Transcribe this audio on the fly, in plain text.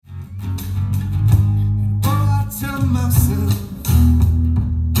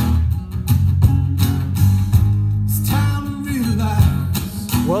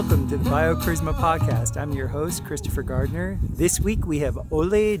welcome to the BioCharisma podcast. I'm your host, Christopher Gardner. This week we have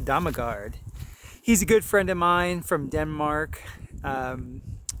Ole Dammegard. He's a good friend of mine from Denmark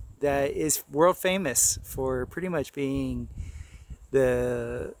that is world famous for pretty much being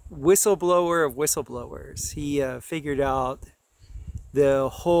the whistleblower of whistleblowers. He figured out the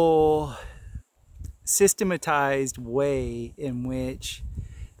whole systematized way in which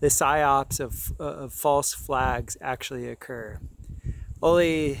the psyops of false flags actually occur.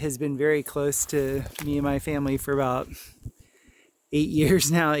 Ole has been very close to me and my family for about 8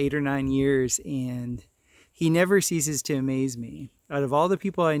 years now, 8 or 9 years, and he never ceases to amaze me. Out of all the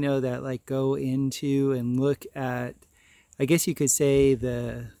people I know that like go into and look at, I guess you could say,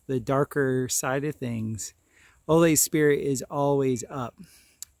 the darker side of things, Ole's spirit is always up.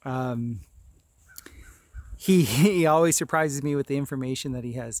 He always surprises me with the information that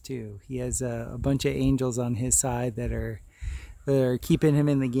he has too. He has a bunch of angels on his side that are keeping him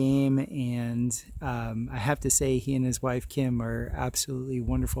in the game, and I have to say he and his wife Kim are absolutely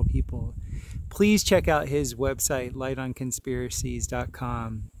wonderful people. Please check out his website,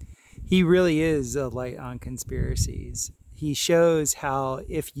 lightonconspiracies.com. He really is a light on conspiracies. He shows how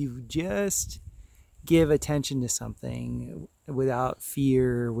if you just give attention to something without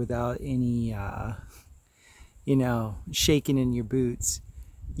fear, without any shaking in your boots,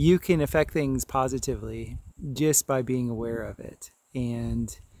 you can affect things positively just by being aware of it. And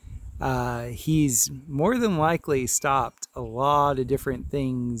he's more than likely stopped a lot of different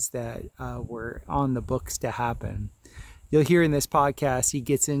things that were on the books to happen. You'll hear in this podcast,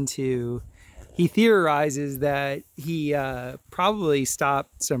 he theorizes that he probably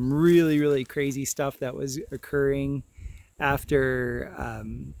stopped some really, really crazy stuff that was occurring after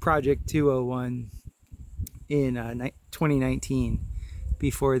Project 201 in 2019,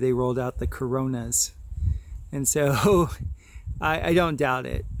 before they rolled out the coronas. And so I don't doubt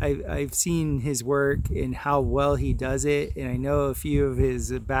it. I've seen his work and how well he does it, and I know a few of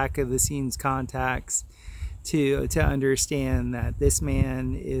his back of the scenes contacts to understand that this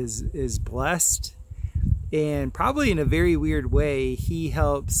man is blessed, and probably in a very weird way he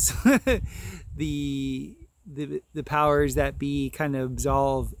helps the powers that be kind of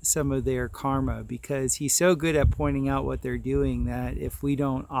absolve some of their karma, because he's so good at pointing out what they're doing that if we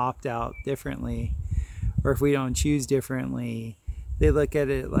don't opt out differently, or if we don't choose differently, they look at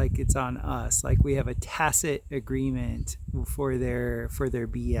it like it's on us, like we have a tacit agreement for their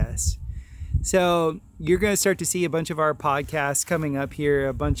BS. So you're going to start to see a bunch of our podcasts coming up here,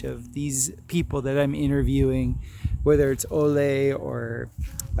 a bunch of these people that I'm interviewing, whether it's Ole or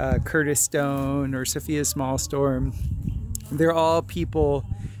Curtis Stone or Sophia Smallstorm. They're all people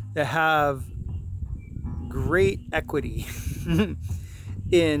that have great equity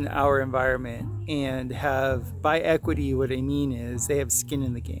in our environment, and have, by equity, what I mean is they have skin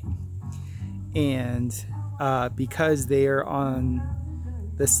in the game. And because they are on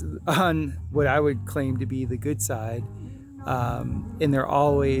what I would claim to be the good side, and they're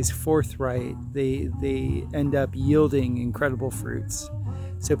always forthright, they end up yielding incredible fruits.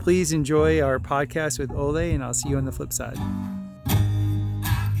 So please enjoy our podcast with Ole, and I'll see you on the flip side.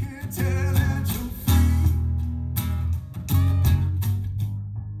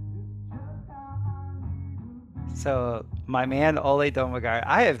 So my man Ole Dammegard,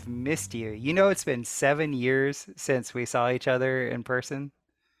 I have missed you. You know, it's been 7 years since we saw each other in person.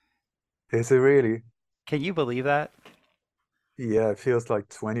 Is it really? Can you believe that? Yeah, it feels like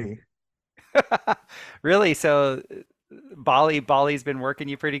 20. Really? So Bali's been working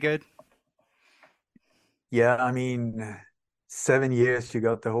you pretty good? Yeah, I mean, 7 years, you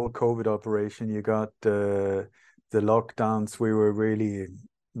got the whole COVID operation, you got the lockdowns.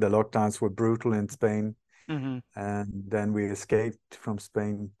 The lockdowns were brutal in Spain. Mm-hmm. And then we escaped from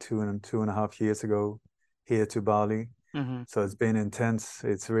Spain two and a half years ago here to Bali. Mm-hmm. So it's been intense.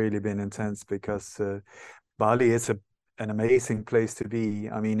 It's really been intense because Bali is an amazing place to be.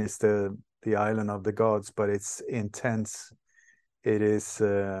 I mean, it's the island of the gods, but it's intense. It is.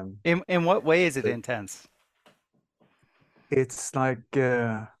 In what way is it intense? It's like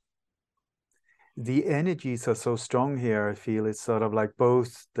the energies are so strong here. I feel it's sort of like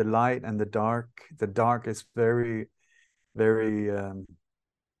both the light and the dark. The dark is very, very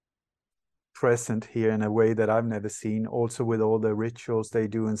present here in a way that I've never seen. Also, with all the rituals they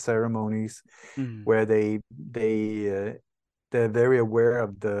do and ceremonies, where they're very aware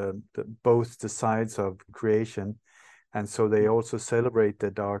of both the sides of creation, and so they also celebrate the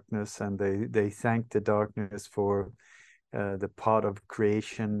darkness, and they thank the darkness for the part of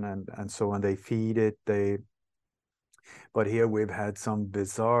creation, and so on. They feed it. But here we've had some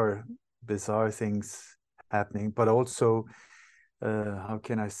bizarre things happening, but also how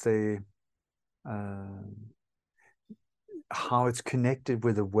can I say, uh, how it's connected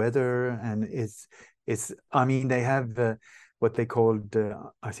with the weather, and it's I mean they have what they called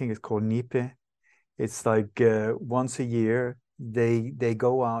I think it's called nipe. It's like once a year they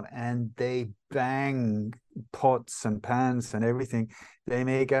go out and they bang pots and pans and everything. They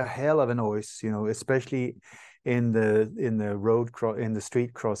make a hell of a noise, you know, especially in the in the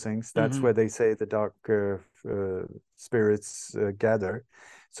street crossings. That's Hmm. where they say the dark spirits gather.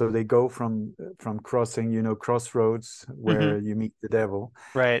 So they go from crossing, you know, crossroads Hmm. where you meet the devil.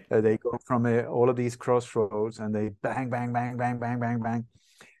 Right. They go from all of these crossroads and they bang, bang, bang, bang, bang, bang, bang,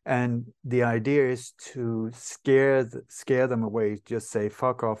 and the idea is to scare them away, just say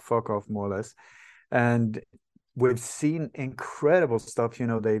fuck off, more or less. And we've seen incredible stuff. You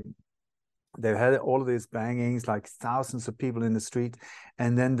know, they've had all of these bangings, like thousands of people in the street,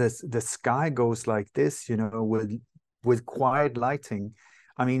 and then the sky goes like this, you know, with quiet lighting.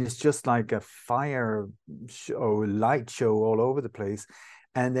 I mean, it's just like a fire show, light show all over the place.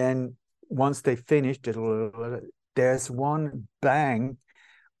 And then once they finished, there's one bang.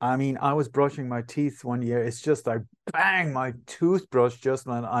 I mean, I was brushing my teeth one year. It's just like bang, my toothbrush just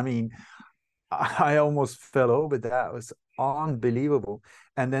went. I mean, I almost fell over. That was unbelievable.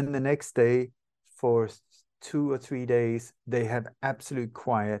 And then the next day, for 2 or 3 days, they have absolute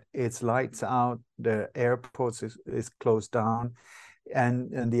quiet. It's lights out. The airports is closed down.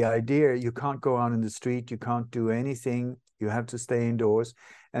 And the idea, you can't go out in the street. You can't do anything. You have to stay indoors.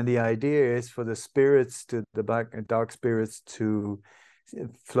 And the idea is for the spirits to the dark spirits to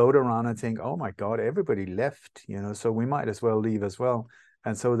float around and think, oh my God, everybody left, you know, so we might as well leave as well.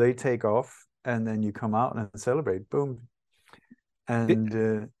 And so they take off, and then you come out and celebrate. Boom. Th- And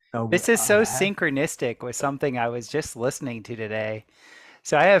This is I've so had, synchronistic with something I was just listening to today.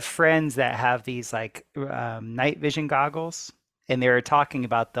 So I have friends that have these like night vision goggles, and they were talking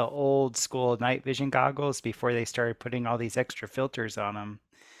about the old school night vision goggles before they started putting all these extra filters on them,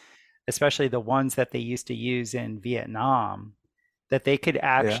 especially the ones that they used to use in Vietnam, that they could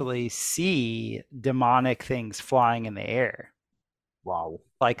yeah, actually see demonic things flying in the air. wow.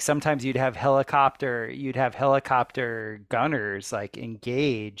 Like sometimes you'd have helicopter gunners like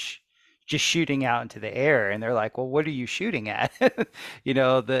engage just shooting out into the air, and they're like, well, what are you shooting at? You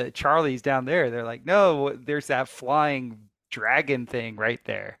know, the Charlie's down there. They're like, no, there's that flying dragon thing right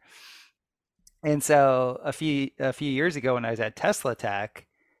there. And so a few years ago when I was at Tesla Tech,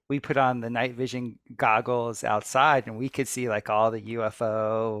 we put on the night vision goggles outside, and we could see like all the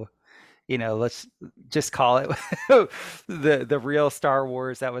UFO, let's just call it the real Star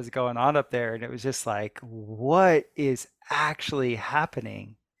Wars that was going on up there. And it was just like, what is actually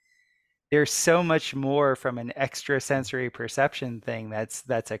happening? There's so much more from an extrasensory perception thing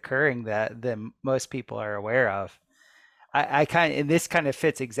that's occurring that than most people are aware of. I kind of, and this kind of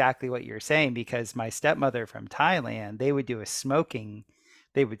fits exactly what you're saying, because my stepmother from Thailand, they would do a smoking,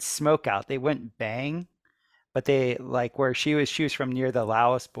 they would smoke out, they wouldn't bang, but they like where she was from near the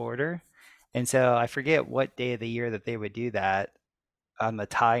Laos border. And so I forget what day of the year that they would do that on the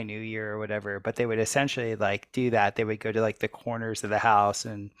Thai New Year or whatever, but they would essentially like do that. They would go to like the corners of the house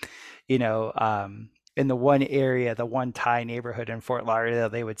and, you know, in the one area, the one Thai neighborhood in Fort Lauderdale,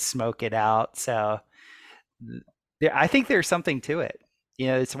 they would smoke it out. So I think there's something to it.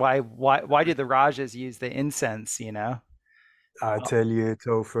 It's why do the Rajas use the incense, you know? I Oh, tell you,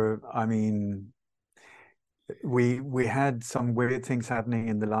 Topher, I mean, we had some weird things happening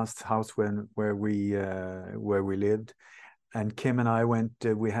in the last house where we lived. And Kim and I went.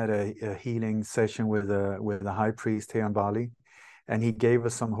 We had a healing session with a high priest here in Bali, and he gave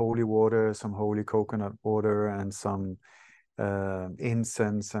us some holy water, some holy coconut water, and some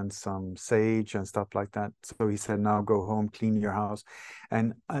incense and some sage and stuff like that. So he said, "Now go home, clean your house."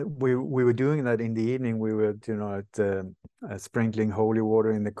 And we were doing that in the evening. We were, you know, sprinkling holy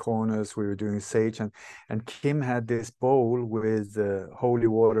water in the corners. We were doing sage, and Kim had this bowl with holy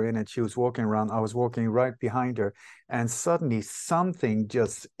water in it. She was walking around. I was walking right behind her, and suddenly something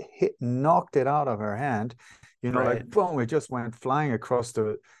just knocked it out of her hand. You know, right. like boom! It just went flying across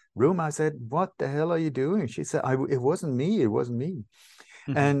the room. I said, "What the hell are you doing?" She said, "It wasn't me. It wasn't me."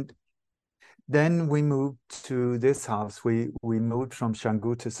 Hmm. And then we moved to this house. We moved from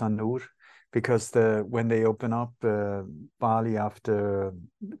Canggu to Sanur because when they open up Bali after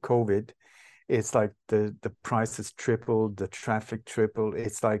COVID, it's like the prices tripled, the traffic tripled.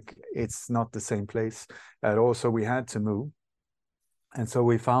 It's like it's not the same place at all. So we had to move. And so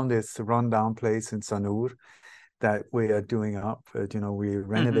we found this rundown place in Sanur that we are doing up. You know, we're Hmm.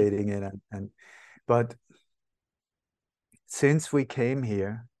 renovating it, and but since we came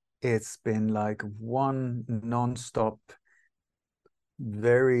here, it's been like one nonstop.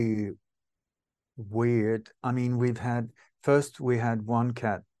 very weird. I mean, we had one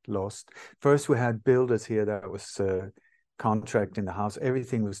cat lost. First, we had builders here that was contracting the house.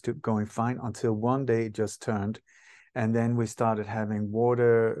 Everything was going fine until one day it just turned. And then we started having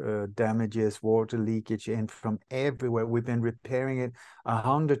water damages, water leakage in from everywhere. We've been repairing it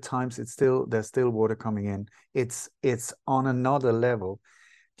 100 times. There's still water coming in. It's on another level.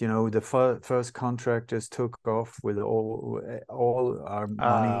 You know, the first contractors took off with all our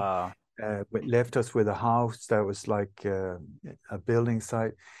money, Uh, left us with a house that was like a building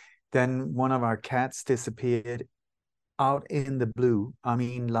site. Then one of our cats disappeared out in the blue. I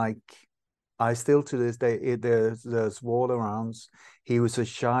mean, like I still to this day there's wall around. He was a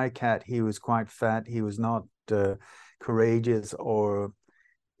shy cat. He was quite fat. He was not courageous or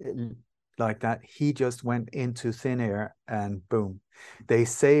like that. He just went into thin air and boom. They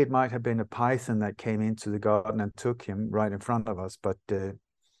say it might have been a python that came into the garden and took him right in front of us, but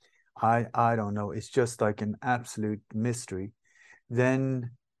I don't know. It's just like an absolute mystery.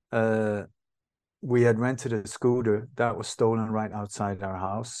 Then we had rented a scooter that was stolen right outside our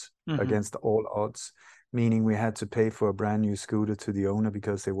house mhm. against all odds, meaning we had to pay for a brand new scooter to the owner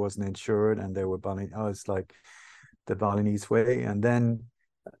because it wasn't insured and they were it's like the Balinese way. And then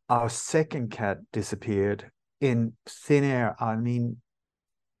our second cat disappeared in thin air. I mean,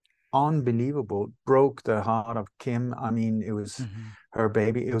 unbelievable. Broke the heart of Kim. I mean, it was Mhm. her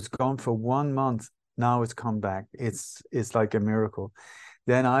baby. It was gone for 1 month. Now it's come back. It's like a miracle.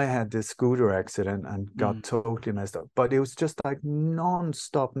 Then I had this scooter accident and got Mm. totally messed up. But it was just like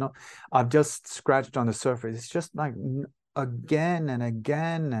non-stop. No, I've just scratched on the surface. It's just like again and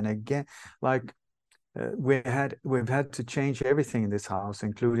again and again. Like we've had to change everything in this house,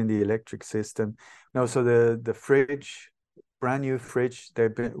 including the electric system. No, so the fridge, brand new fridge,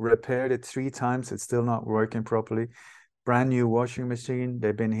 they've been repaired it 3 times. It's still not working properly. Brand new washing machine.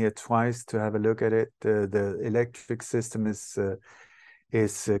 They've been here twice to have a look at it. The electric system is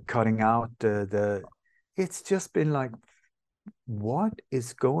cutting out. It's just been like, what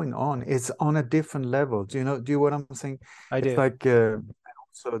is going on? It's on a different level. Do you what I'm saying? I It's do. like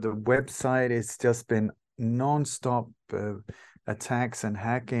so the website has just been non-stop attacks and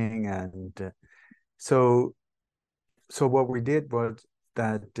hacking, and so what we did was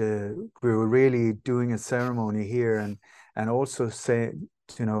that we were really doing a ceremony here, and also say,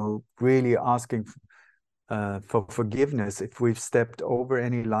 really asking for forgiveness if we've stepped over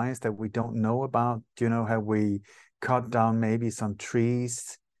any lines that we don't know about. Have we cut down maybe some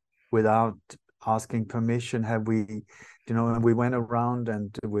trees without asking permission? Have we, and we went around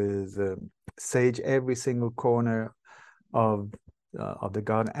and with sage every single corner of the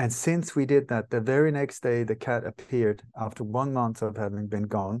garden. And since we did that, the very next day the cat appeared after 1 month of having been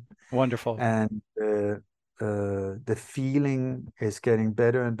gone, Wonderful. and the feeling is getting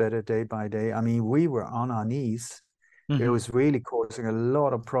better and better day by day. I mean, we were on our knees. It Mhm. was really causing a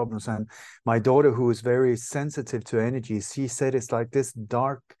lot of problems. And my daughter, who is very sensitive to energy, she said it's like this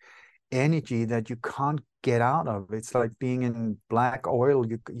dark energy that you can't get out of. It's like being in black oil.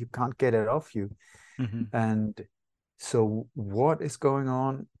 You can't get it off you. Mhm. And so what is going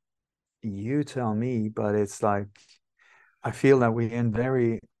on? You tell me, but it's like I feel that we're in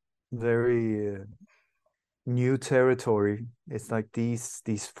very, very new territory. It's like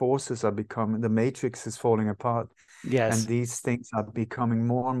these forces are becoming, the matrix is falling apart, and Yes. these things are becoming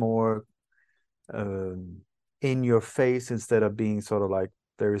more and more in your face instead of being sort of like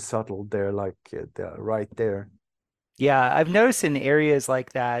very subtle. They're like they're right there. Yeah, I've noticed in areas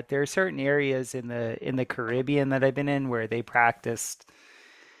like that, there are certain areas in the Caribbean that I've been in where they practiced,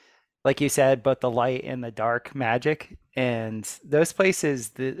 like you said, both the light and the dark magic. And those places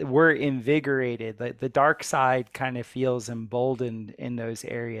that were invigorated. The dark side kind of feels emboldened in those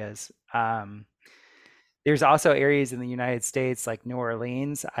areas. There's also areas in the United States like New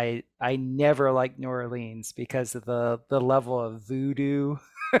Orleans. I never liked New Orleans because of the level of voodoo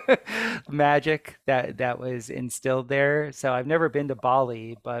magic that was instilled there. So I've never been to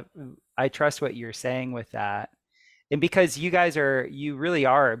Bali, but I trust what you're saying with that. And because you really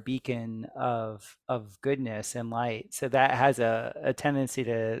are a beacon of goodness and light, so that has a tendency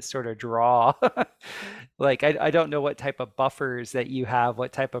to sort of draw. Like I don't know what type of buffers that you have,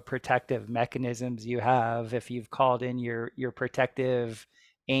 what type of protective mechanisms you have, if you've called in your protective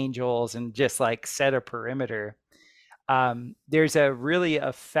angels and just like set a perimeter. There's a really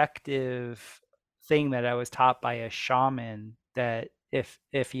effective thing that I was taught by a shaman that if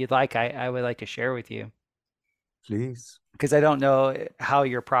you'd like, I would like to share with you Please. because I don't know how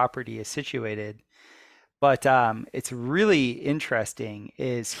your property is situated. But it's really interesting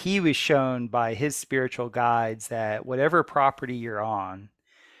is he was shown by his spiritual guides that whatever property you're on,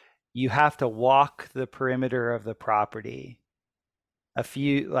 you have to walk the perimeter of the property a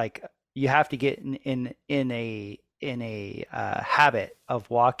few like you have to get in a habit of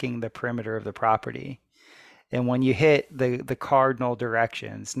walking the perimeter of the property. And when you hit the cardinal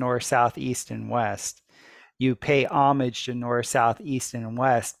directions, north, south, east, and west, you pay homage to north, south, east, and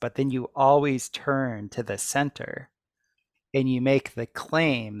west, but then you always turn to the center and you make the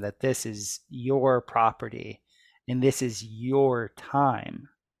claim that this is your property and this is your time.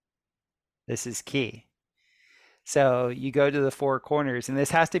 This is key. So you go to the four corners, and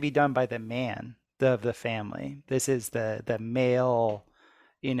this has to be done by the man of the family. This is the male,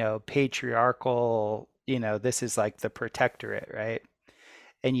 patriarchal, this is like the protectorate, right?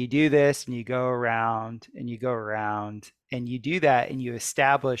 And you do this and you go around and you go around and you do that and you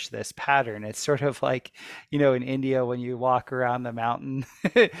establish this pattern. It's sort of like, in India when you walk around the mountain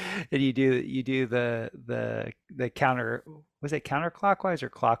and you do the counter, was it counterclockwise or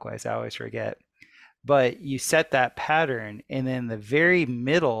clockwise? I always forget. But you set that pattern, and then the very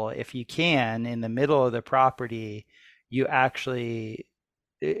middle, if you can, in the middle of the property, you actually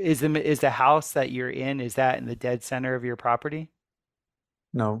is the house that you're in, is that in the dead center of your property?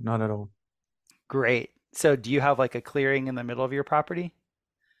 No, not at all. Great. So do you have like a clearing in the middle of your property?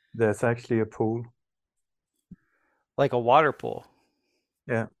 There's actually a pool. Like a water pool.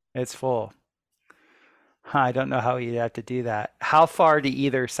 Yeah. It's full. Huh, I don't know how you'd have to do that. How far to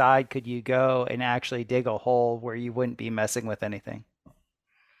either side could you go and actually dig a hole where you wouldn't be messing with anything?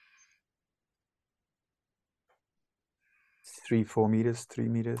 3, 4 meters, 3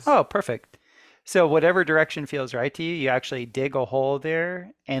 meters. Oh, perfect. So whatever direction feels right to you, you actually dig a hole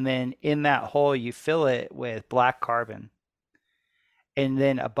there, and then in that hole you fill it with black carbon. And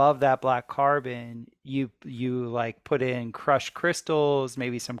then above that black carbon, you like put in crushed crystals,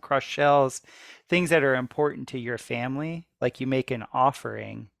 maybe some crushed shells, things that are important to your family, like you make an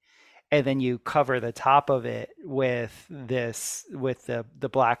offering, and then you cover the top of it with the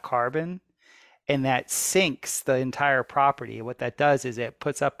black carbon, and that sinks the entire property. What that does is it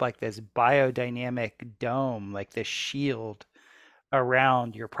puts up like this biodynamic dome, like this shield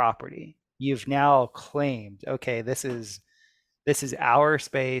around your property. You've now claimed, okay, this is our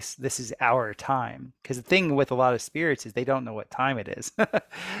space, this is our time. Because the thing with a lot of spirits is they don't know what time it is.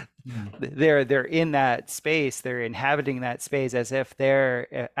 Mm. They're in that space, they're inhabiting that space as if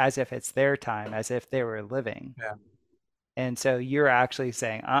it's their time, as if they were living. Yeah. And so you're actually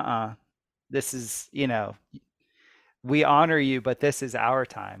saying, this is, we honor you, but this is our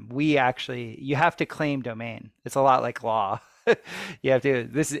time. You have to claim domain. It's a lot like law.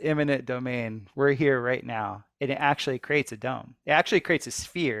 This is eminent domain. We're here right now. And it actually creates a dome. It actually creates a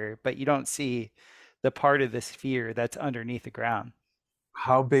sphere, but you don't see the part of the sphere that's underneath the ground.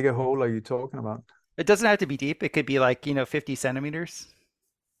 How big a hole are you talking about? It doesn't have to be deep. It could be like, 50 centimeters.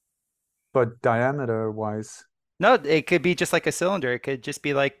 But diameter wise, No, it could be just like a cylinder. It could just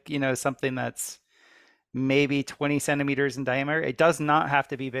be like, something that's maybe 20 centimeters in diameter. It does not have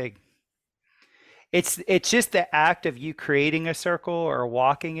to be big. It's just the act of you creating a circle or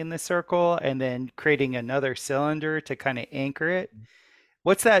walking in the circle and then creating another cylinder to kind of anchor it.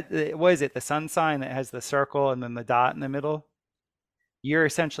 What's that? What is it? The sun sign that has the circle and then the dot in the middle? You're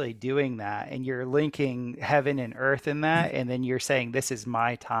essentially doing that and you're linking heaven and earth in that. And then you're saying, this is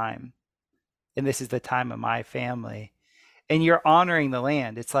my time and this is the time of my family. And you're honoring the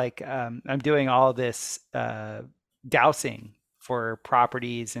land. It's like I'm doing all this dowsing for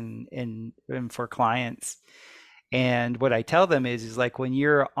properties and for clients. And what I tell them is like when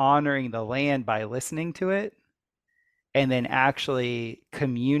you're honoring the land by listening to it and then actually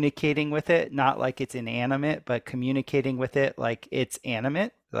communicating with it, not like it's inanimate, but communicating with it like it's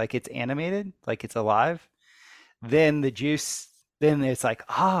animate, like it's animated, like it's alive, then then it's like,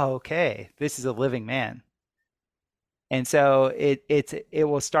 oh, okay, this is a living man. And so it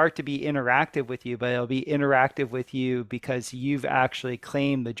will start to be interactive with you, but it'll be interactive with you because you've actually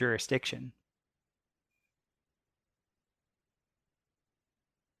claimed the jurisdiction.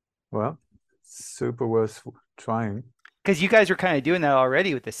 well, super worth trying. Because you guys were kind of doing that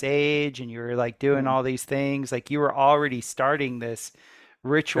already with the sage, and you were like doing Mm. all these things. Like you were already starting this Yeah.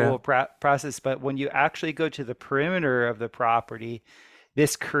 ritual process. But when you actually go to the perimeter of the property,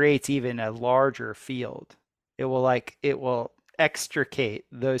 this creates even a larger field. It will extricate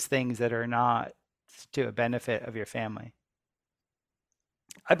those things that are not to a benefit of your family.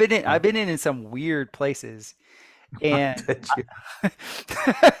 I've I, been in some weird places, I and bet you.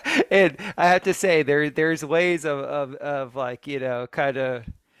 and I have to say there's ways of like kind of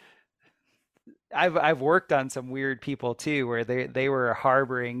I've worked on some weird people too, where they were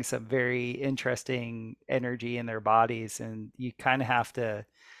harboring some very interesting energy in their bodies, and you kind of have to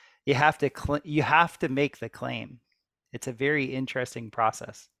you have to make the claim. It's a very interesting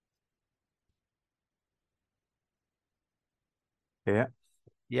process. Yeah.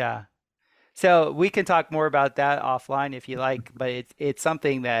 Yeah. So we can talk more about that offline if you like, but it's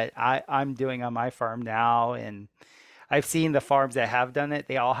something that I'm doing on my farm now, and I've seen the farms that have done it.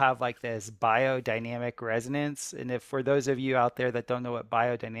 They all have like this biodynamic resonance. And if for those of you out there that don't know what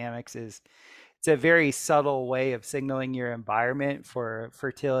biodynamics is, it's a very subtle way of signaling your environment for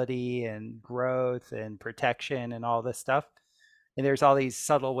fertility and growth and protection and all this stuff. And there's all these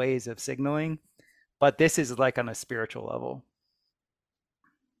subtle ways of signaling, but this is like on a spiritual level.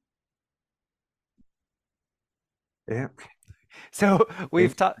 Yeah. So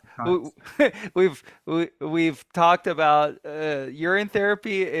we've talked Times. we've talked about urine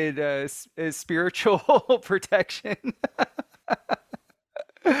therapy and spiritual protection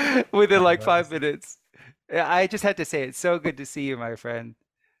within like 5 minutes. I just had to say it's so good to see you, my friend.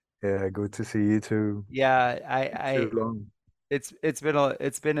 Yeah, good to see you too. Yeah, Too I long.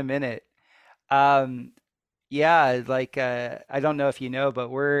 it's been a minute. Um, yeah, like I don't know if you know, but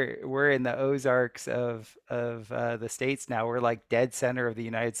we're in the Ozarks of the States now. We're like dead center of the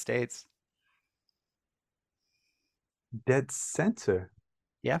United States. Dead center.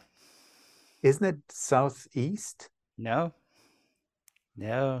 Yeah. Isn't it southeast? No,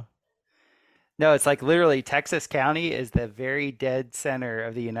 no, no. It's like literally Texas County is the very dead center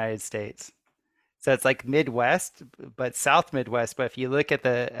of the United States. So it's like Midwest, but South Midwest. But if you look at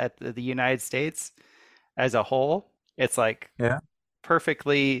the United States as a whole, it's like Yeah.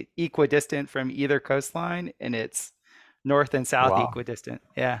 perfectly equidistant from either coastline, and it's north and south Wow. equidistant.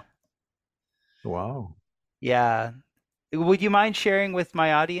 Yeah, Wow. yeah. Would you mind sharing with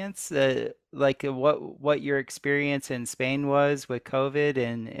my audience, like what your experience in Spain was with COVID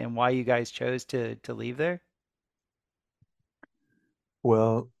and why you guys chose to leave there?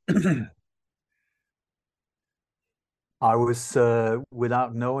 Well, I was,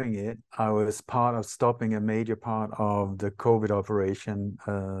 without knowing it, I was part of stopping a major part of the COVID operation.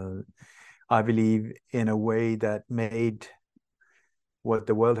 I believe in a way that made what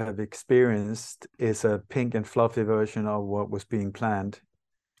the world have experienced is a pink and fluffy version of what was being planned.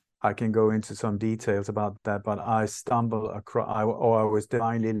 I can go into some details about that, but I stumbled across, or I was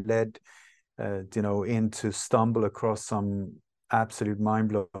divinely led, into stumble across some absolute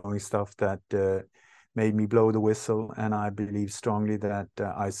mind-blowing stuff that made me blow the whistle. And I believe strongly that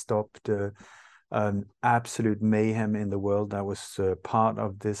I stopped an absolute mayhem in the world that was part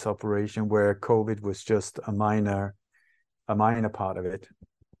of this operation, where COVID was just a minor part of it.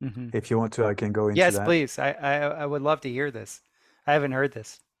 Hmm. If you want to, I can go into Yes, that. please. I would love to hear this. I haven't heard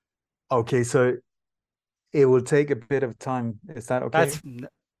this. Okay, so it will take a bit of time. Is that That's okay?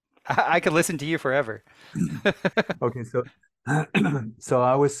 I could listen to you forever. Okay, so so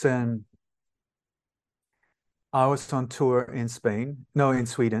I was on tour in Spain, no, in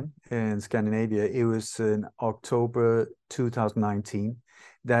Sweden, in Scandinavia. It was in October 2019.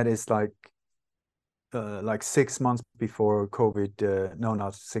 That is like 6 months before COVID. No,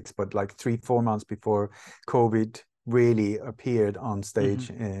 not six, but like 3, 4 months before COVID really appeared on Hmm. stage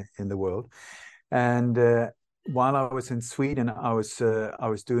in the world. And while I was in Sweden, I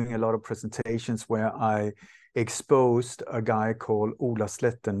was doing a lot of presentations where I exposed a guy called Ola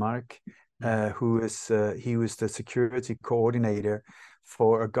Slettenmark, he was the security coordinator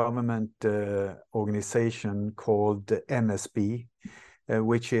for a government organization called MSB,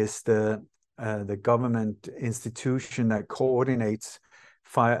 which is the government institution that coordinates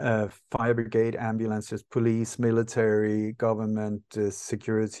fire brigade, ambulances, police, military, government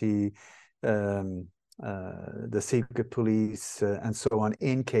security, um, the secret police, and so on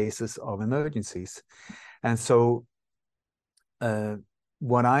in cases of emergencies. And so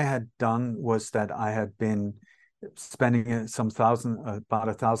what I had done was that I had been spending about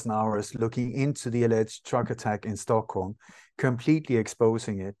 1,000 hours looking into the alleged truck attack in Stockholm, completely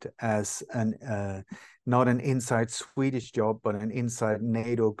exposing it as an not an inside Swedish job, but an inside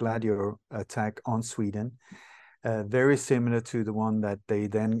NATO Gladiator attack on Sweden, very similar to the one that they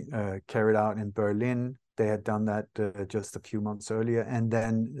then carried out in Berlin. They had done that just a few months earlier, and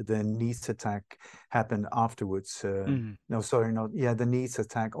then the Nice attack happened afterwards. Hmm. No, sorry, not yeah, the Nice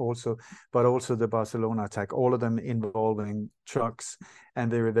attack also, but also the Barcelona attack. All of them involving trucks,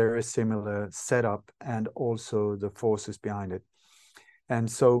 and they were very similar setup, and also the forces behind it. And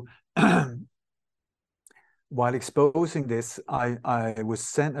so while exposing this, I was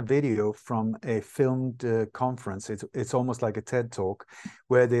sent a video from a filmed conference. It's almost like a TED Talk,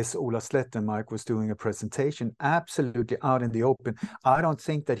 where this Ola Slettenmark was doing a presentation absolutely out in the open. I don't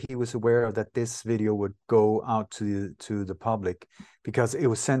think that he was aware that this video would go out to the public, because it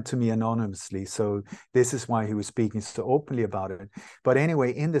was sent to me anonymously. So this is why he was speaking so openly about it. But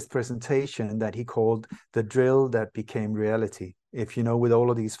anyway, in this presentation that he called "The Drill That Became Reality," if you know, with all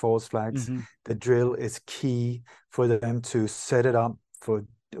of these false flags, the drill is key for them to set it up, for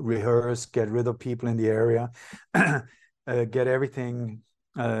rehearse, get rid of people in the area, get everything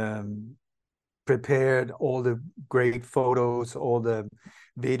prepared, all the great photos, all the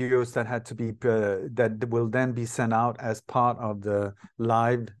videos that had to be that will then be sent out as part of the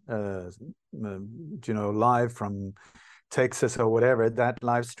live, live from Texas or whatever, that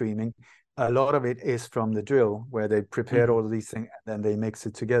live streaming. A lot of it is from the drill, where they prepared all of these things and then they mix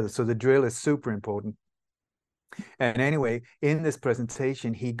it together. So the drill is super important. And anyway, in this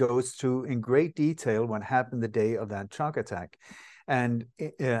presentation, he goes through in great detail what happened the day of that truck attack. And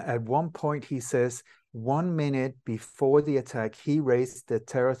at one point, he says, 1 minute before the attack, he raised the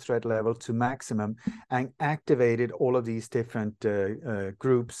terror threat level to maximum and activated all of these different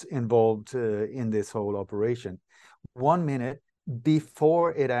groups involved in this whole operation. 1 minute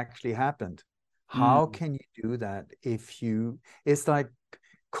before it actually happened. How can you do that if you, it's like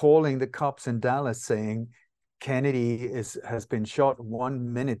calling the cops in Dallas saying Kennedy has been shot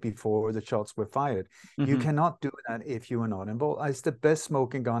 1 minute before the shots were fired. You cannot do that if you are not involved. It's the best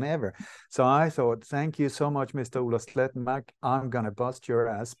smoking gun ever. So I thought, thank you so much, Mr. Ola Slettenmark. I'm going to bust your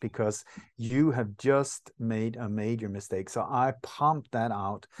ass because you have just made a major mistake. So I pumped that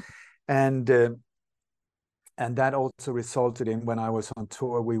out. And that also resulted in, when I was on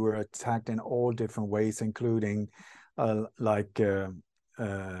tour, we were attacked in all different ways, including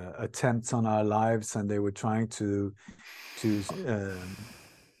attempts on our lives, and they were trying to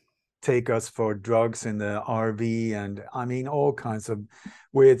take us for drugs in the RV, and I mean, all kinds of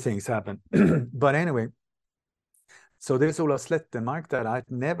weird things happened. But anyway, so this Ola Slettenmark, that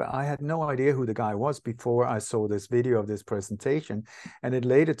I had no idea who the guy was before I saw this video of this presentation. And it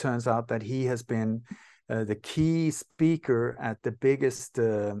later turns out that he has been the key speaker at the biggest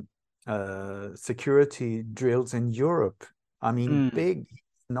security drills in Europe. I mean, big,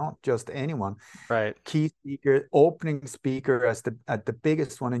 not just anyone. Right. Key speaker, opening speaker at the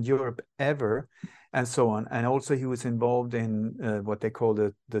biggest one in Europe ever, and so on. And also he was involved in what they call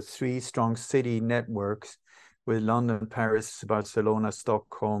the three strong city networks, with London, Paris, Barcelona,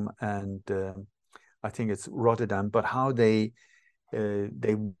 Stockholm, and I think it's Rotterdam. But how they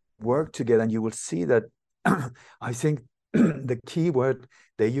work together, and you will see that. I think the key word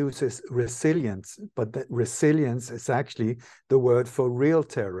they use is resilience, but that resilience is actually the word for real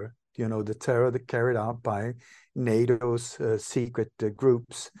terror. You know, the terror that carried out by NATO's secret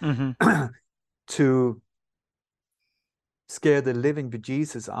groups to scare the living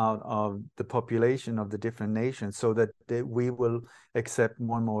bejesus out of the population of the different nations, so that we will accept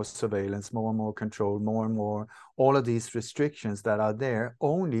more and more surveillance, more and more control, more and more all of these restrictions that are there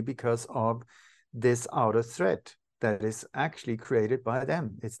only because of this outer threat that is actually created by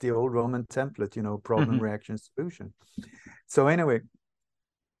them. It's the old Roman template, you know, problem, reaction, solution. So anyway,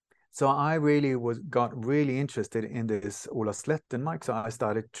 so I really got really interested in this Ola Slettenmark. So I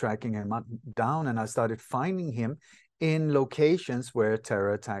started tracking him down, and I started finding him in locations where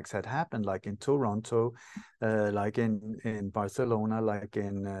terror attacks had happened, like in Toronto, like in Barcelona, like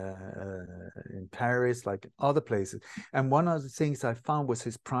in Paris, like other places. And one of the things I found was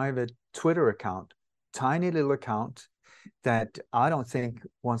his private Twitter account, tiny little account that I don't think,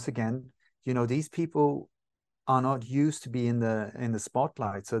 once again, you know, these people are not used to be in the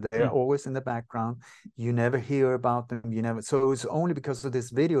spotlight, so they're always in the background. You never hear about them. So it was only because of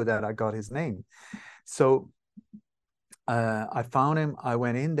this video that I got his name. So I found him, I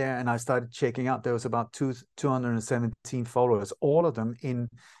went in there, and I started checking out. There was about 217 followers, all of them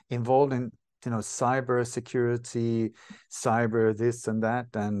involved in, you know, cyber security, cyber this and that,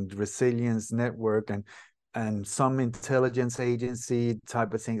 and resilience network, and some intelligence agency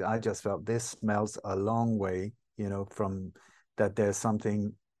type of thing. I just felt this smells a long way, you know, from that there's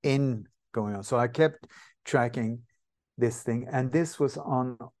something going on. So I kept tracking this thing, and this was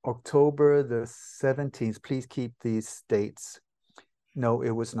on October the 17th. Please keep these dates. No, it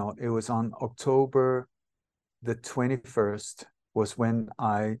was not. It was on October the 21st was when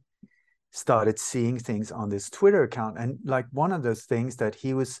I started seeing things on this Twitter account. And like one of those things, that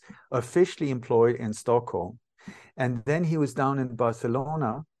he was officially employed in Stockholm, and then he was down in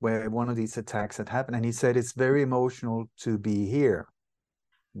Barcelona where one of these attacks had happened, and he said it's very emotional to be here.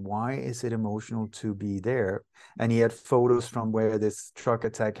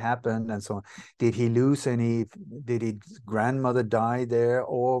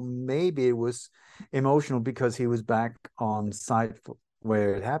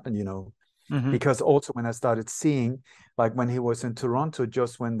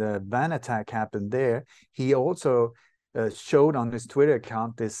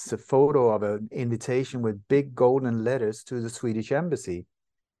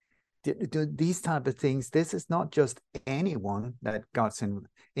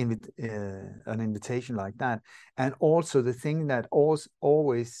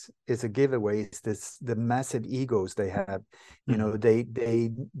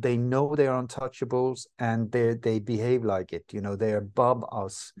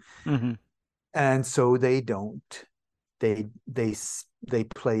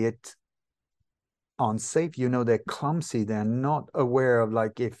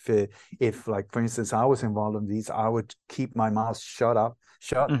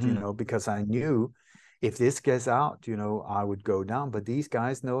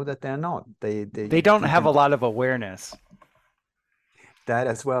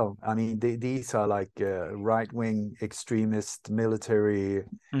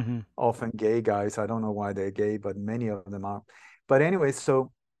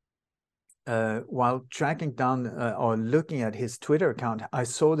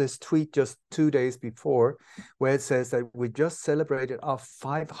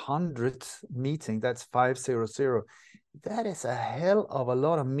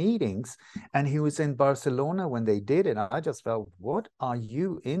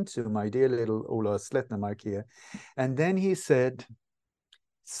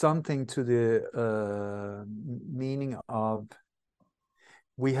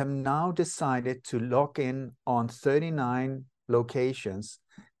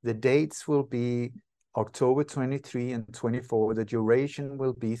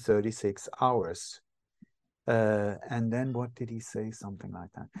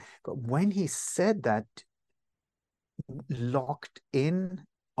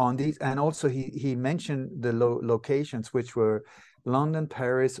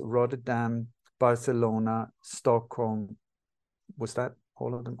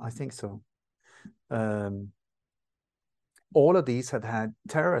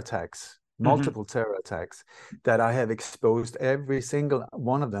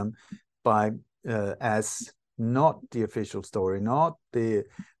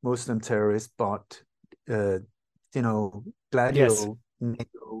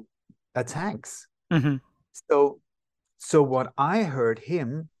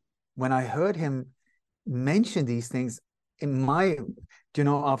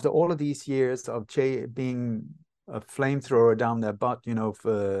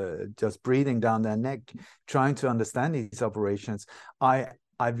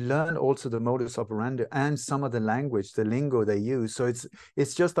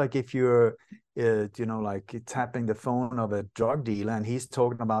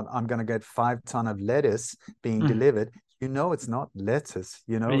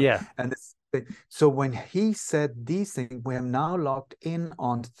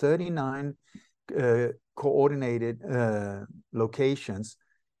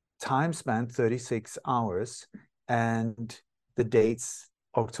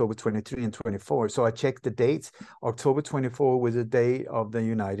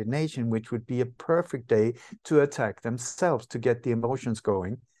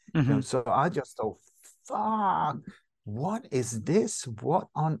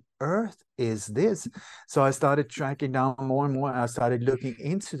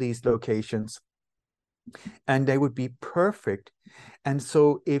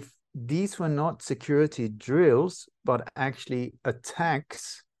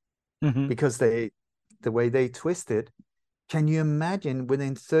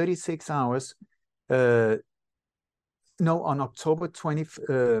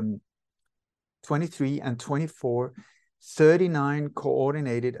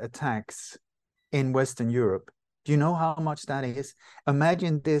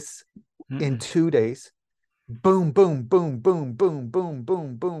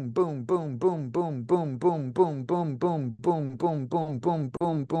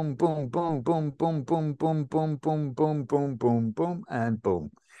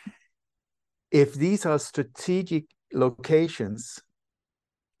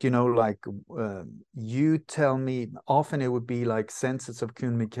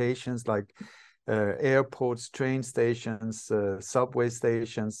 airports, train stations, subway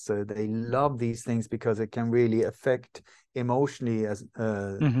stations. They love these things because it can really affect emotionally as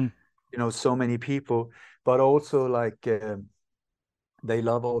so many people, but also like they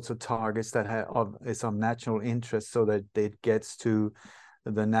love also targets that is of national interest, so that it gets to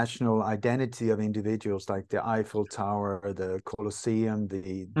the national identity of individuals, like the Eiffel Tower, the Colosseum,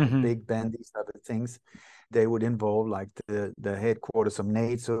 the Big Ben, these type of things. They would involve like the headquarters of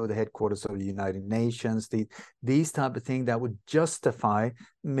NATO, the headquarters of the United Nations, these type of things that would justify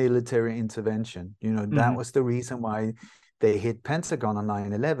military intervention. That was the reason why they hit Pentagon on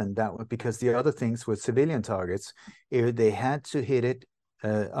 9/11. That was because the other things were civilian targets. They had to hit it,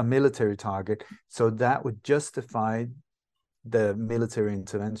 a military target, so that would justify the military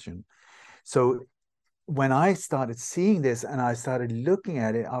intervention. So when I started seeing this and I started looking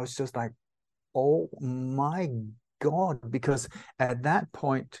at it, I was just like, oh my God, because at that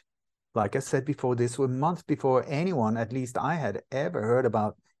point, like I said before, this was months before anyone, at least I had ever heard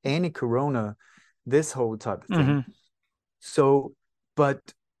about any corona, this whole type of thing. So,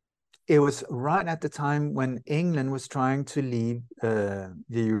 but it was right at the time when England was trying to leave the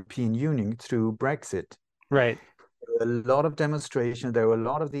European Union through Brexit. Right. There were a lot of demonstrations. There were a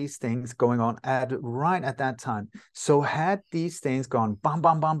lot of these things going on right at that time. So had these things gone bam,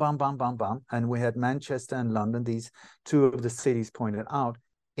 bam, bam, bam, bam, bam, bam, and we had Manchester and London, these two of the cities pointed out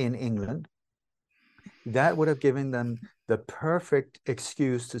in England, that would have given them the perfect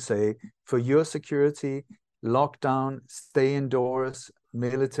excuse to say, for your security, lockdown, stay indoors,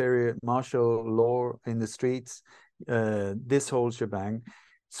 military martial law in the streets, this whole shebang.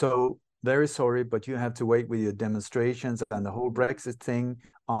 So very sorry, but you have to wait with your demonstrations and the whole Brexit thing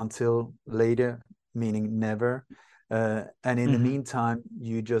until later, meaning never. And in the meantime,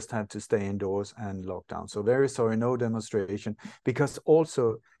 you just have to stay indoors and lock down. So very sorry, no demonstration, because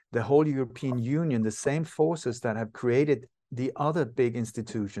also the whole European Union, the same forces that have created the other big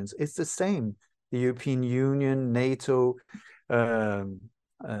institutions, it's the same. The European Union, NATO,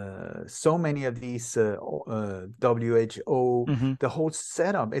 so many of these, WHO, the whole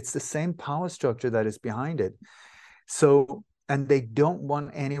setup, it's the same power structure that is behind it. So, and they don't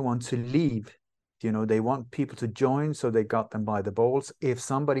want anyone to leave. They want people to join, so they got them by the balls. If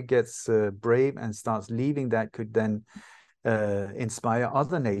somebody gets brave and starts leaving, that could then inspire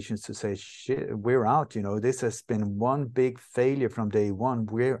other nations to say, shit, we're out. This has been one big failure from day one.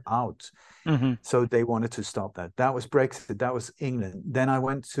 We're out. So they wanted to stop that. That was Brexit. That was England. Then I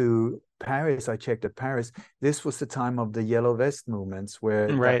went to Paris. I checked at Paris. This was the time of the Yellow Vest movements, where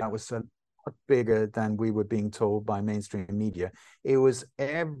that was a lot bigger than we were being told by mainstream media. It was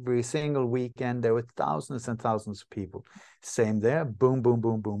every single weekend. There were thousands and thousands of people. Same there. Boom, boom,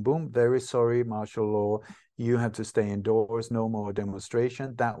 boom, boom, boom. Very sorry, martial law. You have to stay indoors. No more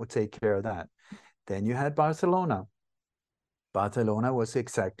demonstration. That would take care of that. Then you had Barcelona. Barcelona was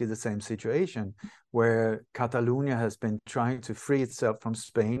exactly the same situation, where Catalonia has been trying to free itself from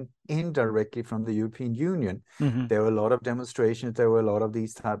Spain indirectly from the European Union. There were a lot of demonstrations. There were a lot of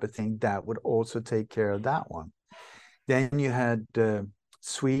these type of things that would also take care of that one. Then you had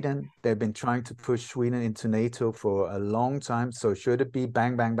Sweden. They've been trying to push Sweden into NATO for a long time. So should it be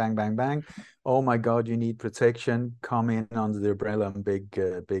bang, bang, bang, bang, bang? Oh my God, you need protection. Come in under the umbrella of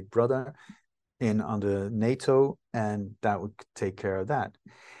big brother in under NATO, and that would take care of that.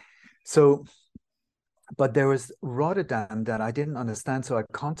 So, but there was Rotterdam that I didn't understand. So I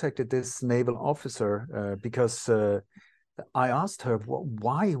contacted this naval officer because I asked her,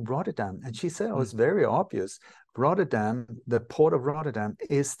 why Rotterdam? And she said, oh, it's very obvious. Rotterdam, the port of Rotterdam,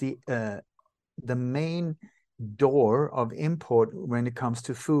 is the main door of import when it comes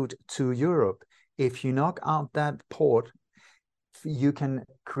to food to Europe. If you knock out that port, you can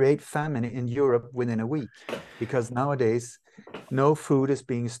create famine in Europe within a week, because nowadays no food is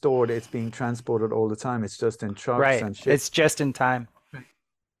being stored, it's being transported all the time. It's just in trucks and ships. It's just in time.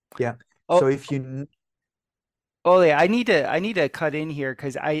 Yeah. So if you Ole, I need to cut in here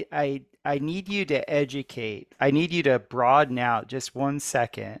because I need you to educate. I need you to broaden out just 1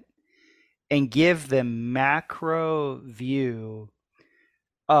 second and give the macro view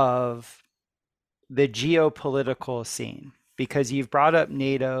of the geopolitical scene, because you've brought up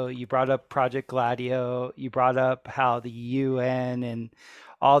NATO, you brought up Project Gladio, you brought up how the UN and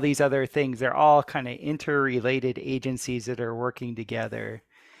all these other things, they're all kind of interrelated agencies that are working together.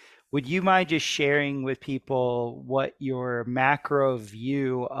 Would you mind just sharing with people what your macro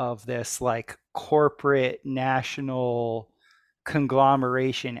view of this like corporate national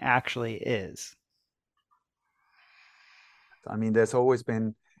conglomeration actually is? I mean, there's always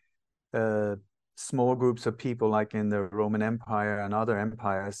been small groups of people, like in the Roman Empire and other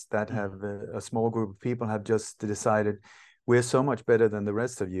empires, that have a small group of people have just decided, we're so much better than the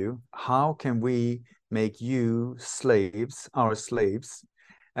rest of you. How can we make you slaves, our slaves,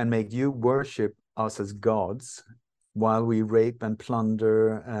 and make you worship us as gods while we rape and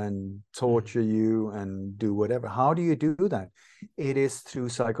plunder and torture you and do whatever? How do you do that? It is through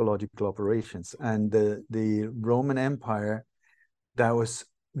psychological operations. And the Roman Empire, that was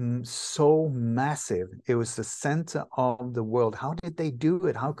so massive. It was the center of the world. How did they do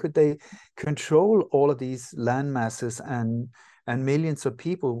it? How could they control all of these land masses and millions of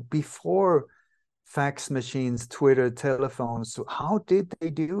people before fax machines, Twitter, telephones? So how did they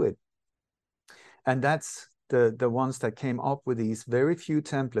do it? And that's the ones that came up with these very few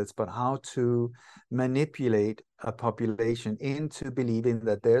templates, but how to manipulate a population into believing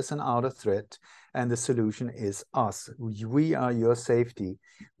that there's an outer threat and the solution is us. We are your safety.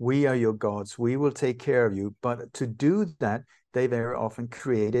 We are your gods. We will take care of you. But to do that, they very often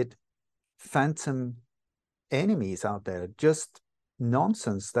created phantom enemies out there, just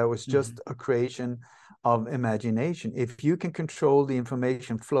nonsense that was just a creation of imagination. If you can control the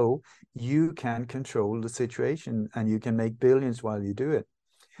information flow, you can control the situation, and you can make billions while you do it.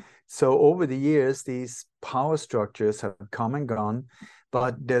 So over the years, these power structures have come and gone,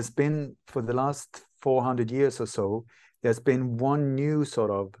 but there's been, for the last 400 years or so, there's been one new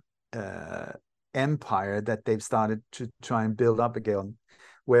sort of empire that they've started to try and build up again,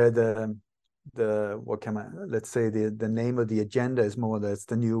 where let's say the name of the agenda is more or less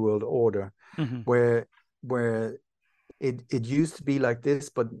the New World Order, where it used to be like this,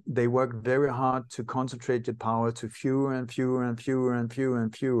 but they worked very hard to concentrate the power to fewer and fewer and fewer and fewer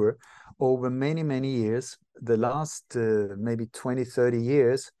and fewer over many, many years. The last maybe 20, 30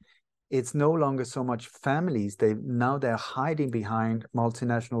 years, it's no longer so much families. They're hiding behind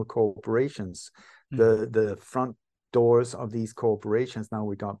multinational corporations. The front doors of these corporations, now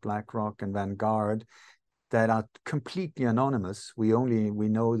we got BlackRock and Vanguard, that are completely anonymous. We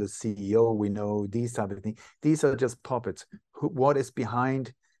know the CEO, we know these type of things. These are just puppets. What is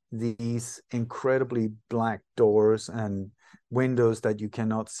behind these incredibly black doors and windows that you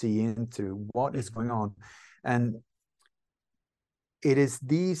cannot see into? What is going on? And it is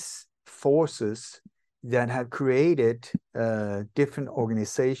these forces that have created different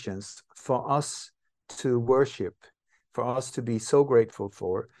organizations for us to worship, for us to be so grateful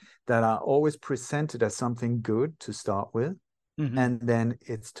for, that are always presented as something good to start with, and then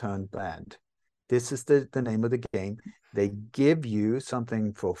it's turned bad. This is the name of the game. They give you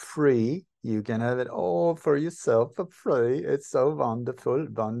something for free. You can have it all for yourself for free. It's so wonderful,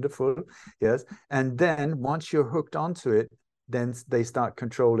 wonderful. Yes. And then once you're hooked onto it, then they start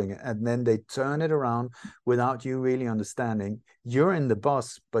controlling it, and then they turn it around without you really understanding. You're in the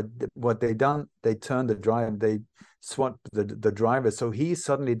bus, but what they done, they turned the drive, they swapped the driver, so he's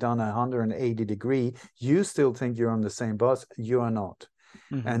suddenly done 180 degree. You still think you're on the same bus. You are not.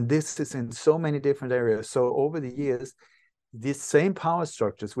 And this is in so many different areas. So over the years, these same power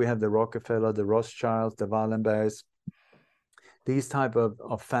structures, we have the Rockefeller, the Rothschilds, the Wallenbergs, these type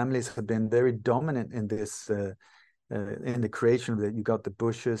of families have been very dominant in this in the creation of it. You got the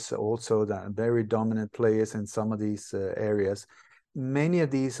Bushes also, that are very dominant players in some of these areas. Many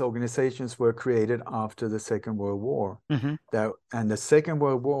of these organizations were created after the Second World War. And the Second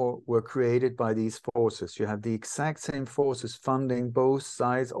World War were created by these forces. You have the exact same forces funding both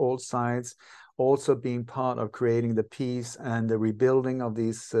sides, all sides, also being part of creating the peace and the rebuilding of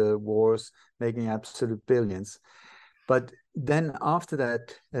these wars, making absolute billions. But then after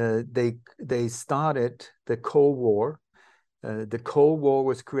that, they started the Cold War. The Cold War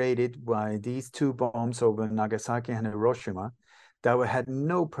was created by these two bombs over Nagasaki and Hiroshima that had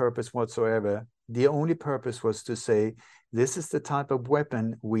no purpose whatsoever. The only purpose was to say, this is the type of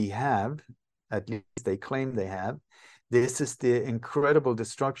weapon we have, at least they claim they have. This is the incredible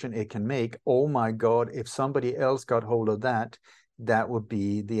destruction it can make. Oh my God, if somebody else got hold of that, that would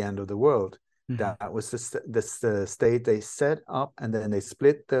be the end of the world. That was the state they set up, and then they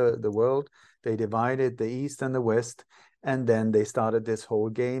split the world. They divided the East and the West, and then they started this whole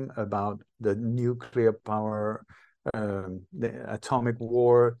game about the nuclear power, the atomic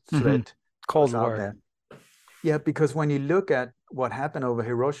war threat. Cold War. There. Yeah, because when you look at what happened over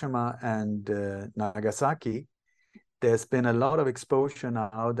Hiroshima and Nagasaki, there's been a lot of exposure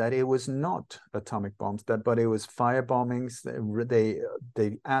now that it was not atomic bombs, but it was fire bombings.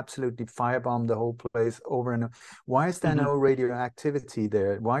 They absolutely firebombed the whole place over and over. Why is there no radioactivity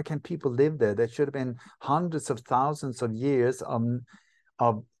there? Why can people live there? There should have been hundreds of thousands of years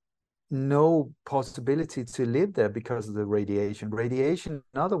of no possibility to live there because of the radiation. Radiation,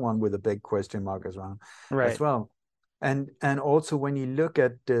 another one with a big question mark as well. And also when you look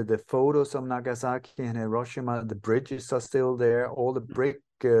at the photos of Nagasaki and Hiroshima, the bridges are still there. All the brick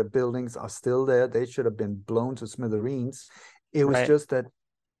buildings are still there. They should have been blown to smithereens. It was just that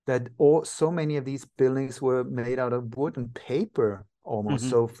so many of these buildings were made out of wood and paper almost.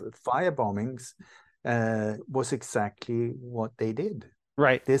 So fire bombings was exactly what they did.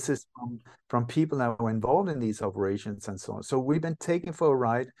 Right. This is from people that were involved in these operations and so on. So we've been taken for a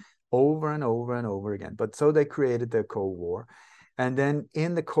ride over and over and over again. But so they created the Cold War. And then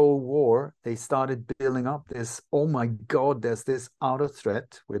in the Cold War, they started building up this, oh my God, there's this outer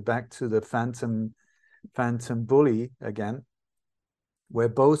threat. We're back to the phantom bully again, where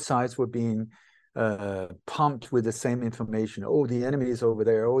both sides were being pumped with the same information. Oh, the enemy is over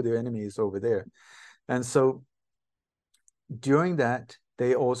there. Oh, the enemy is over there. And so during that,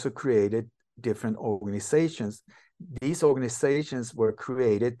 they also created different organizations. These organizations were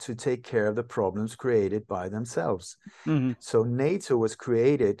created to take care of the problems created by themselves. So NATO was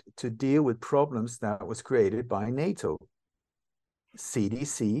created to deal with problems that was created by NATO.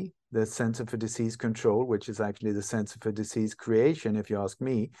 CDC, the Center for Disease Control, which is actually the Center for Disease Creation, if you ask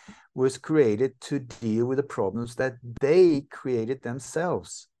me, was created to deal with the problems that they created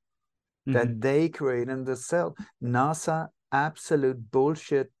themselves. That they created themselves. NASA, absolute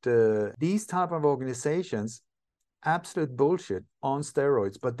bullshit. These type of organizations, absolute bullshit on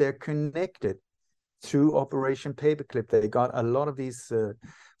steroids, but they're connected through Operation Paperclip. They got a lot of these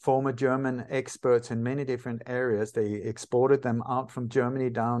former German experts in many different areas. They exported them out from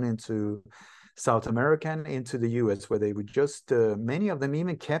Germany down into South America and into the US, where they would just, many of them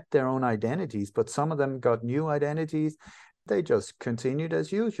even kept their own identities, but some of them got new identities. They just continued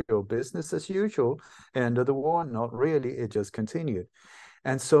as usual, business as usual. End of the war, not really, it just continued.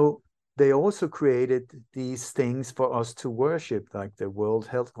 And so they also created these things for us to worship, like the World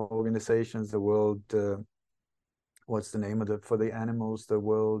Health Organizations, the World, what's the name of it for the animals, the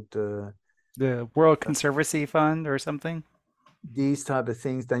World Conservancy Fund or something. These type of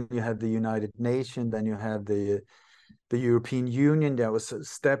things. Then you have the United Nations, then you have the European Union. That was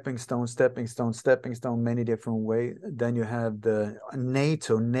stepping stone, many different ways. Then you have the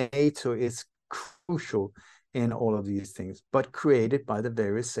NATO. NATO is crucial in all of these things, but created by the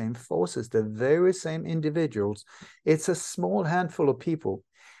very same forces, the very same individuals. It's a small handful of people.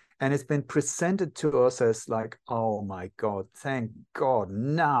 And it's been presented to us as like, oh my God, thank God,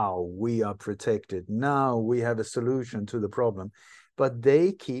 now we are protected. Now we have a solution to the problem. But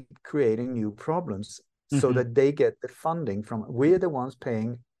they keep creating new problems so that they get the funding from, we're the ones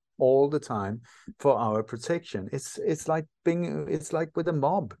paying all the time for our protection. It's like with a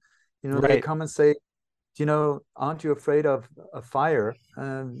mob. They come and say, aren't you afraid of a fire?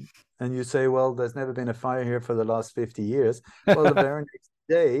 And you say, well, there's never been a fire here for the last 50 years. Well, the very next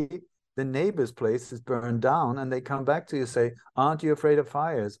day, the neighbor's place is burned down, and they come back to you and say, aren't you afraid of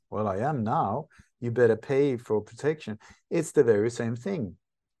fires? Well, I am now. You better pay for protection. It's the very same thing.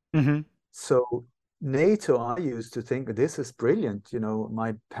 So NATO, I used to think this is brilliant.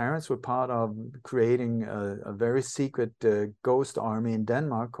 My parents were part of creating a very secret ghost army in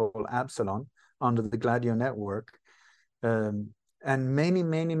Denmark called Absalon under the Gladio network. And many,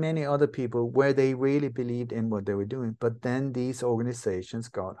 many, many other people where they really believed in what they were doing. But then these organizations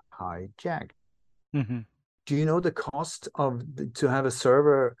got hijacked. Do you know the cost to have a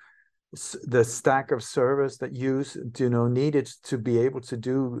server, the stack of servers that needed to be able to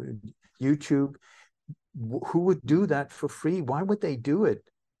do YouTube? Who would do that for free? Why would they do it?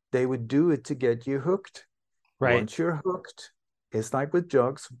 They would do it to get you hooked. Once you're hooked, it's like with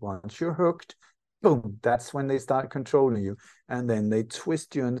drugs. Once you're hooked, boom, that's when they start controlling you. And then they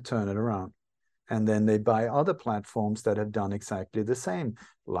twist you and turn it around. And then they buy other platforms that have done exactly the same,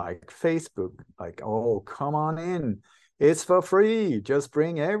 like Facebook. Like, oh, come on in. It's for free. Just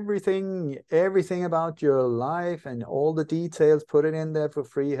bring everything about your life and all the details, put it in there for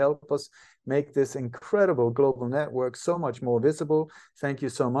free. Help us make this incredible global network so much more visible. Thank you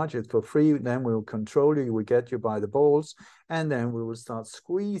so much. It's for free. Then we'll control you. We get you by the balls. And then we will start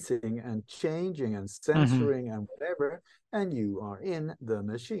squeezing and changing and censoring and whatever. And you are in the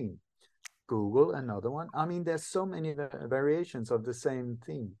machine. Google, another one. I mean, there's so many variations of the same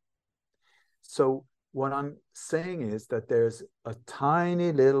theme. So what I'm saying is that there's a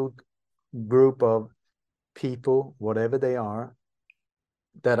tiny little group of people, whatever they are,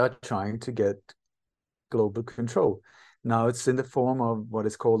 that are trying to get global control. Now it's in the form of what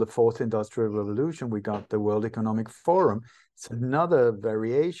is called the Fourth Industrial Revolution. We got the World Economic Forum. It's another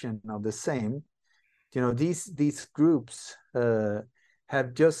variation of the same. These groups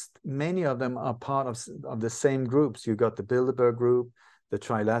have just, many of them are part of the same groups. You got the Bilderberg Group, the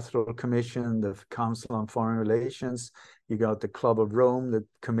Trilateral Commission, the Council on Foreign Relations, you got the Club of Rome, the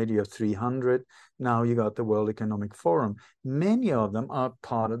Committee of 300, now you got the World Economic Forum. Many of them are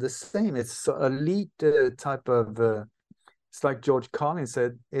part of the same. It's elite type of, it's like George Carlin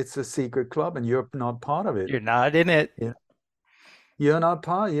said, it's a secret club and you're not part of it. You're not in it. Yeah. You're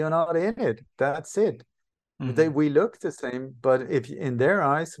not in it. That's it. Mm-hmm. We look the same, but if in their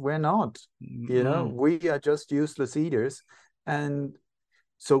eyes, we're not. Mm-hmm. We are just useless eaters. And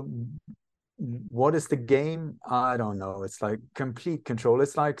so what is the game? I don't know. It's like complete control.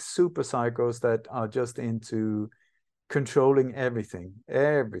 It's like super psychos that are just into controlling everything,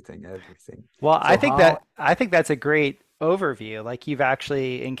 everything, everything. Well, So how? I think that's a great overview. Like you've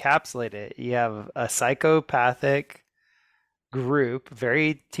actually encapsulated it. You have a psychopathic group,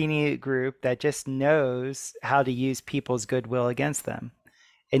 very teeny group that just knows how to use people's goodwill against them.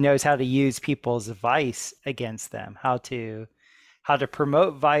 It knows how to use people's vice against them, how to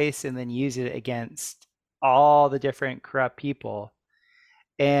promote vice and then use it against all the different corrupt people,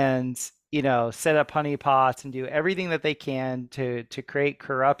 and set up honeypots and do everything that they can to create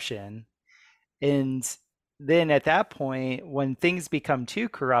corruption. And then at that point, when things become too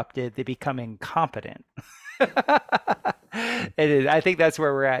corrupted, they become incompetent. And I think that's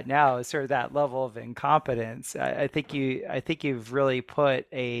where we're at now, is sort of that level of incompetence. I think you've really put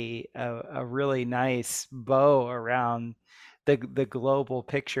a really nice bow around the global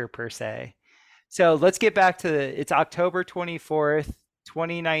picture per se. So let's get back to it's October 24th, Yeah,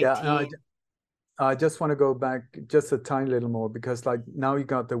 2019. I just want to go back just a tiny little more, because like now you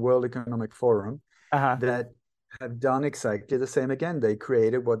got the World Economic Forum Uh-huh. that have done exactly the same again. They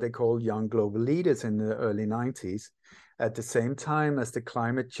created what they call young global leaders in the early 90s. At the same time as the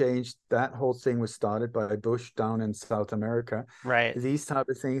climate change, that whole thing was started by Bush down in South America. Right. These type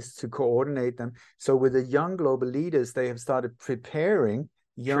of things to coordinate them. So with the young global leaders, they have started preparing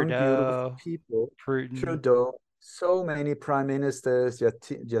young, beautiful Trudeau, people. Putin. Trudeau, so many prime ministers,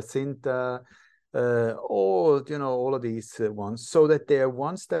 Jacinta, all of these ones, so that they're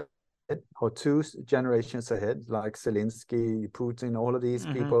one step or two generations ahead, like Zelensky, Putin, all of these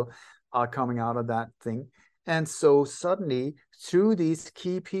Hmm. people are coming out of that thing. And so suddenly, through these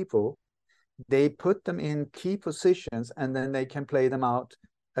key people, they put them in key positions, and then they can play them out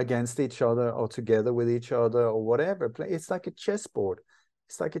against each other or together with each other or whatever. It's like a chessboard.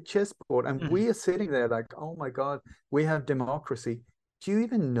 It's like a chessboard. And Hmm. we are sitting there like, oh my God, we have democracy. Do you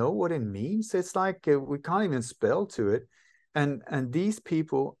even know what it means? It's like we can't even spell to it. And these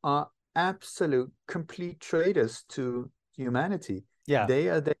people are absolute complete traitors to humanity. Yeah. They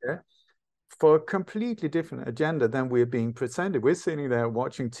are there for a completely different agenda than we're being presented. We're sitting there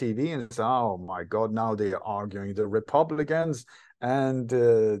watching TV and it's, oh my God, now they are arguing. The Republicans and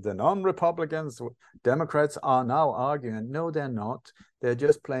the non-Republicans, Democrats are now arguing. No, they're not. They're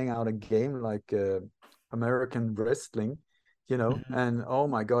just playing out a game like American wrestling, Hmm. and oh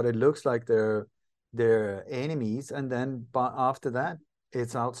my God, it looks like they're enemies. And then but after that,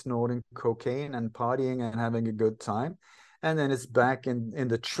 it's out snorting cocaine and partying and having a good time, and then it's back in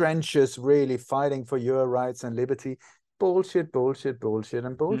the trenches, really fighting for your rights and liberty. Bullshit, bullshit, bullshit,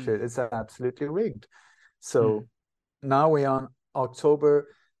 and Hmm. bullshit. It's absolutely rigged. Hmm. So now we're on October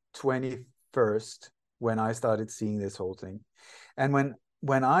 21st when I started seeing this whole thing. And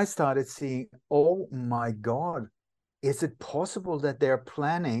when I started seeing, oh my God, is it possible that they're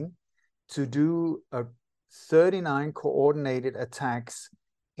planning to do a 39 coordinated attacks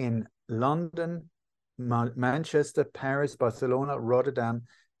in London, Manchester, Paris, Barcelona, Rotterdam,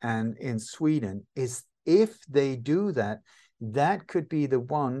 and in Sweden? Is if they do that, that could be the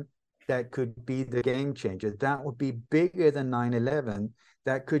one that could be the game changer. That would be bigger than 9/11.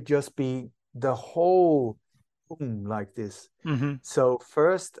 That could just be the whole boom like this. Hmm. So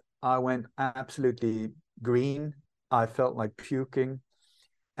first I went absolutely green. I felt like puking.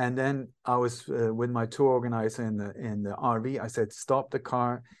 And then I was with my tour organizer in the RV. I said, "Stop the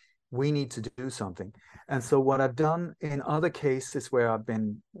car. We need to do something." And so what I've done in other cases where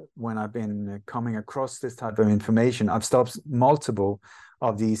when I've been coming across this type of information, I've stopped multiple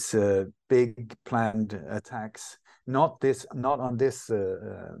of these big planned attacks. Not on this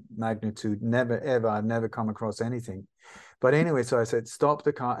magnitude. Never ever. I've never come across anything. But anyway, so I said, "Stop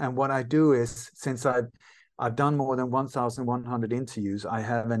the car." And what I do is, since I've done more than 1,100 interviews. I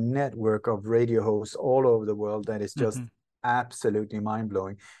have a network of radio hosts all over the world that is just Hmm. absolutely mind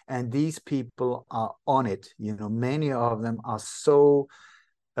blowing. And these people are on it. Many of them are so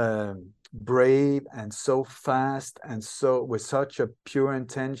brave and so fast and so with such a pure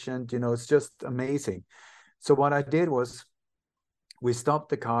intention. It's just amazing. So what I did was we stopped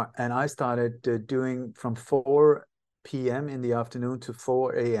the car, and I started doing from 4 p.m. in the afternoon to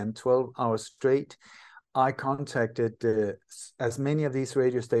 4 a.m., 12 hours straight. I contacted as many of these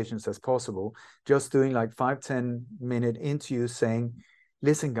radio stations as possible, just doing like 5-10 minute interviews saying,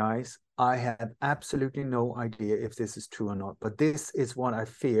 listen, guys, I have absolutely no idea if this is true or not, but this is what I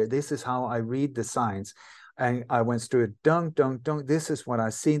fear. This is how I read the signs. And I went through it, dunk, dunk, dunk. This is what I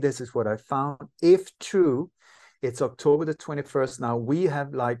see. This is what I found. If true, it's October the 21st. Now we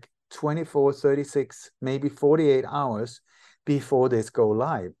have like 24, 36, maybe 48 hours before this go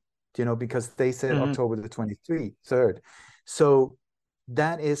live, because they said October the 23rd. So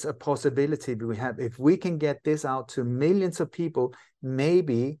that is a possibility we have. If we can get this out to millions of people,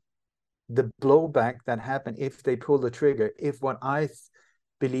 maybe the blowback that happened, if they pull the trigger, if what I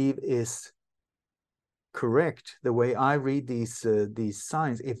believe is correct, the way I read these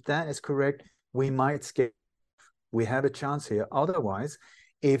signs, if that is correct, we might skip. We have a chance here. Otherwise,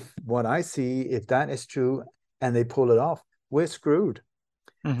 if what I see, if that is true and they pull it off, we're screwed.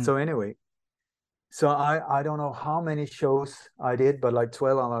 So anyway, so I don't know how many shows I did, but like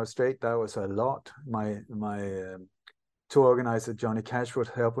 12 hours straight, that was a lot. My tour organizer, Johnny Cash, was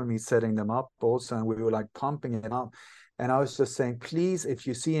helping me setting them up also, and we were like pumping it up. And I was just saying, please, if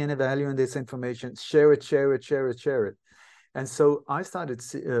you see any value in this information, share it, share it, share it, share it. And so I started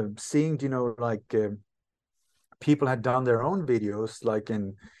seeing, people had done their own videos, like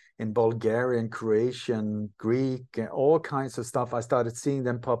in Bulgarian, Croatian, Greek, and all kinds of stuff. I started seeing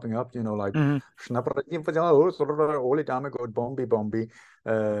them popping up, like Oli Dammegard, Bombi Bombi,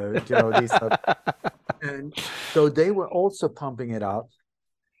 these stuff. And so they were also pumping it out.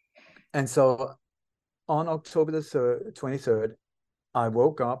 And so on October the 23rd, I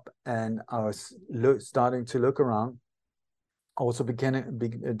woke up and I was starting to look around, also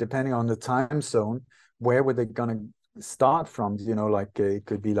depending on the time zone, where were they going to start from? It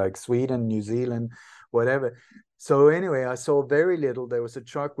could be like Sweden, New Zealand, whatever. So anyway, I saw very little. There was a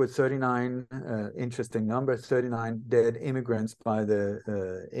truck with 39, interesting number, 39 dead immigrants by the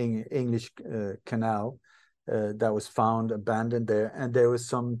English Canal that was found abandoned there. And there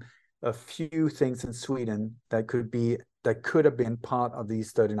was a few things in Sweden that could have been part of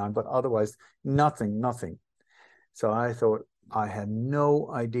these 39, but otherwise nothing. So I thought, I had no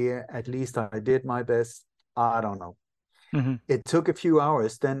idea. At least I did my best. I don't know. It took a few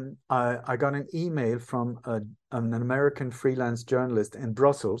hours. Then I got an email from an American freelance journalist in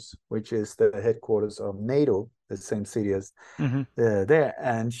Brussels, which is the headquarters of NATO, the same city as there.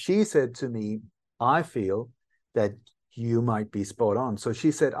 And she said to me, I feel that you might be spot on. So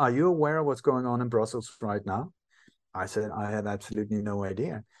she said, are you aware of what's going on in Brussels right now? I said, I have absolutely no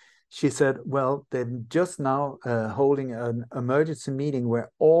idea. She said, well, they're just now holding an emergency meeting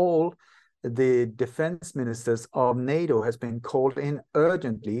where all the defense ministers of NATO has been called in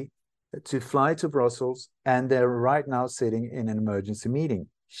urgently to fly to Brussels, and they're right now sitting in an emergency meeting.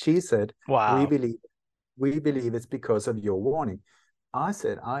 She said, wow, we believe it's because of your warning. I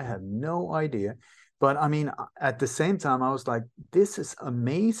said, I have no idea. But I mean, at the same time, I was like, this is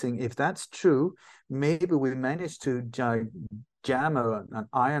amazing. If that's true, maybe we managed to jam an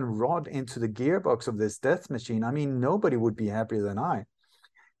iron rod into the gearbox of this death machine. I mean, nobody would be happier than I.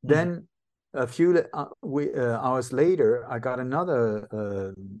 Then a few hours later, I got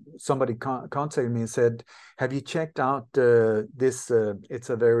another, somebody contacted me and said, have you checked out this?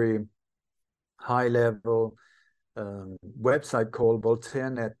 It's a very high level website called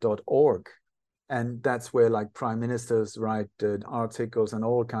voltairenet.org. And that's where like prime ministers write articles and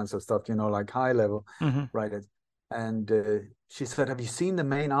all kinds of stuff, like high level writers. And she said, have you seen the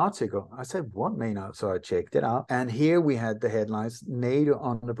main article? I said, what main article? So I checked it out. And here we had the headlines, NATO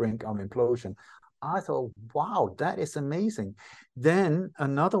on the brink of implosion. I thought, wow, that is amazing. Then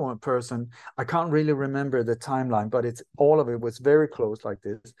another person, I can't really remember the timeline, but all of it was very close like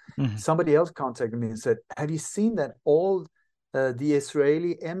this. Somebody else contacted me and said, have you seen that all the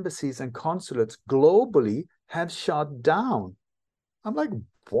Israeli embassies and consulates globally have shut down? I'm like,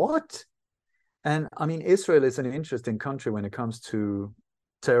 what? And I mean, Israel is an interesting country when it comes to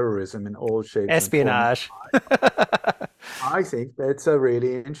terrorism in all shapes espionage. and forms. I think that's a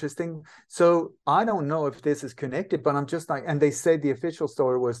really interesting. So I don't know if this is connected, but I'm just like, and they said the official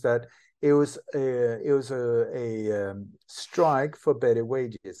story was that it was a strike for better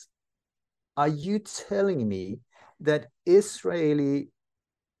wages. Are you telling me that Israeli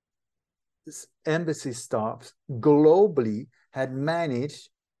embassy staff globally had managed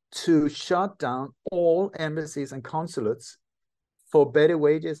to shut down all embassies and consulates for better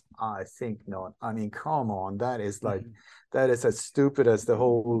wages? I think not. I mean, come on, that is like that is as stupid as the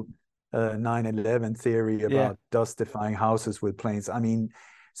whole 9/11 theory Yeah. about dust defying houses with planes. I mean,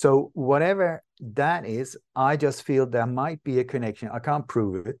 so whatever that is, I just feel there might be a connection. I can't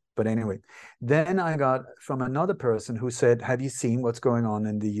prove it, but anyway. Then I got from another person who said, have you seen what's going on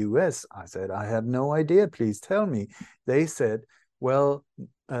in the US? I said, I have no idea. Please tell me. They said, well,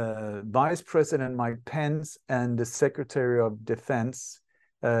 Vice President Mike Pence and the Secretary of Defense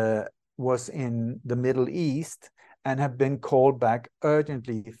was in the Middle East and have been called back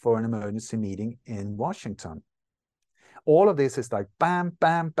urgently for an emergency meeting in Washington. All of this is like bam,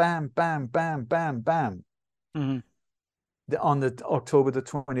 bam, bam, bam, bam, bam, bam. Mm-hmm. On the October the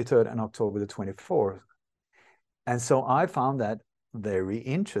 23rd and October the 24th. And so I found that very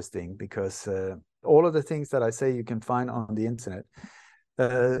interesting because all of the things that I say you can find on the internet.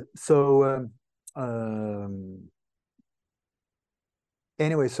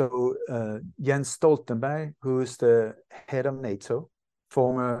 Anyway, so Jens Stoltenberg, who's the head of NATO,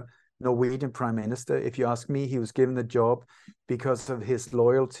 former Norwegian prime minister, if you ask me, he was given the job because of his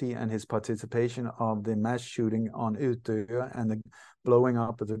loyalty and his participation of the mass shooting on Utøya and the blowing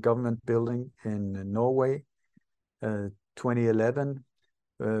up of the government building in Norway, 2011,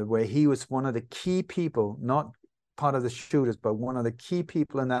 where he was one of the key people, not part of the shooters, but one of the key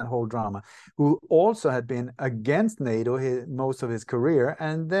people in that whole drama, who also had been against NATO most of his career,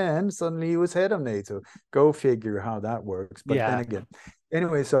 and then suddenly he was head of NATO. Go figure how that works. But then again,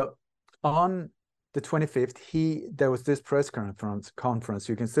 anyway, so on the 25th, there was this press conference.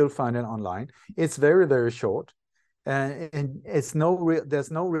 You can still find it online. It's very, very short. And there's no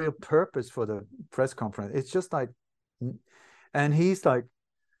real purpose for the press conference. It's just like, and he's like,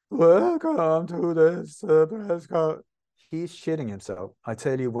 welcome to this press conference. He's shitting himself. I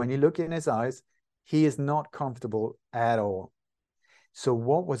tell you, when you look in his eyes, he is not comfortable at all. So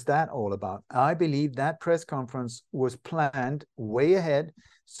what was that all about? I believe that press conference was planned way ahead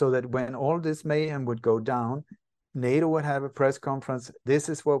so that when all this mayhem would go down, NATO would have a press conference. This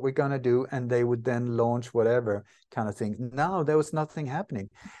is what we're going to do. And they would then launch whatever kind of thing. Now there was nothing happening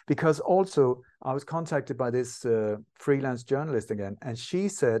because also I was contacted by this freelance journalist again. And she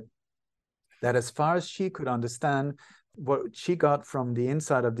said that as far as she could understand, what she got from the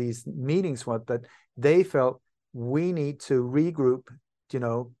inside of these meetings was that they felt we need to regroup,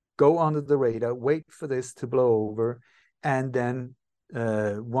 go under the radar, wait for this to blow over. And then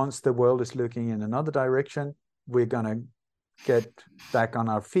once the world is looking in another direction, we're going to get back on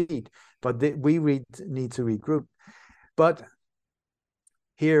our feet. But we need to regroup. But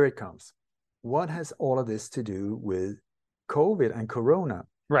here it comes. What has all of this to do with COVID and Corona?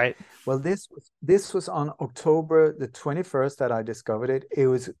 Right. Well, this was on October the 21st that I discovered it. It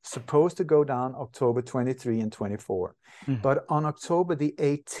was supposed to go down October 23 and 24. Mm-hmm. But on October the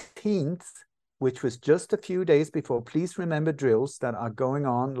 18th, which was just a few days before, please remember drills that are going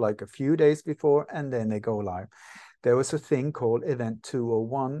on like a few days before and then they go live. There was a thing called Event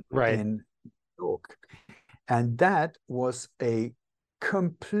 201 in New York. And that was a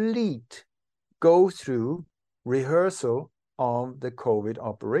complete go-through rehearsal of the COVID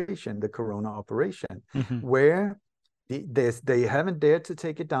operation, the Corona operation, where they haven't dared to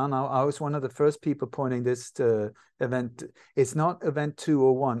take it down. I was one of the first people pointing this to event. It's not Event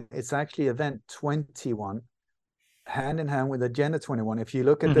 201. It's actually Event 21, hand in hand with Agenda 21. If you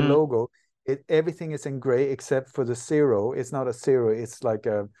look at the logo, everything is in gray except for the zero. It's not a zero. It's like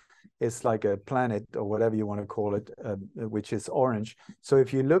a planet or whatever you want to call it, which is orange. So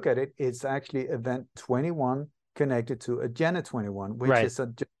if you look at it, it's actually Event 21 connected to Agenda 21, which is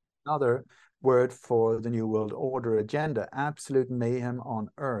another word for the New World Order agenda, absolute mayhem on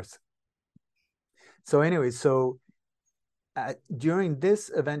Earth. So anyway, during this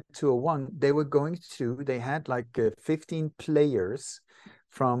Event 201, they had like 15 players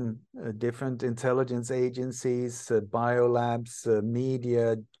from different intelligence agencies, biolabs,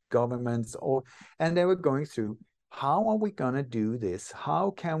 media, governments, and they were going through, how are we going to do this?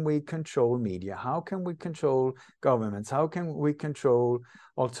 How can we control media? How can we control governments? How can we control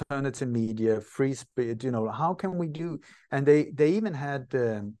alternative media, free speech? How can we do? And they even had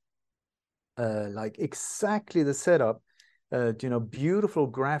like exactly the setup, beautiful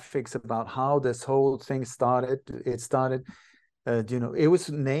graphics about how this whole thing started. It started, it was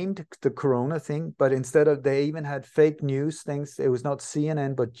named the Corona thing, but instead of, they even had fake news things. It was not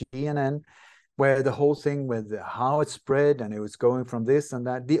CNN, but GNN, where the whole thing with how it spread and it was going from this and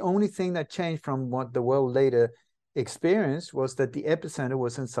that. The only thing that changed from what the world later experienced was that the epicenter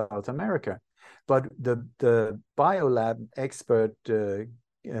was in South America. But the biolab expert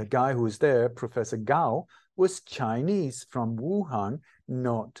guy who was there, Professor Gao, was Chinese from Wuhan,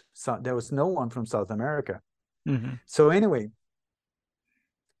 there was no one from South America. So anyway,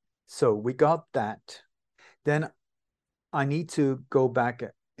 So we got that. Then I need to go back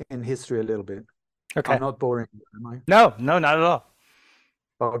in history a little bit. I'm Okay. not boring, am I? No, no, not at all.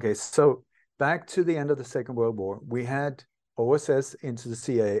 Okay, so back to the end of the Second World War, we had OSS into the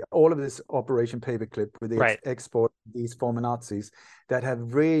CIA, all of this Operation Paperclip with the Right. export of these former Nazis that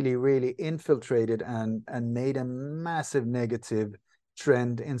have really, really infiltrated and made a massive negative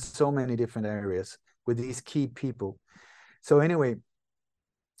trend in so many different areas with these key people. So anyway,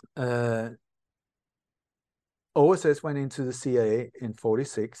 OSS went into the CIA in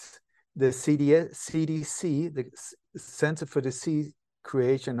 46. The CDC, the Center for Disease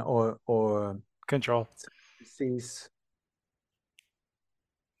Creation or Control. Disease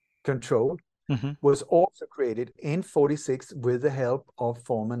Control, Hmm. was also created in 46 with the help of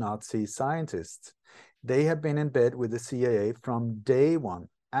former Nazi scientists. They have been in bed with the CIA from day one,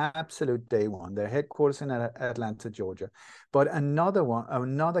 absolute day one. Their headquarters in Atlanta, Georgia. But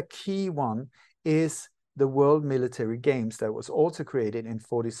another key one is the World Military Games that was also created in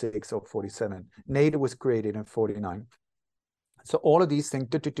 46 or 47. NATO was created in 49. So all of these things,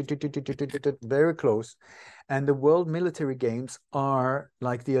 very close. And the World Military Games are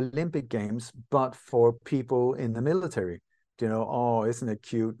like the Olympic Games, but for people in the military. You know, oh, isn't it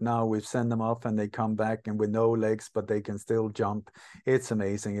cute? Now we send them off and they come back and with no legs, but they can still jump. It's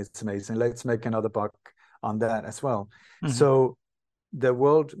amazing. It's amazing. Let's make another buck on that as well. Hmm. So the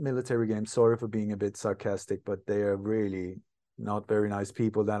World Military Games, sorry for being a bit sarcastic, but they are really not very nice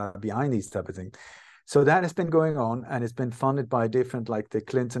people that are behind these type of things. So that has been going on, and it's been funded by different, like the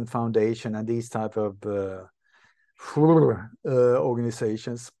Clinton Foundation and these type of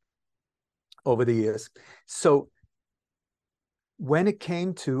organizations over the years. So when it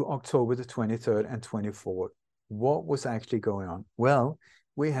came to October the 23rd and 24th, what was actually going on? Well,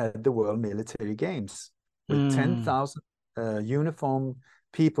 we had the World Military Games with Mm. 10,000 uniformed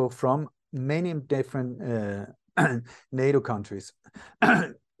people from many different NATO countries,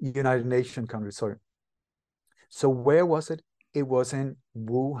 United Nations countries, sorry. So where was it? It was in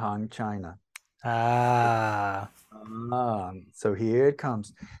Wuhan, China. Ah. So here it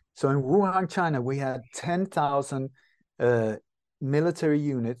comes. So in Wuhan, China, we had 10,000 military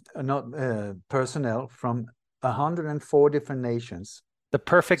units, not personnel from 104 different nations. The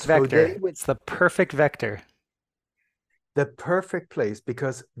perfect So they vector. would It's the perfect vector. the perfect place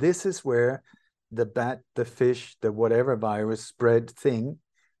because this is where the bat, the fish, the whatever virus spread thing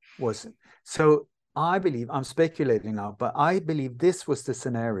was. So I believe, I'm speculating now, but I believe this was the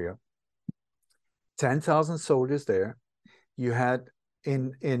scenario. 10,000 soldiers there. You had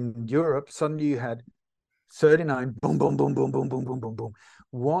in Europe, suddenly you had 39, boom, boom, boom, boom, boom, boom, boom, boom, boom.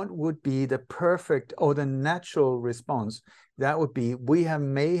 What would be the perfect or the natural response? That would be, we have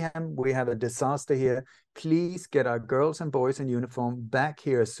mayhem, we have a disaster here. Please get our girls and boys in uniform back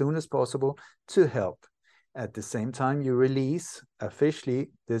here as soon as possible to help. At the same time, you release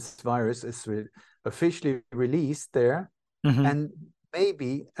officially, this virus is officially released there, Hmm. and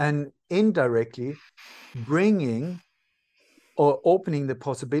maybe and indirectly bringing or opening the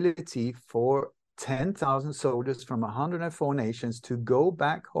possibility for 10,000 soldiers from 104 nations to go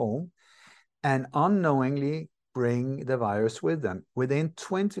back home and unknowingly bring the virus with them. Within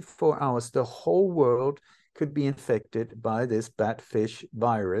 24 hours, the whole world could be infected by this batfish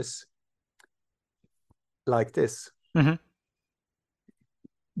virus like this. Hmm.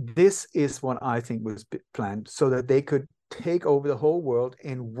 This is what I think was planned so that they could take over the whole world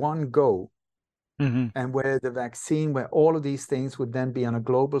in one go, Hmm. and where the vaccine, where all of these things would then be on a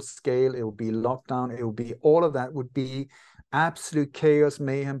global scale, it would be lockdown, it would be all of that would be absolute chaos,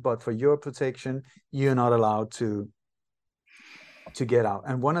 mayhem. But for your protection, you're not allowed to get out.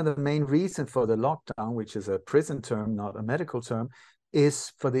 And one of the main reasons for the lockdown, which is a prison term, not a medical term,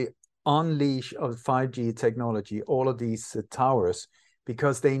 is for the unleash of 5G technology, all of these towers,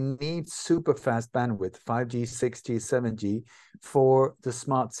 because they need super fast bandwidth, 5G, 6G, 7G, for the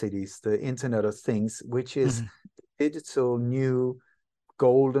smart cities, the Internet of Things, which is Hmm. digital new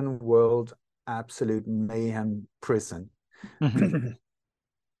golden world, absolute mayhem prison. Hmm.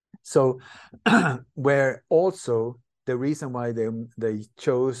 So where also the reason why they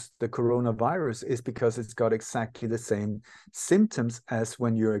chose the coronavirus is because it's got exactly the same symptoms as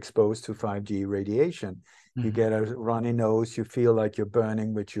when you're exposed to 5G radiation. You Hmm. get a runny nose, you feel like you're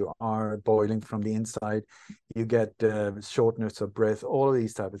burning, which you are, boiling from the inside. You get shortness of breath, all of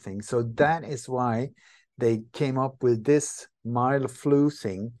these type of things. So that is why they came up with this mild flu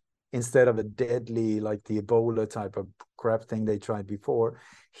thing instead of a deadly, like the Ebola type of crap thing they tried before.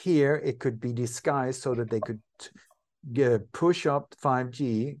 Here, it could be disguised so that they could push up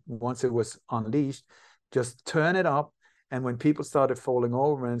 5G once it was unleashed, just turn it up And when people started falling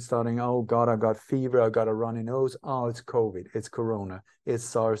over and starting, oh God, I got fever, I got a runny nose. Oh, it's COVID, it's Corona, it's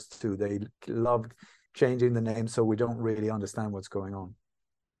SARS-2. They love changing the name so we don't really understand what's going on.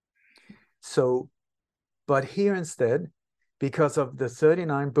 So, but here instead, because of the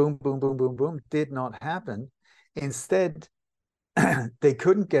 39 boom, boom, boom, boom, boom, did not happen. Instead, they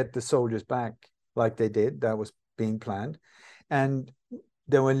couldn't get the soldiers back like they did. That was being planned. And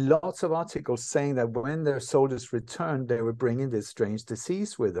there were lots of articles saying that when their soldiers returned, they were bringing this strange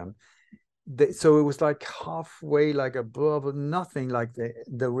disease with them. So it was like halfway, like above, nothing like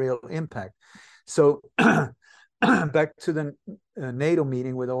the real impact. So back to the NATO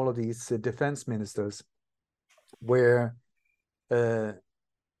meeting with all of these defense ministers, where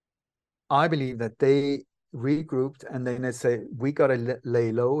I believe that they regrouped and then they say, we got to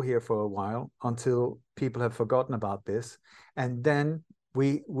lay low here for a while until people have forgotten about this. And then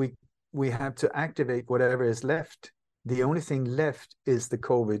we have to activate whatever is left. The only thing left is the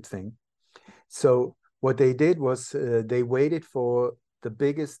COVID thing. So what they did was they waited for the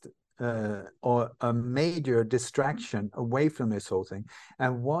biggest or a major distraction away from this whole thing.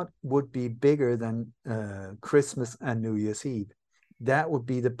 And what would be bigger than Christmas and New Year's Eve? That would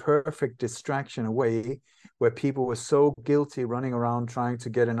be the perfect distraction away, where people were so guilty running around trying to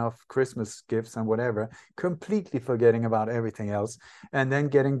get enough Christmas gifts and whatever, completely forgetting about everything else, and then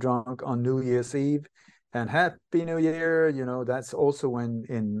getting drunk on New Year's Eve. And Happy New Year, you know, that's also when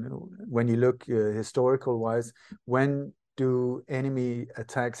you look historical wise, when do enemy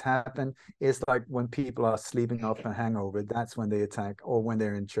attacks happen? It's like when people are sleeping off a hangover, that's when they attack, or when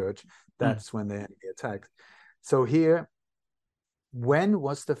they're in church, that's when the enemy attacks. So here, when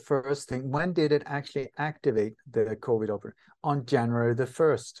was the first thing? When did it actually activate the COVID operation? On January the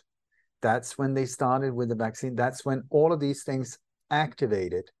 1st. That's when they started with the vaccine. That's when all of these things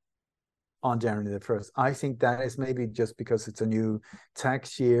activated on January the 1st. I think that is maybe just because it's a new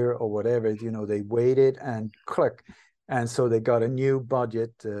tax year or whatever, you know, they waited and click. And so they got a new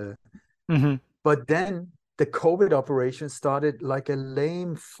budget. But then the COVID operation started like a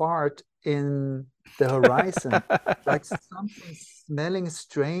lame fart in the horizon, like something smelling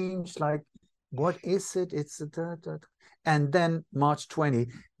strange, like, what is it? It's and then March 20,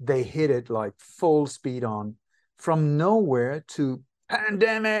 they hit it like full speed on, from nowhere to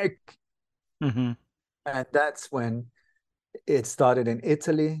pandemic. And that's when it started in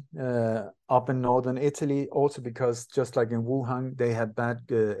Italy, up in northern Italy, also because just like in Wuhan, they had bad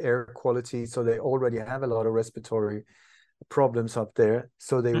air quality, so they already have a lot of respiratory problems up there.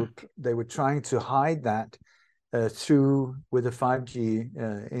 So they were trying to hide that through with the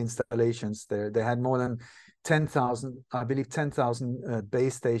 5G installations there. They had more than 10,000, I believe 10,000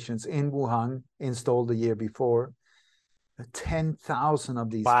 base stations in Wuhan installed the year before. 10,000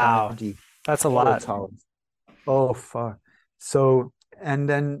 of these 5G. That's a lot. Towers. Oh, far. So, and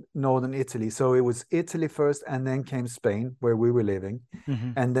then northern Italy. So it was Italy first, and then came Spain, where we were living.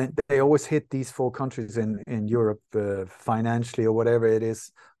 And then they always hit these four countries in Europe financially, or whatever it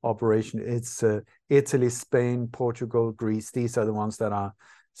is, operation. It's Italy, Spain, Portugal, Greece. These are the ones that are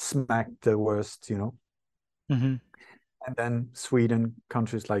smacked the worst, you know. And then Sweden,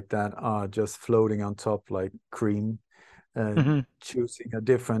 countries like that are just floating on top like cream, choosing a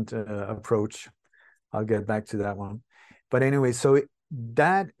different approach. I'll get back to that one. But anyway, so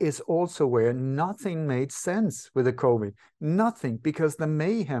that is also where nothing made sense with the COVID. Nothing, because the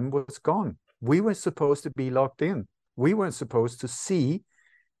mayhem was gone. We were supposed to be locked in. We weren't supposed to see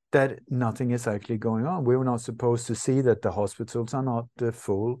that nothing is actually going on. We were not supposed to see that the hospitals are not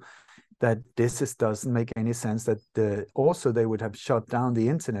full, that doesn't make any sense, that also they would have shut down the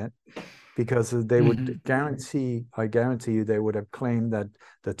internet, because they would I guarantee you, they would have claimed that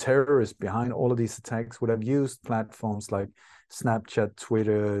the terrorists behind all of these attacks would have used platforms like Snapchat,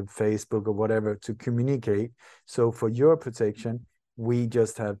 Twitter, Facebook, or whatever to communicate. So for your protection, we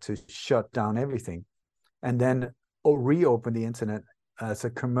just have to shut down everything and then reopen the internet as a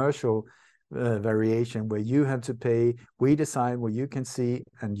commercial variation, where you have to pay. We decide what you can see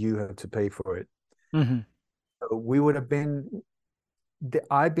and you have to pay for it. So we would have been,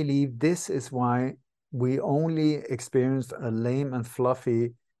 I believe this is why we only experienced a lame and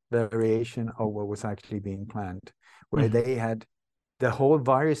fluffy variation of what was actually being planned, where they had the whole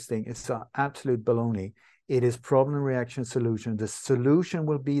virus thing is absolute baloney. It is problem, reaction, solution. The solution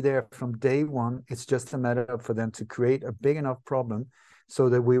will be there from day one. It's just a matter for them to create a big enough problem so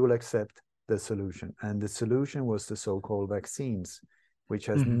that we will accept the solution. And the solution was the so-called vaccines, which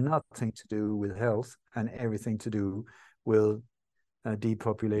has nothing to do with health and everything to do with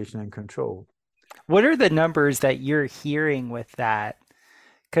depopulation and control. What are the numbers that you're hearing with that?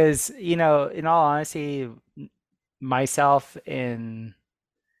 Because, you know, in all honesty, myself and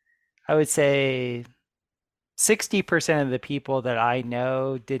I would say 60% of the people that I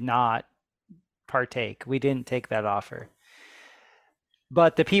know did not partake. We didn't take that offer.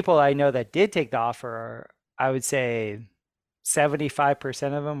 But the people I know that did take the offer, I would say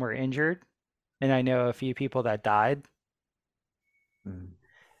 75% of them were injured. And I know a few people that died. Mm.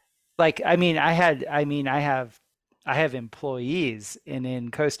 Like, I have employees, and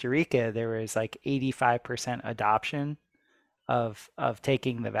in Costa Rica, there was like 85% adoption of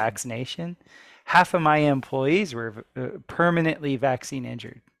taking the vaccination. Half of my employees were permanently vaccine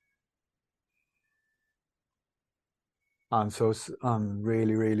injured. I'm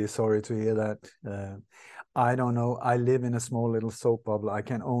really, really sorry to hear that. I don't know. I live in a small little soap bubble. I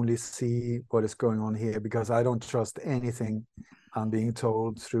can only see what is going on here because I don't trust anything I'm being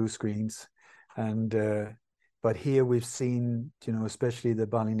told through screens. And but here we've seen, especially the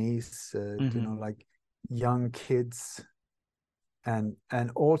Balinese, Mm-hmm. like young kids, and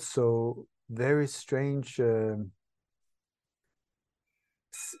also very strange.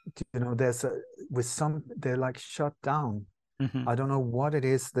 There's a with some they're like shut down. Mm-hmm. I don't know what it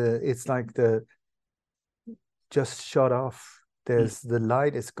is. It's like the just shut off. Mm. The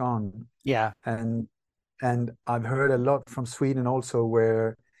light is gone, Yeah. and I've heard a lot from Sweden also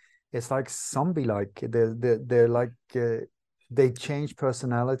where it's like zombie like. They're like they change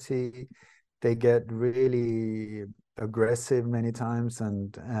personality. They get really aggressive many times,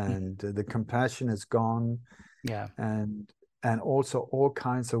 Mm. and the compassion is gone, Yeah. and also all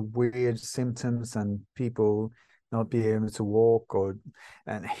kinds of weird symptoms and people not being able to walk. Or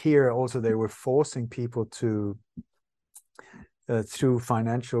and here also they were forcing people to through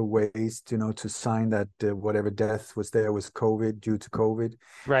financial ways, to sign that whatever death was there was COVID, due to COVID.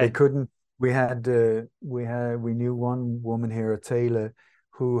 They Right. couldn't. We knew one woman here, a tailor,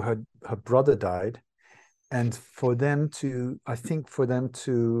 who had her brother died, and I think for them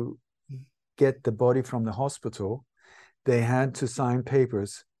to get the body from the hospital, they had to sign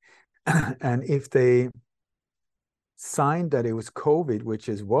papers, and if they signed that it was COVID, which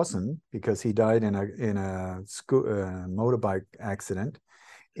it wasn't because he died in a motorbike accident,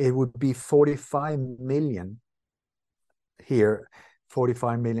 it would be 45 million here.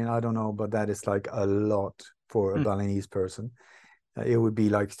 45 million, I don't know, but that is like a lot for a Mm. Balinese person. It would be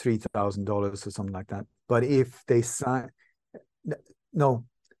like $3,000 or something like that. But if they sign, no,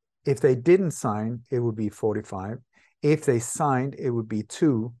 if they didn't sign, it would be 45. If they signed, it would be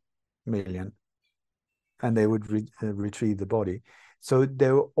 2 million, and they would retrieve the body. So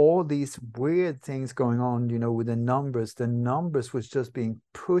there were all these weird things going on, with the numbers. The numbers was just being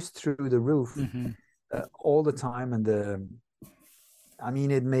pushed through the roof Mm-hmm. all the time, and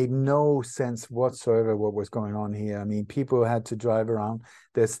it made no sense whatsoever what was going on here. I mean, people had to drive around.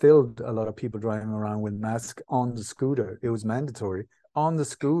 There's still a lot of people driving around with masks on the scooter. It was mandatory on the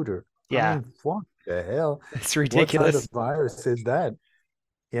scooter. I Yeah. mean, what the hell? It's What kind of ridiculous. virus is that?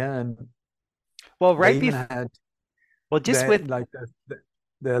 Yeah, and Well, they right even before, had well, just they with, like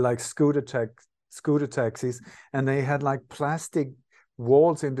they're like scooter taxis, and they had like plastic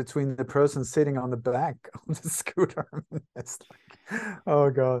walls in between the person sitting on the back of the scooter. It's like, oh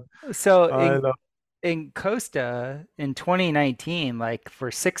god, so I love. in Costa in 2019, like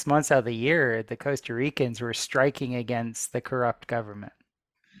for 6 months out of the year, the Costa Ricans were striking against the corrupt government.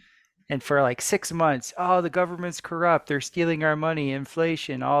 And for like 6 months, oh, the government's corrupt. They're stealing our money,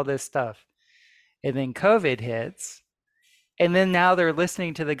 inflation, all this stuff. And then COVID hits. And then now they're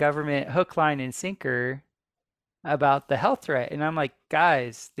listening to the government hook, line, and sinker about the health threat. And I'm like,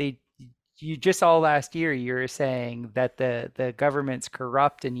 guys, you just all last year you were saying that the government's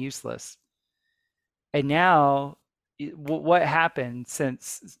corrupt and useless. And now what happened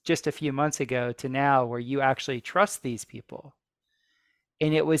since just a few months ago to now where you actually trust these people?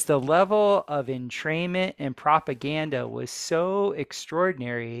 And it was the level of entrainment and propaganda was so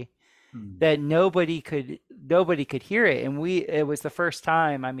extraordinary Mm, that nobody could hear it. And it was the first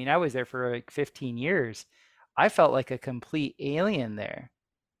time, I mean, I was there for like 15 years. I felt like a complete alien there.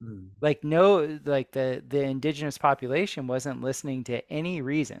 mm, Like no, like the indigenous population wasn't listening to any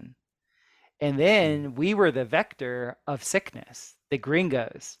reason. And mm, then we were the vector of sickness, the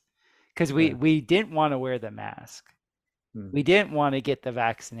gringos, because yeah. we didn't want to wear the mask. Mm, We didn't want to get the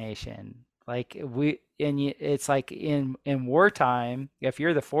vaccination. Like it's like in wartime, if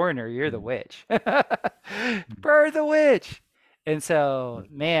you're the foreigner, you're the mm, witch. mm, Burn the witch. And so,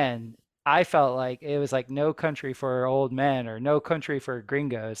 mm. man, I felt like it was like no country for old men or no country for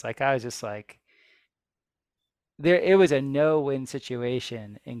gringos. Like I was just like there it was a no-win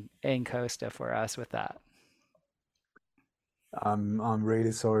situation in Costa for us with that. I'm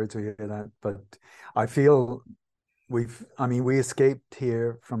really sorry to hear that, but I feel we escaped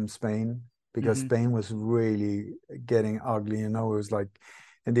here from Spain because Hmm. Spain was really getting ugly. It was like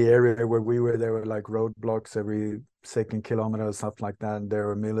in the area where we were, there were like roadblocks every second kilometer, stuff like that. And there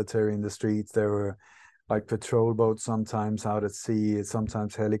were military in the streets. There were like patrol boats sometimes out at sea,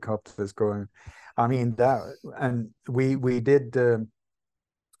 sometimes helicopters going. And we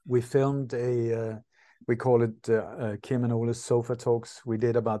filmed we call it Kim and Ola's Sofa Talks. We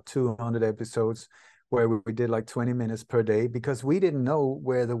did about 200 episodes where we did like 20 minutes per day because we didn't know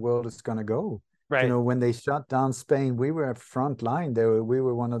where the world is going to go. Right. When they shut down Spain, we were front line. We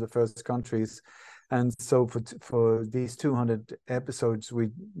were one of the first countries. And so for these 200 episodes,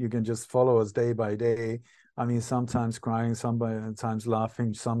 you can just follow us day by day. Sometimes crying, sometimes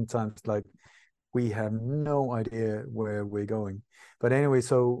laughing, sometimes like we have no idea where we're going. But anyway,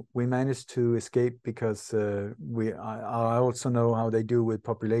 so we managed to escape because I also know how they do with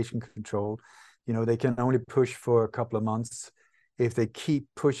population control. They can only push for a couple of months. If they keep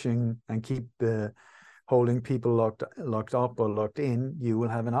pushing and keep holding people locked up or locked in, you will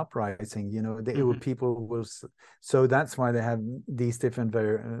have an uprising. Hmm. People will. So that's why they have these different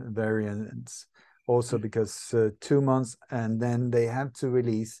variants. Also, because 2 months and then they have to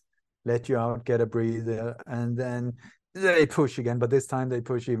release, let you out, get a breather, and then they push again. But this time they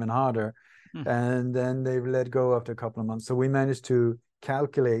push even harder, and then they let go after a couple of months. So we managed to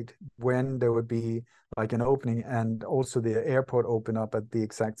calculate when there would be like an opening, and also the airport open up at the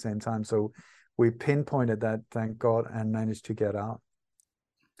exact same time. So we pinpointed that, thank God, and managed to get out.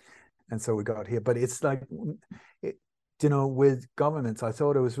 And so we got here. But it's like, with governments, I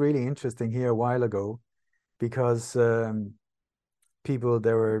thought it was really interesting here a while ago because people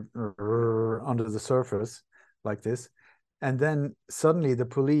they were under the surface like this, and then suddenly the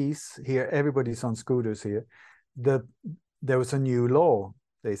police here, everybody's on scooters here. There was a new law.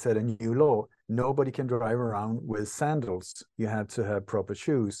 They said a new law: nobody can drive around with sandals. You have to have proper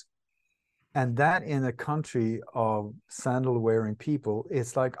shoes. And that in a country of sandal wearing people,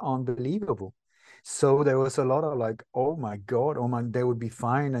 it's like unbelievable. So there was a lot of like, oh my God, oh my, they would be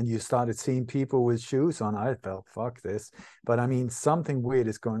fine. And you started seeing people with shoes on. I felt, fuck this. But something weird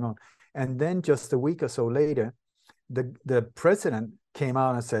is going on. And then just a week or so later, the president came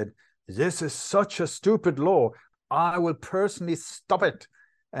out and said, this is such a stupid law. I will personally stop it.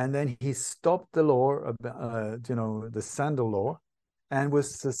 And then he stopped the law, the sandal law, and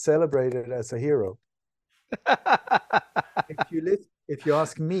was celebrated as a hero. If you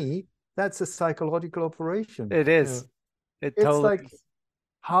ask me, that's a psychological operation. It is. It It's totally like is.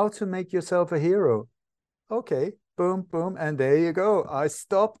 how to make yourself a hero. Okay, boom, boom, and there you go. I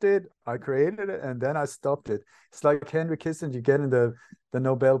stopped it. I created it, and then I stopped it. It's like Henry Kissinger getting the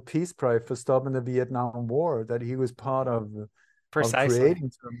Nobel Peace Prize for stopping the Vietnam War that he was part of Precisely.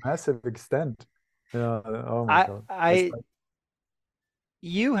 creating to a massive extent. Yeah. Oh my I God. It's I like,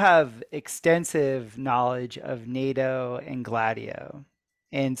 You have extensive knowledge of NATO and Gladio.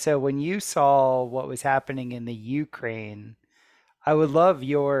 And so when you saw what was happening in the Ukraine, I would love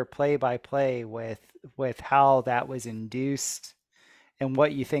your play-by-play with how that was induced and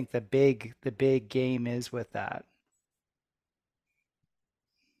what you think the big game is with that.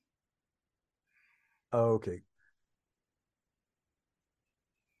 okay.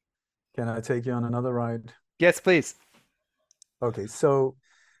 Can I take you on another ride? Yes, please. Okay, so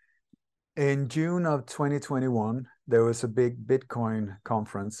in June of 2021, there was a big Bitcoin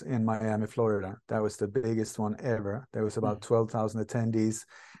conference in Miami, Florida. That was the biggest one ever. There was about 12,000 attendees,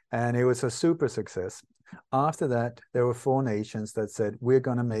 and it was a super success. After that, there were 4 nations that said, we're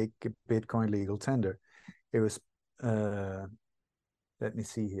going to make Bitcoin legal tender. It was, let me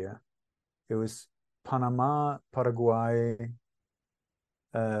see here. It was Panama, Paraguay,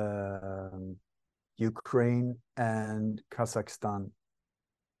 Ukraine, and Kazakhstan.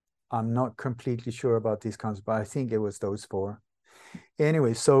 I'm not completely sure about these countries, but I think it was those 4.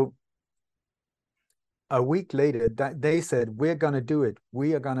 Anyway, so a week later, they said, we're going to do it.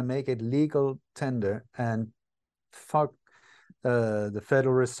 We are going to make it legal tender and fuck the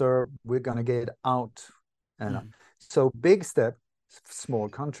Federal Reserve. We're going to get out. And so big step, small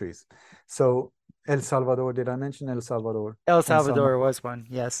countries. So El Salvador, did I mention El Salvador El and San Salvador was one.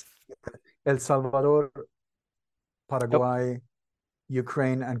 Yes. El Salvador, Yep. Paraguay,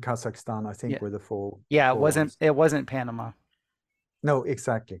 Ukraine, and Kazakhstan, I Yeah. think were the four Yeah, it four wasn't ones. it wasn't Panama. No,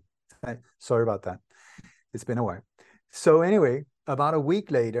 exactly. Sorry about that. It's been a while. So anyway, about a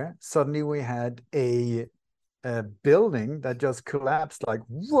week later, suddenly we had a building that just collapsed like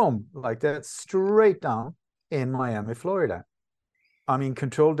boom, like that, straight down in Miami, Florida.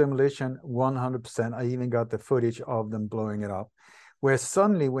 Controlled demolition, 100%. I even got the footage of them blowing it up. where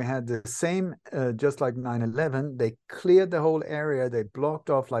suddenly we had the same, just like 9/11, they cleared the whole area. They blocked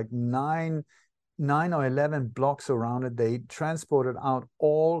off like nine or 11 blocks around it. They transported out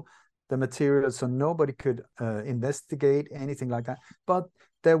all the materials so nobody could investigate anything like that. But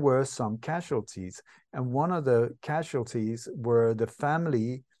there were some casualties. And one of the casualties were the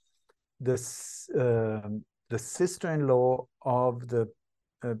family, the sister-in-law of the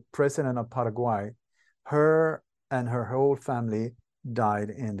president of Paraguay. Her and her whole family died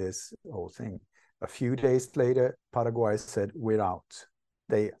in this whole thing. A few days later, Paraguay said, we're out.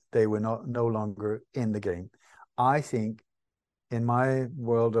 They were no longer in the game. I think, in my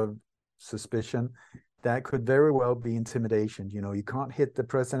world of suspicion, that could very well be intimidation. You know, you can't hit the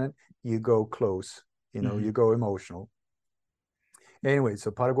president, you go close, you know, you go emotional. Anyway,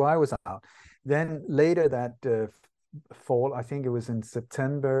 so Paraguay was out. Then later that fall, I think it was in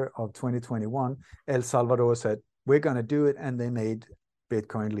September of 2021, El Salvador said, we're going to do it. And they made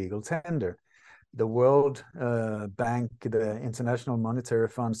Bitcoin legal tender. The World Bank, the International Monetary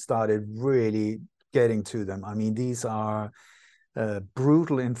Fund, started really getting to them. I mean, these are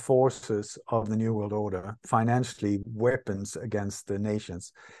brutal enforcers of the New World Order, financially weapons against the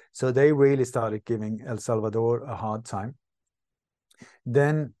nations. So they really started giving El Salvador a hard time.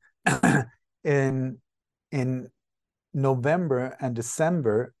 Then in November and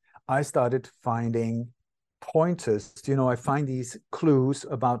December, I started finding pointers. You know, I find these clues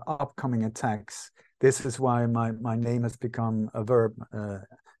about upcoming attacks. This is why my name has become a verb.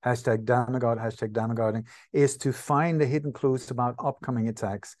 Hashtag Dammegard, hashtag Dammegarding, is to find the hidden clues about upcoming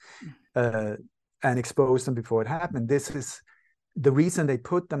attacks and expose them before it happened. This is the reason they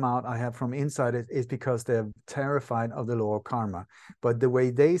put them out, I have from inside it, is because they're terrified of the law of karma. But the way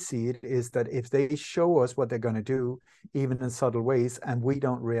they see it is that if they show us what they're going to do, even in subtle ways, and we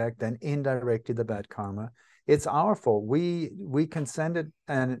don't react, then indirectly the bad karma, it's our fault. We can send it,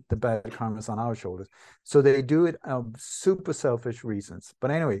 and the bad karma is on our shoulders. So they do it of super selfish reasons.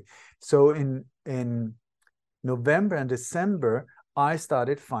 But anyway, so in November and December, I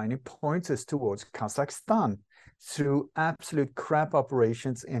started finding pointers towards Kazakhstan through absolute crap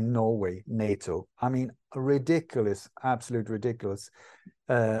operations in Norway, NATO. I mean, ridiculous, absolute ridiculous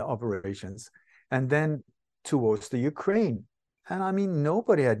operations. And then towards the Ukraine. And I mean,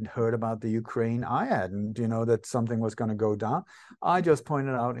 nobody had heard about the Ukraine. I hadn't, you know, that something was going to go down. I just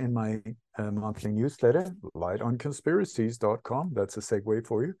pointed out in my monthly newsletter, lightonconspiracies.com. That's a segue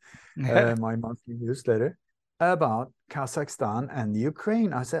for you. My monthly newsletter about Kazakhstan and the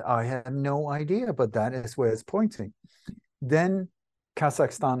Ukraine. I said, I have no idea, but that is where it's pointing. Then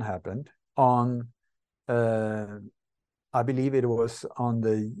Kazakhstan happened on, I believe it was on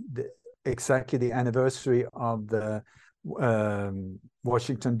the exactly the anniversary of the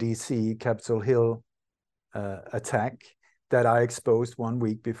Washington, D.C. Capitol Hill attack that I exposed 1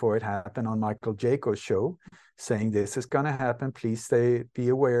 week before it happened on Michael Jacob's show, saying this is going to happen. Please be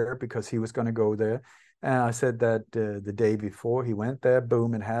aware, because he was going to go there. And I said that the day before he went there,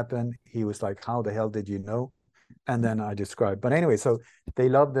 boom, it happened. He was like, how the hell did you know? And then I described. But anyway, so they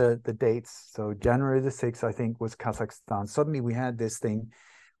love the dates. So January the 6th, I think, was Kazakhstan. Suddenly we had this thing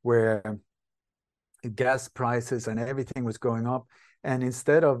where gas prices and everything was going up. And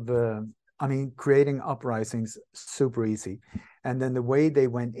instead of, creating uprisings, super easy. And then the way they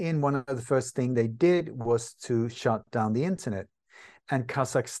went in, one of the first things they did was to shut down the internet. And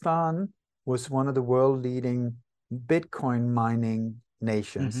Kazakhstan was one of the world leading Bitcoin mining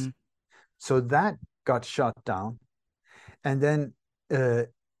nations. So that got shut down. And then the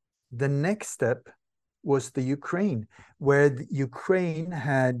next step was the Ukraine, where the Ukraine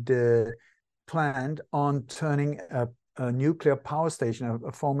had planned on turning a nuclear power station,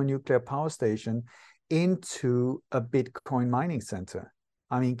 a former nuclear power station, into a Bitcoin mining center.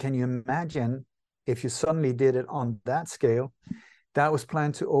 I mean, can you imagine if you suddenly did it on that scale? That was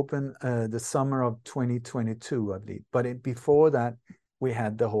planned to open the summer of 2022, I believe. But before that, we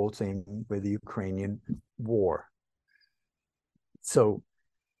had the whole thing with the Ukrainian war. So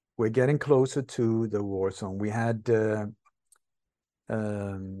we're getting closer to the war zone. We had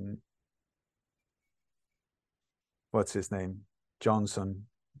what's his name? Johnson,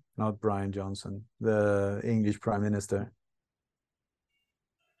 not Brian Johnson, the English Prime Minister.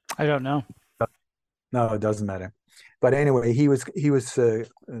 I don't know. No, it doesn't matter. But anyway, he was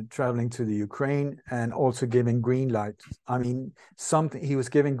traveling to the Ukraine and also giving green light. I mean, he was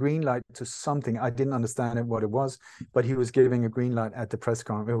giving green light to something. I didn't understand what it was, but he was giving a green light at the press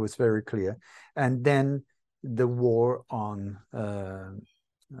conference. It was very clear. And then the war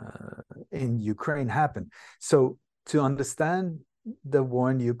in Ukraine happened. So to understand the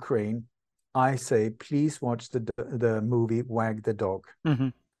war in Ukraine, I say, please watch the movie Wag the Dog. Mm-hmm.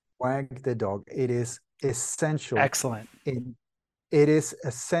 Wag the Dog. It is essential Excellent. in it is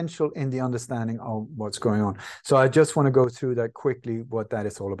essential in the understanding of what's going on. So I just want to go through that quickly, what that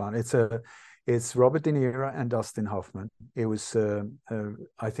is all about. It's Robert De Niro and Dustin Hoffman. It was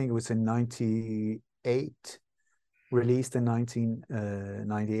I think it was in 98, released in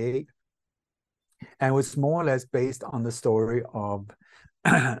 1998, and was more or less based on the story of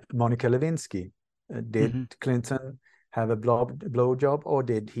Monica Lewinsky. Did Mm-hmm. Clinton have a blowjob or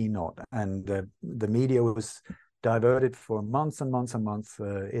did he not? And the media was diverted for months and months and months.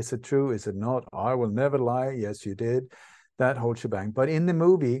 Is it true? Is it not? I will never lie. Yes, you did. That whole shebang. But in the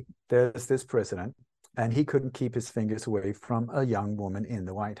movie, there's this president, and he couldn't keep his fingers away from a young woman in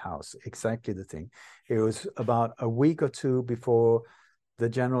the White House. Exactly the thing. It was about a week or two before the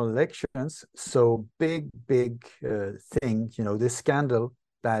general elections. So big thing, this scandal,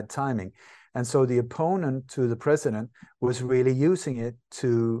 bad timing. And so the opponent to the president was really using it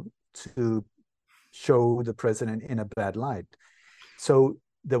to show the president in a bad light. So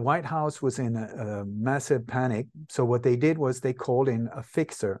the White House was in a massive panic. So what they did was they called in a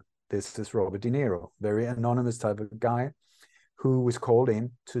fixer. This is Robert De Niro, very anonymous type of guy who was called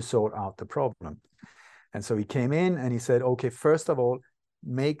in to sort out the problem. And so he came in and he said, okay, first of all,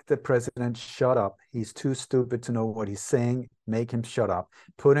 make the president shut up. He's too stupid to know what he's saying. Make him shut up.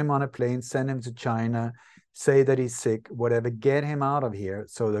 Put him on a plane, send him to China, say that he's sick, whatever, get him out of here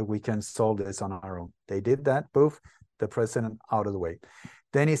so that we can solve this on our own. They did that, both, the president out of the way.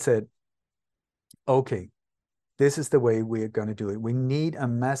 Then he said, okay, this is the way we're going to do it. We need a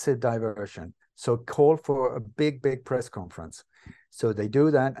massive diversion. So call for a big press conference. So they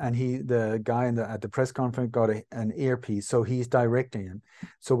do that, and the guy at the press conference got an earpiece, so he's directing him.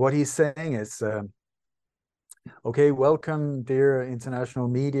 So what he's saying is, okay, welcome, dear international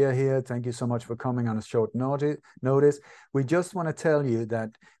media here. Thank you so much for coming on a short notice. We just want to tell you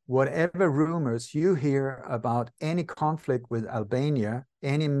that whatever rumors you hear about any conflict with Albania,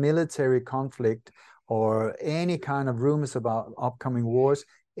 any military conflict, or any kind of rumors about upcoming wars,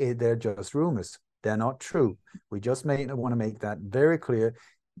 they're just rumors. They're not true. We just want to make that very clear.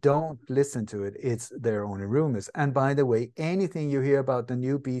 Don't listen to it. They're only rumors. And by the way, anything you hear about the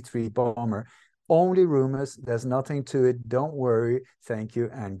new B-3 bomber, only rumors. There's nothing to it. Don't worry. Thank you,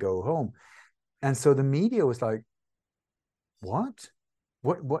 and go home. And so the media was like, what?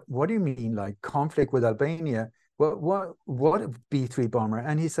 What do you mean, like conflict with Albania? What B-3 bomber?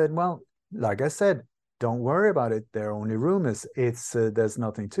 And he said, well, like I said, don't worry about it. They're only rumors. There's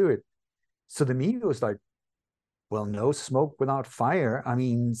nothing to it. So the media was like, well, no smoke without fire. I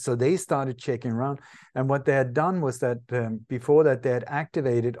mean, so they started checking around. And what they had done was that before that, they had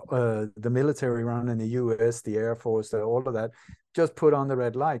activated the military around in the US, the Air Force, all of that, just put on the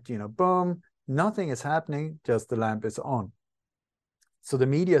red light, boom, nothing is happening, just the lamp is on. So the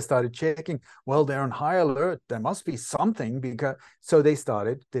media started checking, well, they're on high alert. There must be something so they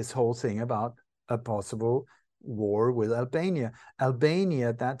started this whole thing about a possible war with Albania. Albania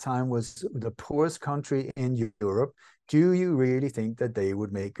at that time was the poorest country in Europe. Do you really think that they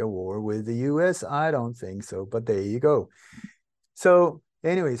would make a war with the US? I don't think so, but there you go. So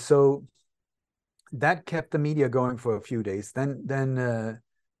anyway, so that kept the media going for a few days. Then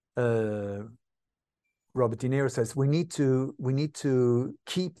Robert De Niro says we need to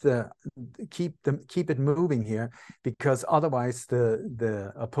keep it moving here, because otherwise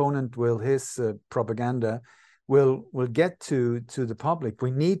the opponent will his propaganda will get to the public.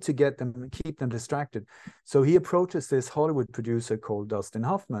 We need to keep them distracted. So he approaches this Hollywood producer called Dustin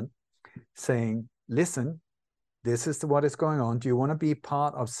Hoffman, saying, listen, this is what is going on. Do you want to be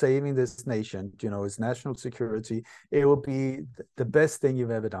part of saving this nation? Its national security. It will be the best thing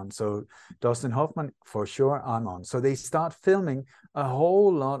you've ever done. So Dustin Hoffman, for sure, I'm on. So they start filming a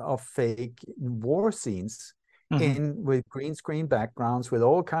whole lot of fake war scenes with green screen backgrounds, with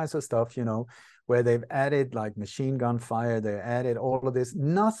all kinds of stuff, where they've added like machine gun fire. They added all of this.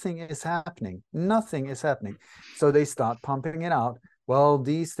 Nothing is happening. Nothing is happening. So they start pumping it out. Well,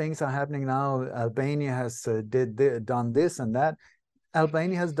 these things are happening now. Albania has done this and that.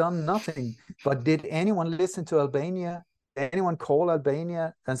 Albania has done nothing. But did anyone listen to Albania? Did anyone call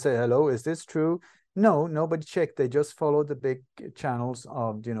Albania and say, hello, is this true? No, nobody checked. They just followed the big channels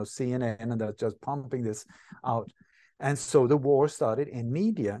of, CNN, and they're just pumping this out. And so the war started in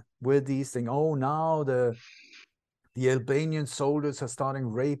media with these things. Oh, now the Albanian soldiers are starting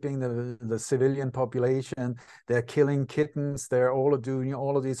raping the civilian population. They're killing kittens. They're all doing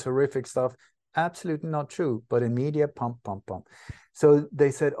all of these horrific stuff. Absolutely not true. But in media, pump, pump, pump. So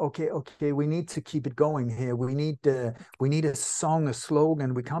they said, okay, we need to keep it going here. We need a song, a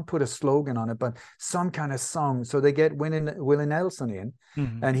slogan. We can't put a slogan on it, but some kind of song. So they get Willie Nelson in,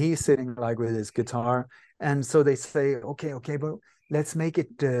 Mm-hmm. and he's sitting like with his guitar. And so they say, okay, but let's make it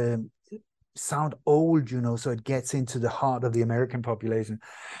sound old, so it gets into the heart of the American population.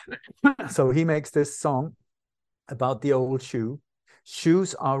 So he makes this song about the old shoe.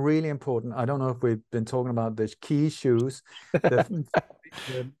 Shoes are really important. I don't know if we've been talking about the key shoes, the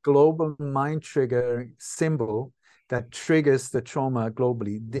global mind trigger symbol that triggers the trauma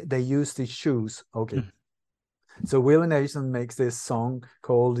globally. They use these shoes. Okay. Mm-hmm. So Willie Nelson makes this song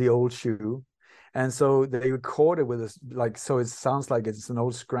called The Old Shoe. And so they record it with us, so it sounds like it's an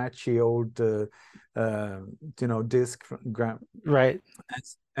old scratchy old, disc. Right.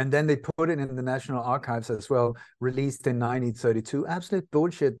 And then they put it in the National Archives as well, released in 1932. Absolute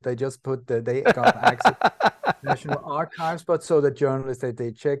bullshit. They just they got access to National Archives, but so the journalists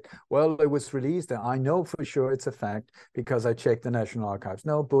they checked, well, it was released. I know for sure it's a fact because I checked the National Archives.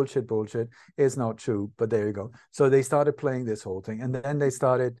 No, bullshit. It's not true, but there you go. So they started playing this whole thing, and then they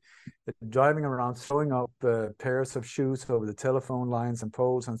started driving around, throwing up pairs of shoes over the telephone lines and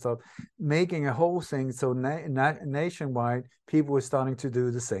poles and stuff, making a whole thing. So nationwide, people were starting to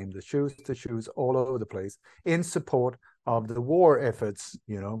do the same, the shoes all over the place in support of the war efforts,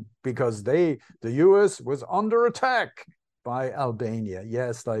 because the US was under attack by Albania.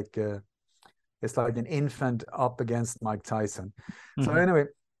 Yes, it's like an infant up against Mike Tyson. Mm-hmm. So anyway,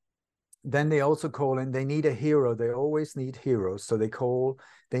 then they also call in, they need a hero. They always need heroes. So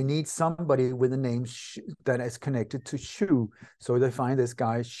they need somebody with a name that is connected to shoe. So they find this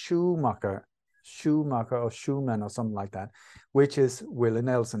guy, Schumacher or Schumann or something like that, which is Willie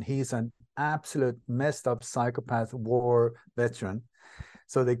Nelson. He's an absolute messed up psychopath war veteran.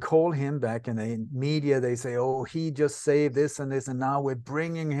 So they call him back, and the media, they say, oh, he just saved this and this, and now we're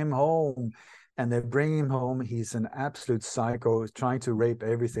bringing him home. And they bring him home. He's an absolute psycho, trying to rape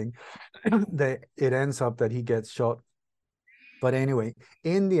everything. It ends up that he gets shot. But anyway,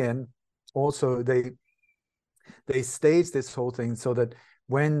 in the end, also they stage this whole thing so that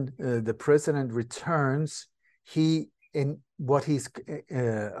when the president returns, what he's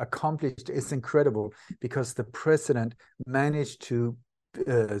accomplished is incredible, because the president managed to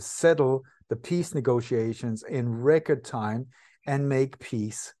settle the peace negotiations in record time and make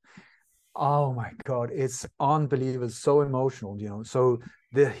peace. Oh my God, it's unbelievable, so emotional, So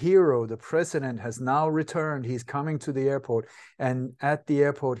the hero, the president, has now returned. He's coming to the airport, and at the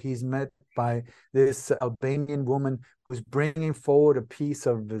airport, he's met by this Albanian woman who's bringing forward a piece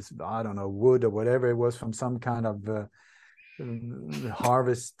of this, I don't know, wood or whatever it was from some kind of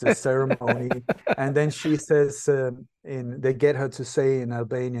harvest ceremony. And then she says, they get her to say in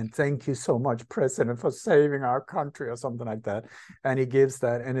Albanian, "Thank you so much, President, for saving our country," or something like that. And he gives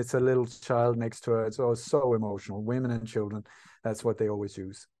that, and it's a little child next to her. It's all so emotional. Women and children, that's what they always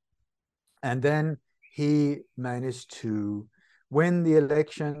use. And then he managed to win the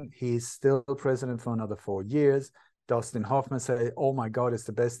election. He's still president for another 4 years. Dustin Hoffman said, "Oh my God, it's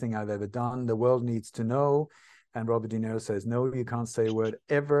the best thing I've ever done. The world needs to know." And Robert De Niro says, "No, you can't say a word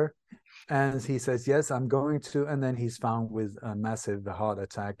ever." And he says, "Yes, I'm going to." And then he's found with a massive heart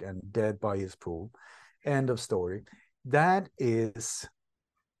attack and dead by his pool. End of story. That is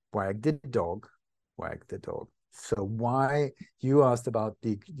Wag the Dog. Wag the Dog. So why you asked about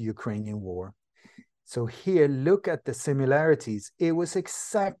the Ukrainian war. So here, look at the similarities. It was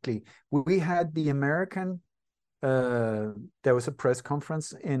exactly, we had the American, there was a press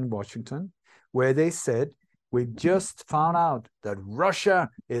conference in Washington where they said, "We just found out that Russia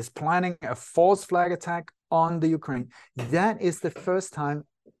is planning a false flag attack on the Ukraine." That is the first time,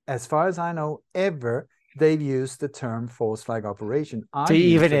 as far as I know, ever they've used the term false flag operation. To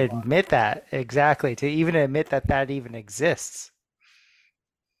even admit that, exactly. To even admit that even exists.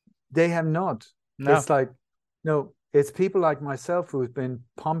 They have not. No. It's like, no, it's people like myself who've been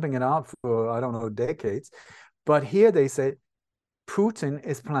pumping it out for, I don't know, decades. But here they say, Putin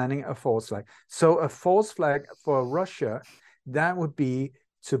is planning a false flag. So a false flag for Russia, that would be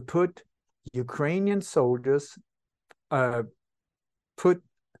to put Ukrainian soldiers, put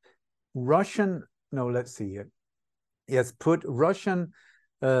Russian, no, let's see here. Yes, put Russian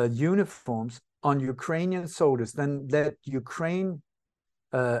uniforms on Ukrainian soldiers, then let Ukraine,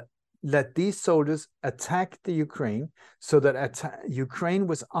 let these soldiers attack the Ukraine, so that Ukraine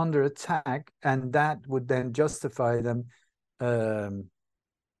was under attack, and that would then justify them.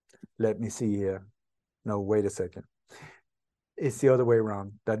 Let me see here. No, wait a second. it's the other way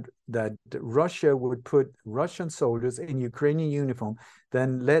around, that Russia would put Russian soldiers in Ukrainian uniform, then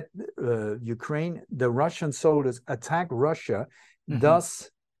let the Russian soldiers attack Russia, thus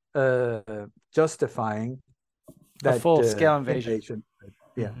justifying A that full-scale invasion. invasion.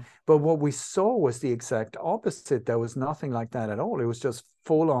 Yeah. But what we saw was the exact opposite. There was nothing like that at all. It was just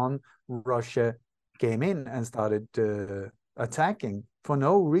full-on Russia came in and started attacking for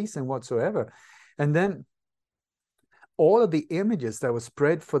no reason whatsoever. And then all of the images that were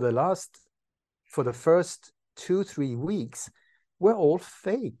spread for the first 2-3 weeks were all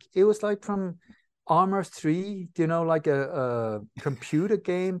fake. It was like from Armor 3, like a computer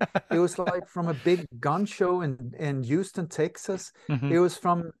game. It was like from a big gun show in Houston, Texas. It was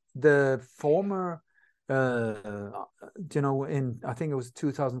from the former, I think it was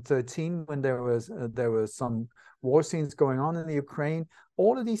 2013 when there was some war scenes going on in the Ukraine.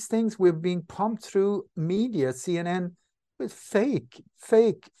 All of these things were being pumped through media, CNN, with fake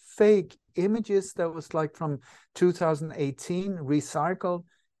images that was like from 2018 recycled.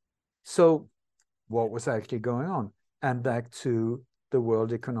 So what was actually going on? And back to the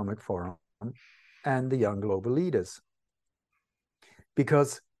World Economic Forum and the young global leaders.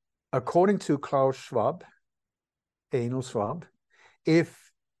 Because according to Klaus Schwab, Anal Schwab,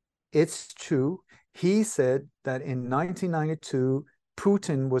 if it's true, he said that in 1992,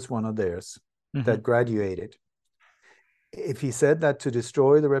 Putin was one of theirs that graduated. If he said that to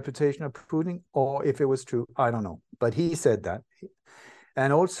destroy the reputation of Putin, or if it was true, I don't know. But he said that.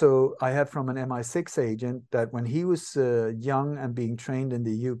 And also, I have from an MI6 agent that when he was young and being trained in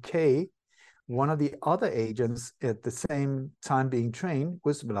the UK, one of the other agents at the same time being trained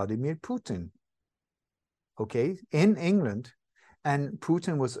was Vladimir Putin. Okay, in England. And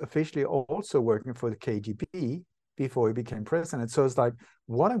Putin was officially also working for the KGB before he became president. So it's like,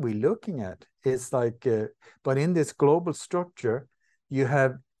 what are we looking at? It's like, but in this global structure, you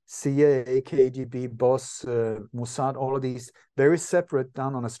have CIA, KGB, BOS, Mossad, all of these very separate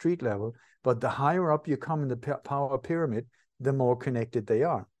down on a street level. But the higher up you come in the power pyramid, the more connected they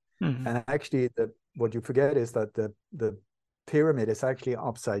are. And actually, what you forget is that the pyramid is actually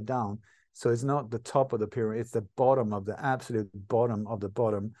upside down. So it's not the top of the pyramid, it's the bottom of the absolute bottom of the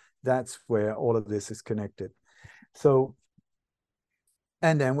bottom. That's where all of this is connected. So,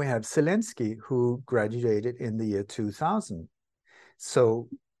 and then we have Zelensky, who graduated in the year 2000. So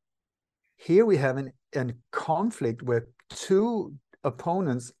here we have a conflict where two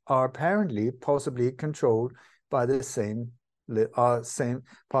opponents are apparently possibly controlled by the same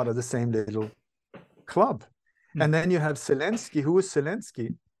part of the same little club. And then you have Zelensky. Who is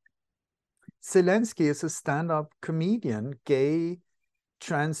Zelensky? Zelensky is a stand-up comedian, gay,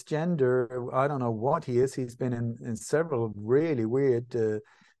 transgender. I don't know what he is. He's been in several really weird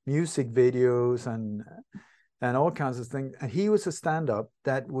music videos and all kinds of things. And he was a stand-up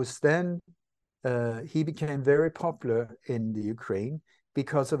that was then, he became very popular in the Ukraine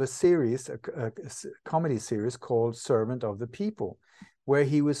because of a series, a comedy series called Servant of the People, where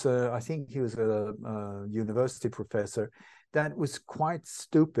he was, I think he was a university professor that was quite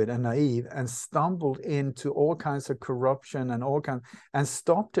stupid and naive and stumbled into all kinds of corruption and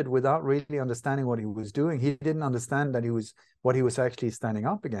stopped it without really understanding what he was doing. He didn't understand that what he was actually standing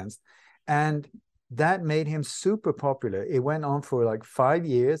up against. And that made him super popular. It went on for like 5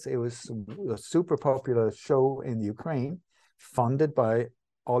 years. It was a super popular show in Ukraine, funded by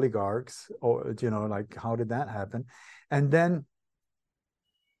oligarchs, or, like, how did that happen? And then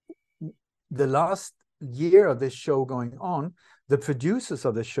the last year of this show going on, the producers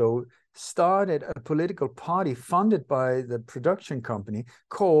of the show started a political party funded by the production company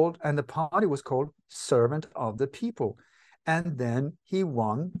and the party was called Servant of the People. And then he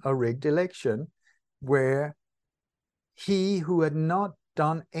won a rigged election where he, who had not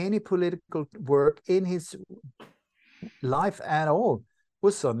done any political work in his life at all,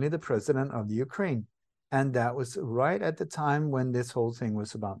 was suddenly the president of the Ukraine. And that was right at the time when this whole thing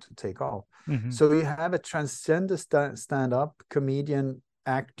was about to take off. So you have a transgender stand-up comedian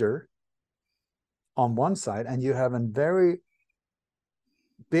actor on one side, and you have a very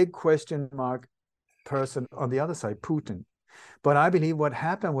big question mark person on the other side, Putin. But I believe what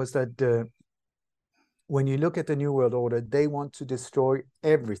happened was that when you look at the New World Order, they want to destroy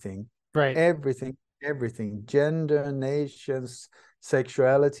everything. Right. Everything, gender, nations,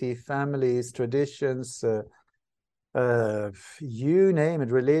 sexuality, families, traditions, you name it,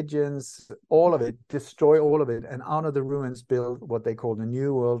 religions, all of it, destroy all of it, and out of the ruins build what they call the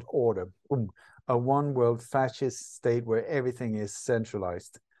New World Order. Boom. A one world fascist state where everything is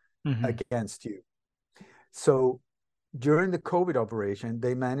centralized against you. So during the COVID operation,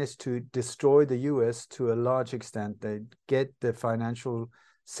 they managed to destroy the US to a large extent. They get the financial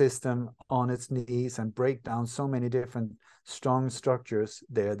system on its knees and break down so many different strong structures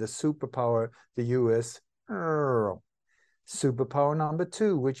there. The superpower, the US, superpower number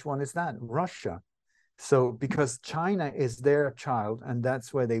two, which one is that? Russia. So because China is their child, and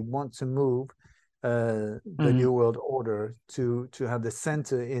that's where they want to move the New World Order to have the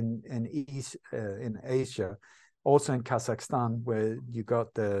center in Asia, also in Kazakhstan, where you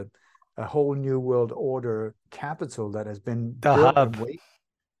got a whole New World Order capital that has been The built hub. and wait.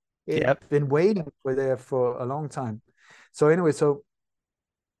 It's Yep. been waiting for there for a long time. So anyway, so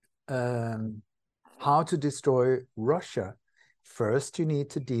how to destroy Russia? First, you need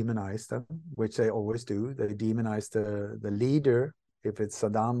to demonize them, which they always do. They demonize the leader, if it's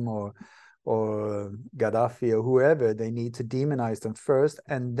Saddam or Gaddafi or whoever. They need to demonize them first,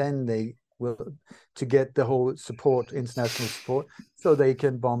 and then they will, to get the whole support, international support, so they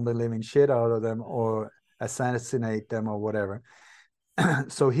can bomb the living shit out of them or assassinate them or whatever.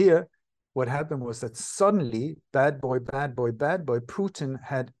 So here, what happened was that suddenly, bad boy, Putin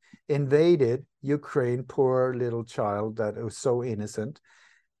had invaded Ukraine, poor little child that was so innocent.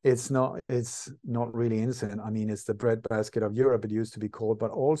 It's not really innocent. I mean, it's the breadbasket of Europe, it used to be called, but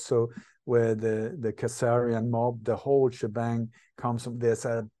also where the Khazarian mob, the whole shebang comes from. There's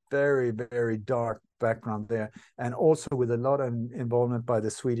a very, very dark background there, and also with a lot of involvement by the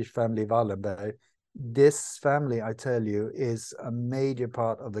Swedish family Wallenberg. This family, I tell you, is a major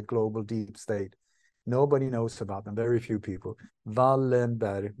part of the global deep state. Nobody knows about them, very few people.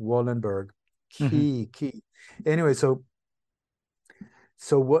 Wallenberg, key. Anyway, so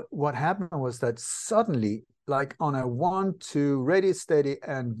what happened was that suddenly, like on a 1-2, ready, steady,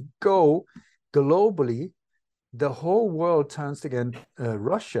 and go, globally, the whole world turns against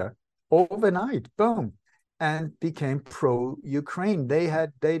Russia overnight, boom, and became pro-Ukraine. They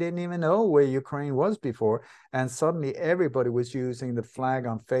didn't even know where Ukraine was before, and suddenly everybody was using the flag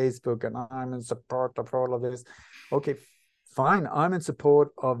on Facebook, and I'm in support of all of this. Okay, fine, I'm in support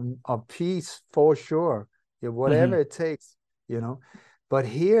of peace for sure. Yeah, whatever it takes, you know. But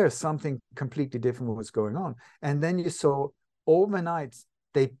here, something completely different was going on, and then you saw overnight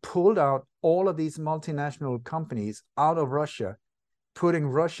they pulled out all of these multinational companies out of Russia, putting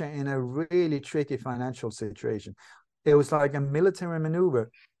Russia in a really tricky financial situation. It was like a military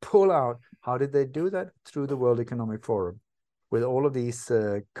maneuver, pull out. How did they do that? Through the World Economic Forum, with all of these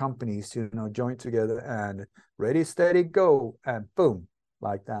companies, joined together and ready, steady, go, and boom,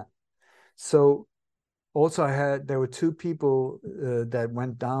 like that. So also there were two people that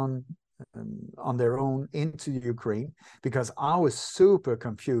went down on their own into Ukraine, because I was super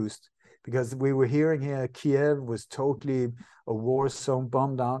confused, because we were hearing here Kiev was totally a war zone,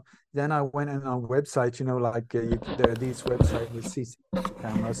 bombed out. Then I went on a website, there are these websites with CCTV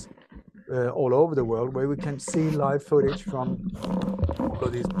cameras all over the world where we can see live footage from all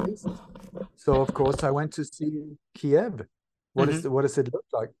of these places. So of course I went to see Kiev. What does it look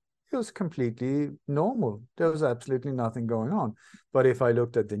like? It was completely normal. There was absolutely nothing going on. But if I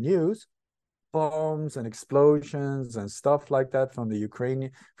looked at the news, bombs and explosions and stuff like that from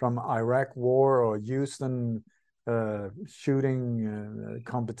Iraq war or Houston shooting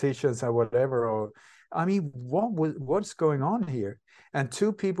competitions or whatever. Or I mean, what's going on here? And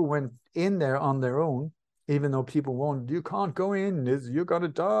two people went in there on their own, even though people warned, you can't go in, you're gonna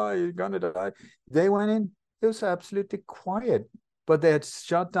die, you're gonna die. They went in. It was absolutely quiet, but they had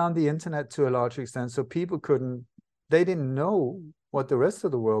shut down the internet to a large extent, so people they didn't know what the rest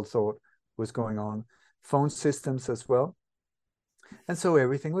of the world thought was going on. Phone systems as well. And so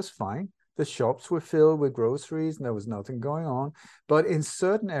everything was fine. The shops were filled with groceries and there was nothing going on. But in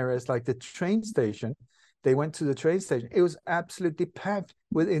certain areas, like the train station, they went to the train station. It was absolutely packed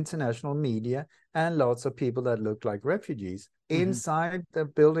with international media and lots of people that looked like refugees. Inside the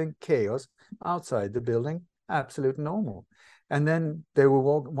building, chaos. Outside the building, absolute normal. And then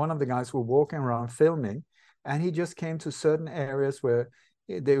one of the guys were walking around filming, and he just came to certain areas where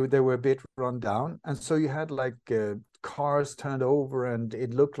they were a bit run down, and so you had like cars turned over, and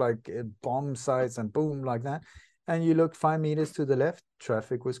it looked like bomb sites and boom, like that. And you looked 5 meters to the left,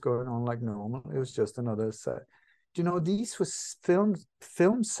 traffic was going on like normal. It was just another set. These was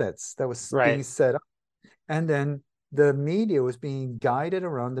film sets that was being set up, and then the media was being guided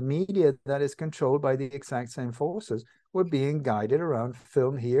around. The media that is controlled by the exact same forces were being guided around.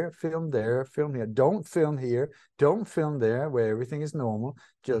 Film here, film there, film here. Don't film here, don't film there, where everything is normal.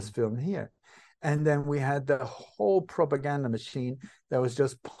 Just film here. And then we had the whole propaganda machine that was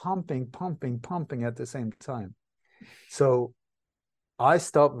just pumping at the same time. So I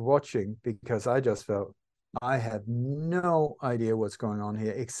stopped watching because I just felt, I have no idea what's going on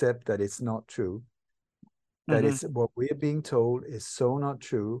here, except that it's not true. That Hmm. it's what we're being told is so not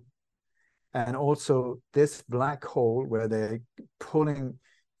true. And also this black hole where they're pulling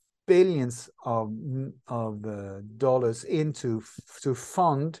billions of dollars into to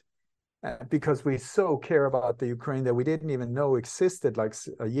fund because we so care about the Ukraine that we didn't even know existed like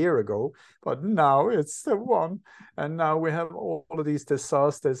a year ago, but now it's the one. And now we have all of these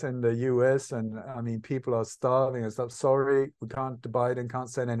disasters in the US, and I mean, people are starving and stuff. Sorry, we can't, Biden can't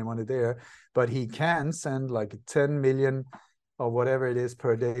send anyone there, but he can send like 10 million or whatever it is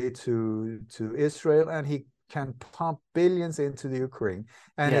per day to Israel, and he can pump billions into the Ukraine,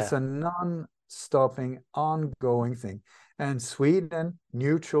 and Yeah. it's a non-stopping, ongoing thing. And Sweden,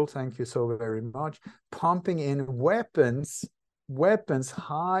 neutral, thank you so very much, pumping in weapons,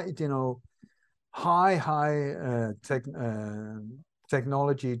 high, high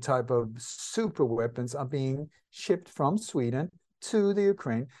technology type of super weapons are being shipped from Sweden to the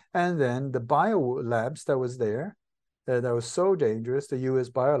Ukraine. And then the bio labs that was there, that was so dangerous, the US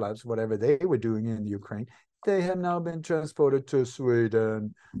biolabs, whatever they were doing in Ukraine, they have now been transported to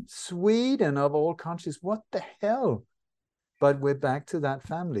Sweden. Sweden, of all countries, what the hell? But we're back to that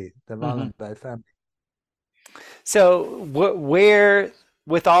family, the Hmm. Wallenberg family. So where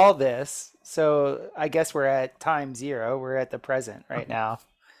with all this, so I guess we're at time zero. We're at the present right now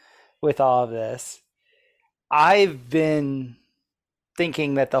with all of this. I've been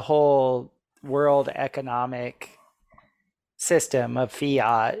thinking that the whole world economic system of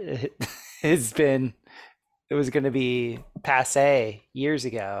fiat has been it was going to be passe years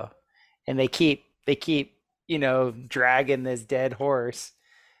ago, and they keep dragging this dead horse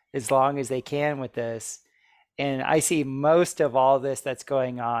as long as they can with this. And I see most of all this that's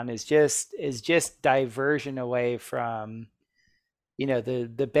going on is just diversion away from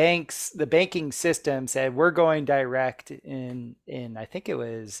the banking system said we're going direct in I think it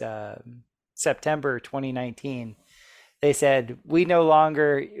was September 2019. They said we no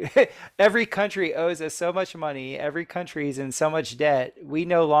longer every country owes us so much money, every country's in so much debt, we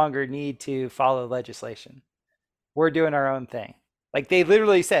no longer need to follow legislation, we're doing our own thing. Like they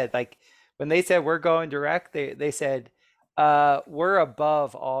literally said, like when they said we're going direct, they said we're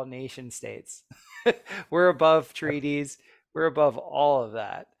above all nation states. We're above treaties, we're above all of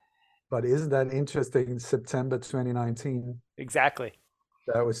that. But isn't that interesting? September 2019, Exactly.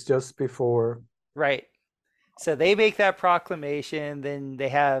 that was just before. Right. So they make that proclamation, then they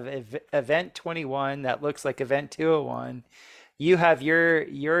have event 21 that looks like event 201. You have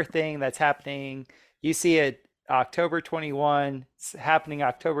your thing that's happening. You see it October 21, it's happening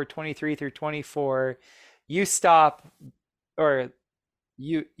October 23 through 24. You stop, or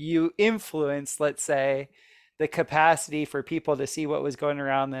you influence, let's say, the capacity for people to see what was going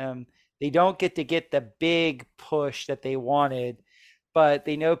around them. They don't get the big push that they wanted, but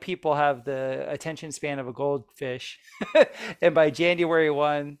they know people have the attention span of a goldfish. And by January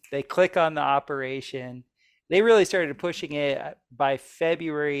 1, they click on the operation. They really started pushing it by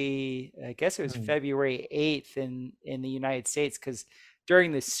February, I guess it was Mm. February 8th in the United States, because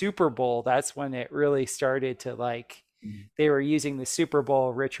during the Super Bowl, that's when it really started to, like, Mm. they were using the Super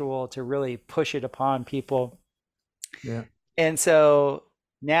Bowl ritual to really push it upon people. Yeah. And so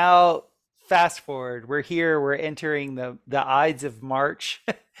now, fast forward, we're here, we're entering the Ides of March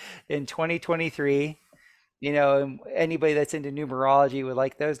in 2023. Anybody that's into numerology would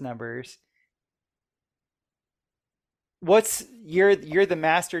like those numbers. What's you're the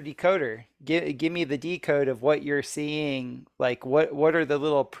master decoder. Give me the decode of what you're seeing. Like what are the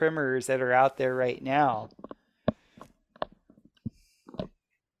little primers that are out there right now?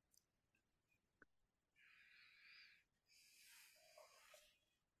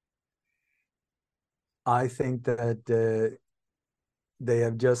 I think that they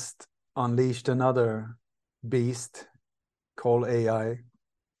have just unleashed another beast called AI,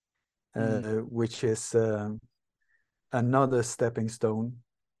 Mm, which is another stepping stone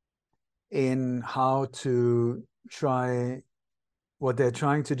in how to try. What they're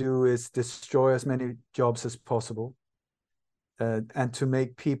trying to do is destroy as many jobs as possible, and to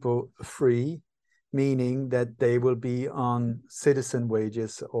make people free, meaning that they will be on citizen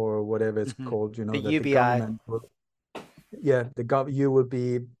wages or whatever it's mhm. called, The that the UBI. government will, yeah, you will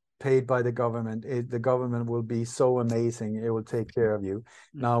be paid by the government. The government will be so amazing, it will take care of you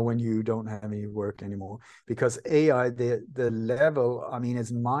Mm, now when you don't have any work anymore. Because AI, the level, I mean,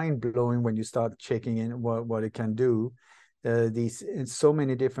 it's mind blowing when you start checking in what it can do. These in so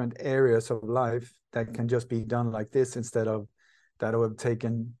many different areas of life that can just be done like this instead of that would have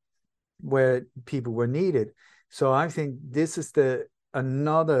taken where people were needed. So I think this is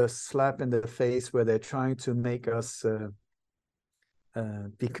another slap in the face where they're trying to make us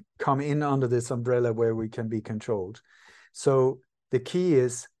come in under this umbrella where we can be controlled. So the key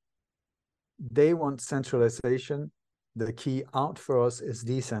is they want centralization. The key out for us is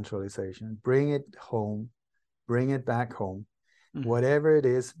decentralization. Bring it home, bring it back home. Whatever it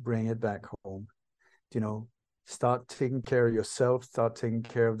is, bring it back home. Start taking care of yourself, start taking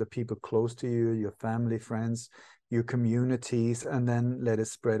care of the people close to you, your family, friends, your communities, and then let it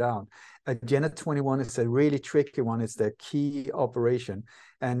spread out. Agenda 21 is a really tricky one. It's their key operation.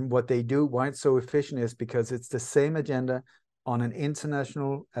 And what they do, why it's so efficient, is because it's the same agenda on an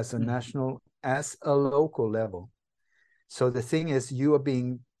international, as a national, as a local level. So the thing is, you are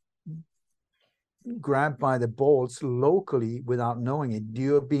being grabbed by the balls locally without knowing it.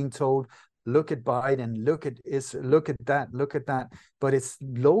 You're being told, look at Biden, look at that. But it's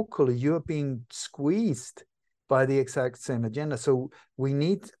locally, you're being squeezed by the exact same agenda. So we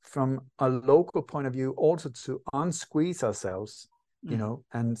need, from a local point of view, also to unsqueeze ourselves,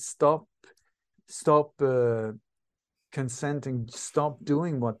 and stop consenting, stop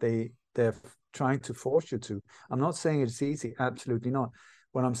doing what they're trying to force you to. I'm not saying it's easy, absolutely not.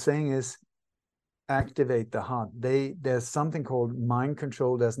 What I'm saying is, activate the heart. There's something called mind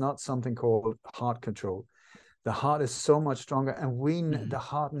control. There's not something called heart control. The heart is so much stronger, and the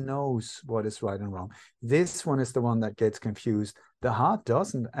heart knows what is right and wrong. This one is the one that gets confused. The heart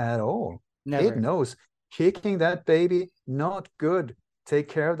doesn't at all. Never. It knows. Kicking that baby, not good. Take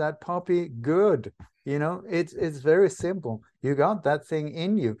care of that puppy, good. It's very simple. You got that thing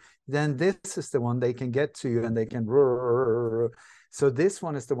in you. Then this is the one they can get to you, and they can. So this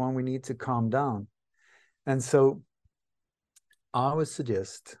one is the one we need to calm down. And so I would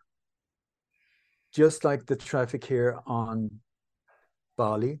suggest, just like the traffic here on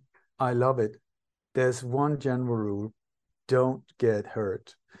Bali, I love it. There's one general rule: don't get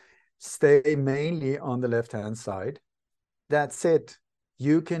hurt. Stay mainly on the left-hand side. That's it.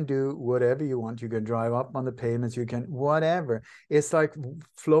 You can do whatever you want. You can drive up on the pavements. You can whatever. It's like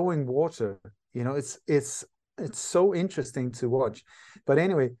flowing water. It's so interesting to watch. But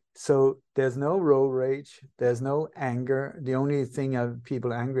anyway, so there's no road rage. There's no anger. The only thing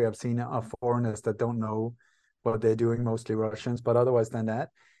people angry I've seen are foreigners that don't know what they're doing, mostly Russians. But otherwise than that,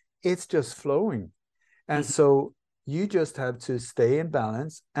 it's just flowing. And so you just have to stay in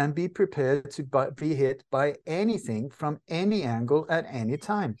balance and be prepared to be hit by anything from any angle at any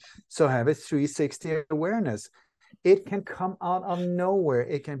time. So have a 360 awareness. It can come out of nowhere.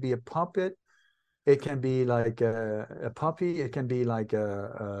 It can be a puppet. It can be like a puppy. It can be like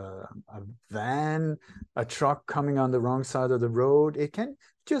a van, a truck coming on the wrong side of the road. It can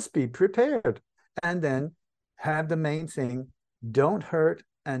just be prepared. And then have the main thing: don't hurt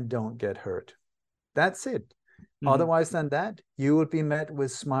and don't get hurt. That's it. Otherwise than that, you will be met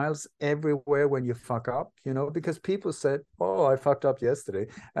with smiles everywhere when you fuck up, because people said, oh, I fucked up yesterday,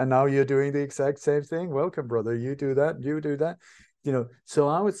 and now you're doing the exact same thing. Welcome, brother. You do that, you do that. So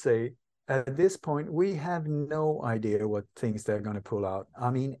I would say, at this point, we have no idea what things they're going to pull out.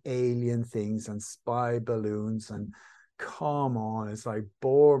 I mean, alien things and spy balloons, and come on, it's like,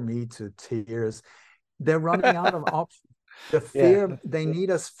 bore me to tears. They're running out of options. The fear, they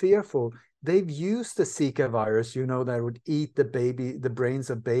need us fearful. They've used the Zika virus, that would eat the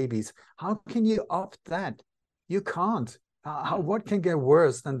brains of babies. How can you up that? You can't. What can get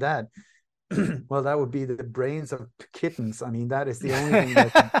worse than that? Well, that would be the brains of kittens. I mean, that is the only thing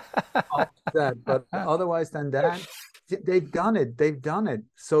that can up that. But otherwise than that, they've done it. They've done it.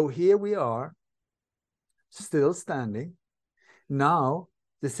 So here we are, still standing. Now,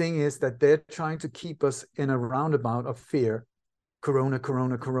 the thing is that they're trying to keep us in a roundabout of fear. Corona,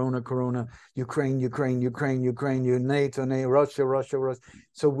 Ukraine, NATO, Russia.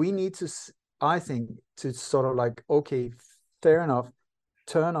 So we need to, I think, to sort of like, okay, fair enough,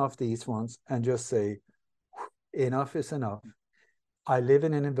 turn off these ones and just say, enough is enough. I live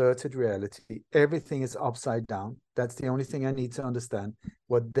in an inverted reality. Everything is upside down. That's the only thing I need to understand.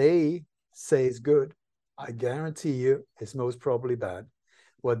 What they say is good, I guarantee you, is most probably bad.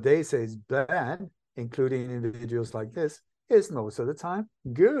 What they say is bad, including individuals like this, is most of the time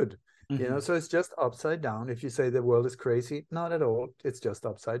good. So it's just upside down. If you say the world is crazy, not at all. It's just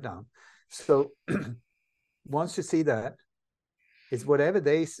upside down. So once you see that, it's whatever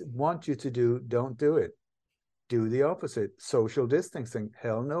they want you to do, don't do it. Do the opposite. Social distancing,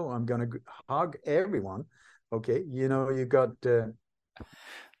 hell no, I'm going to hug everyone. Okay, you got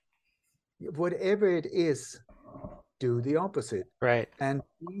whatever it is, do the opposite. Right. And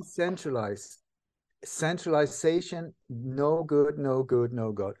decentralize. Centralization, no good.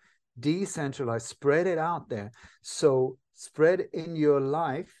 Decentralize, spread it out there. So spread in your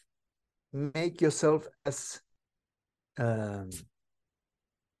life, make yourself as how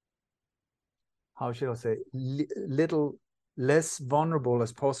should I say, little less vulnerable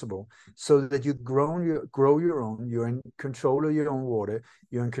as possible, so that you grow your own. You're in control of your own water.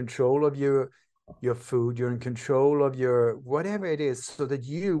 You're in control of your food. You're in control of your whatever it is, so that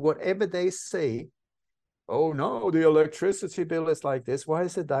you, whatever they say, oh no, the electricity bill is like this. Why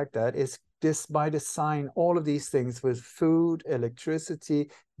is it like that? It's this by design. All of these things with food,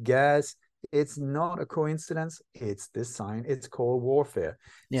 electricity, gas. It's not a coincidence. It's design. It's called warfare.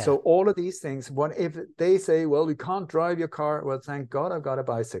 Yeah. So all of these things, what if they say, well, you can't drive your car? Well, thank God I've got a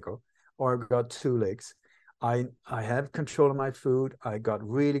bicycle, or I've got two legs. I have control of my food. I got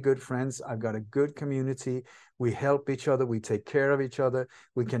really good friends. I've got a good community. We help each other. We take care of each other.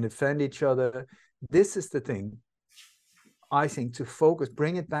 We can defend each other. This is the thing, I think, to focus,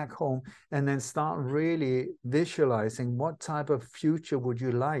 bring it back home, and then start really visualizing what type of future would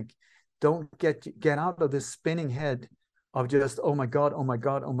you like. Don't get out of this spinning head of just, oh my God, oh my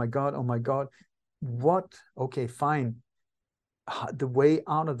God, oh my God, oh my God. What? Okay, fine. The way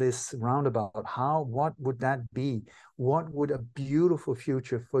out of this roundabout, what would that be? What would a beautiful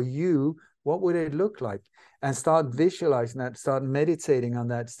future for you, what would it look like? And start visualizing that, start meditating on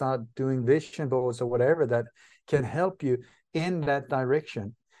that, start doing vision boards or whatever that can help you in that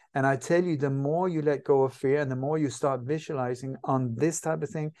direction. And I tell you, the more you let go of fear and the more you start visualizing on this type of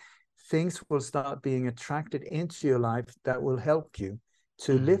thing, things will start being attracted into your life that will help you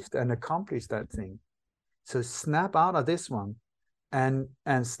to lift and accomplish that thing. So snap out of this one and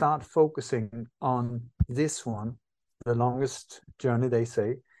start focusing on this one, the longest journey, they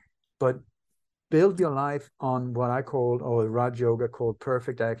say, but build your life on what I call, or Raj Yoga called,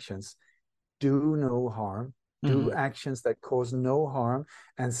 perfect actions. Do no harm. Do actions that cause no harm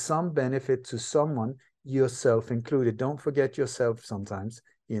and some benefit to someone, yourself included. Don't forget yourself sometimes,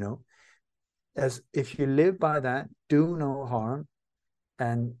 as if you live by that, do no harm,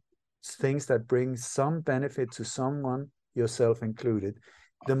 and things that bring some benefit to someone, yourself included.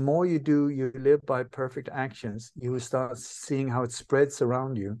 The more you do, you live by perfect actions, you will start seeing how it spreads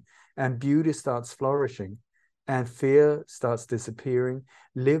around you, and beauty starts flourishing, and fear starts disappearing.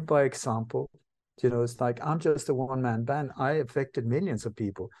 Live by example. It's like, I'm just a one-man band. I affected millions of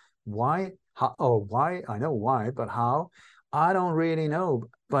people. Why? How? Oh, why? I know why, but how? I don't really know.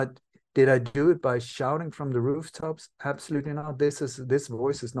 But did I do it by shouting from the rooftops? Absolutely not. This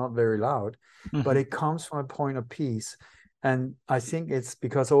voice is not very loud, but it comes from a point of peace. And I think it's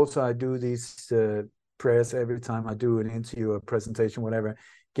because also I do these prayers every time I do an interview, a presentation, whatever.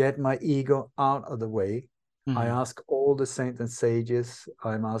 Get my ego out of the way. I ask all the saints and sages.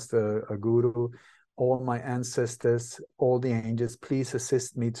 I'm asked a guru, all my ancestors, all the angels, please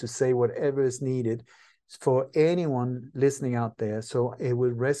assist me to say whatever is needed for anyone listening out there, so it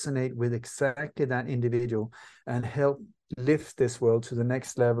will resonate with exactly that individual and help lift this world to the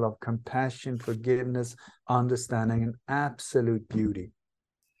next level of compassion, forgiveness, understanding, and absolute beauty.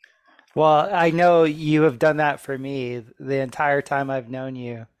 Well, I know you have done that for me the entire time I've known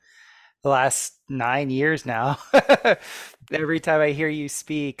you, the last 9 years now. Every time I hear you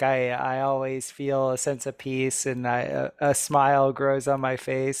speak, I always feel a sense of peace, and a smile grows on my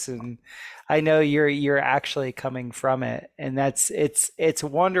face, and I know you're actually coming from it, and it's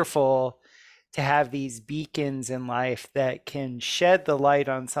wonderful to have these beacons in life that can shed the light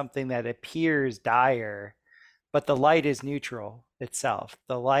on something that appears dire, but the light is neutral itself.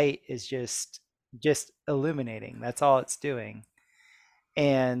 The light is just illuminating. That's all it's doing.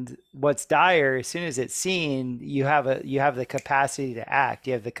 And what's dire, as soon as it's seen, you have the capacity to act.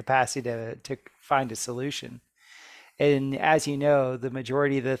 You have the capacity to find a solution. And as you know, the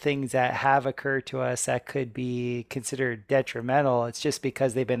majority of the things that have occurred to us that could be considered detrimental, it's just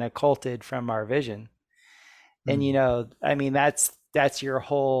because they've been occulted from our vision. And I mean, that's your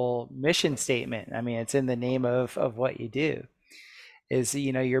whole mission statement. I mean, it's in the name of what you do, is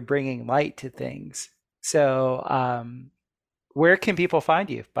you're bringing light to things. So where can people find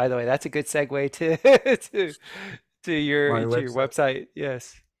you, by the way? That's a good segue to My your website. website.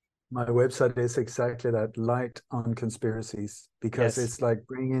 Yes. My website is exactly that, light on conspiracies, because Yes. it's like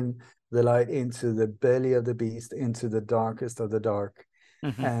bringing the light into the belly of the beast, into the darkest of the dark,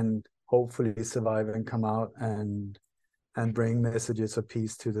 and hopefully survive and come out and bring messages of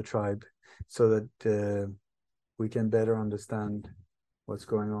peace to the tribe, so that we can better understand what's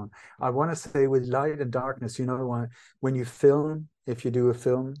going on. I want to say, with light and darkness, when you film, if you do a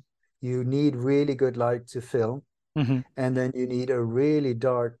film, you need really good light to film, and then you need a really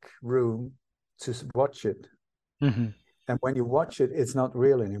dark room to watch it. And when you watch it, it's not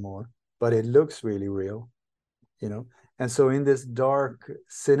real anymore, but it looks really real. you know. And so in this dark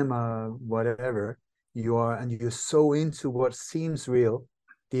cinema, whatever you are, and you're so into what seems real,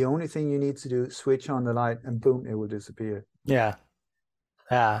 the only thing you need to do, switch on the light, and boom, it will disappear. Yeah.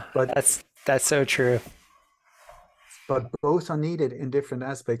 Yeah. But That's so true. both are needed in different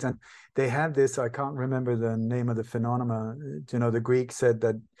aspects. And they have this, I can't remember the name of the phenomena. You know, the Greek said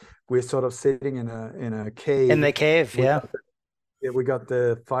that we're sort of sitting in a In the cave. cave, We yeah. got we got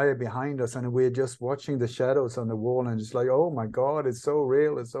the fire behind us, and we're just watching the shadows on the wall, and just like, oh my God, it's so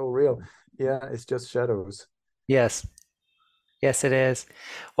real, it's so real. Yeah, it's just shadows. Yes. Yes, it is.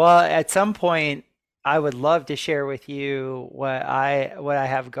 Well, at some point, I would love to share with you what I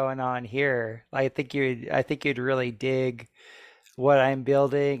have going on here. I think you'd really dig what I'm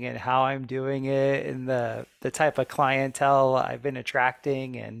building and how I'm doing it and the type of clientele I've been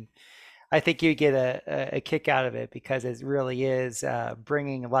attracting, and I think you get a kick out of it because it really is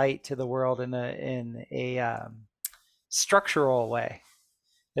bringing light to the world in a structural way.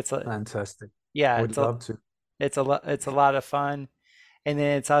 It's a Fantastic. yeah, Would love to. it's a lot of fun. And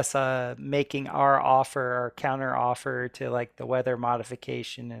then it's us making our offer, our counter offer to like the weather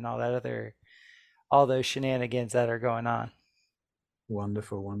modification and all that other, all those shenanigans that are going on.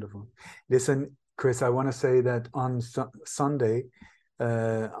 Wonderful, wonderful. Listen, Chris, I want to say that on Sunday,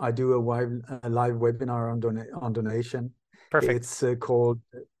 I do a live webinar on donation. Perfect. It's called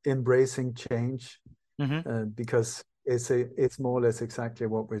Embracing Change, Hmm. because it's more or less exactly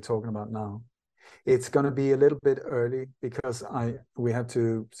what we're talking about now. It's going to be a little bit early because we have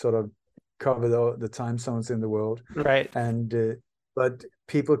to sort of cover the time zones in the world, Right. and but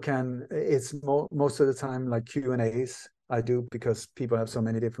people can. It's most of the time like Q&As I do because people have so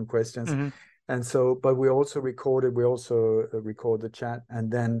many different questions, Hmm. and so but we also record it. We also record the chat,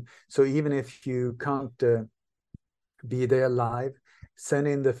 and then so even if you can't be there live, send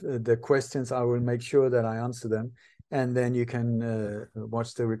in the questions. I will make sure that I answer them, and then you can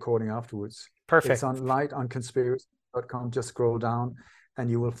watch the recording afterwards. It's Perfect. on lightonconspiracy.com. Just scroll down, and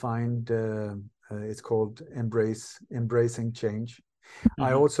you will find it's called Embracing Change.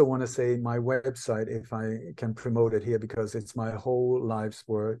 I Hmm. also want to say my website, if I can promote it here, because it's my whole life's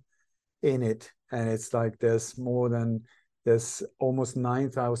work in it, and it's like there's almost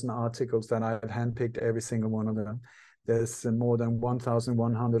 9,000 articles that I've handpicked every single one of them. There's more than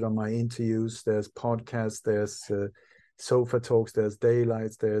 1,100 on my interviews. There's podcasts. There's sofa talks. There's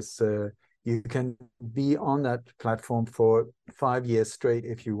daylights. There's you can be on that platform for 5 years straight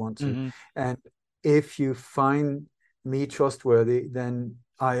if you want to. Hmm. And if you find me trustworthy, then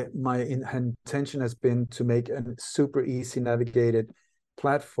my intention has been to make a super easy navigated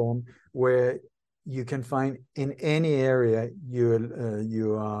platform where you can find in any area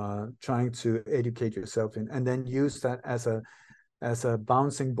you are trying to educate yourself in, and then use that as a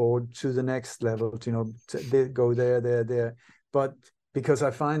bouncing board to the next level. You know, to go there. But because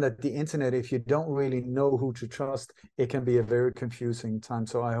I find that the internet, if you don't really know who to trust, it can be a very confusing time.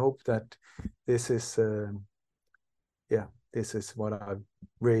 So I hope that this is yeah, this is what I've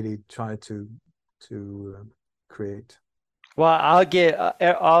really tried to create. Well, I'll get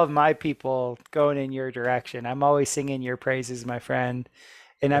all of my people going in your direction. I'm always singing your praises, my friend,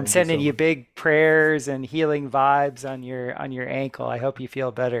 and I'm Thank you sending so you much. big prayers and healing vibes on your ankle. I hope you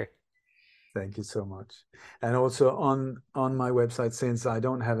feel better. Thank you so much. And also on my website, since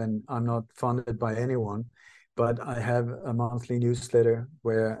I'm not funded by anyone, but I have a monthly newsletter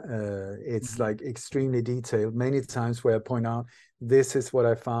where it's Mhm. like extremely detailed. Many times where I point out this is what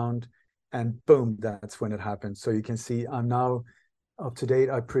I found, and boom, that's when it happened. So you can see I'm now up to date.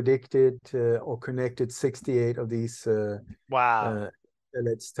 I predicted or connected 68 of these Wow. uh,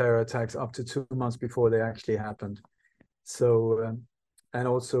 alleged terror attacks up to 2 months before they actually happened. So, and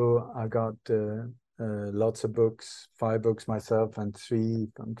also I got lots of books, 5 books myself, and three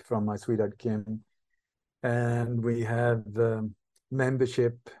from my sweetheart Kim. And we have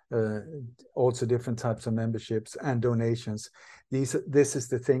membership, also different types of memberships and donations. This is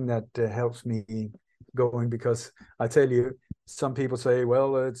the thing that helps me going, because I tell you, some people say,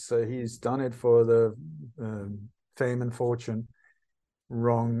 well, it's he's done it for the fame and fortune.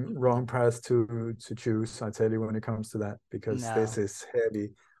 Wrong path to choose, I tell you, when it comes to that, because this No. is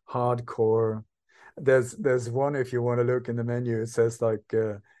heavy, hardcore. There's one, if you want to look in the menu, it says like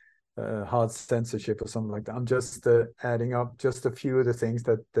hard censorship or something like that. I'm just adding up just a few of the things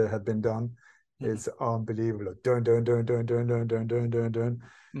that have been done. Hmm. It's unbelievable. Dun.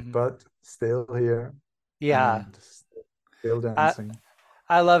 Hmm. But still here Yeah. and still I dancing.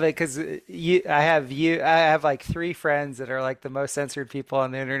 I love it because I have like three friends that are like the most censored people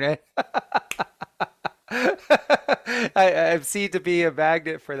on the internet. I'm seen to be a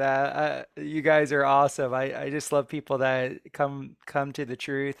magnet for that. You guys are awesome. I just love people that come to the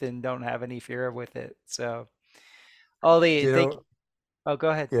truth and don't have any fear with it. So, Ollie, You thank you. know, Oh, go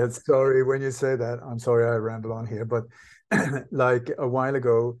ahead. yeah, sorry when you say that. I'm sorry I ramble on here, but like a while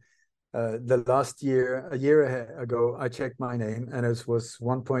ago, the last year, a year ago, I checked my name and it was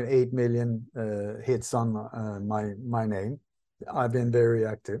 1.8 million hits on my name. I've been very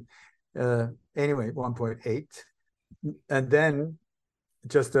active. Anyway, 1.8. And then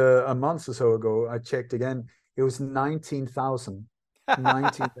just a month or so ago, I checked again. It was 19,000.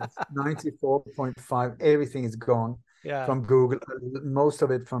 19, that's 94.5. Everything is gone Yeah. from Google, most of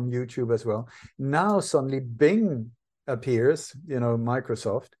it from YouTube as well. Now suddenly Bing appears,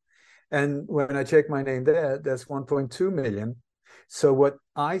 Microsoft. And when I check my name there, that's 1.2 million. So what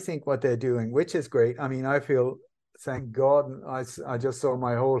they're doing, which is great. I mean, I feel, thank God, I just saw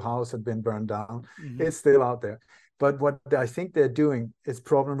my whole house had been burned down. Hmm. It's still out there. But what I think they're doing is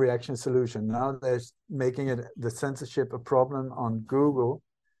problem reaction solution. Now they're making it the censorship a problem on Google,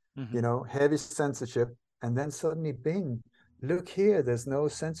 Hmm. heavy censorship. And then suddenly Bing, look here, there's no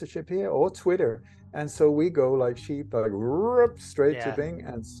censorship here, or Twitter. And so we go like sheep, like whoop, straight to Yeah. Bing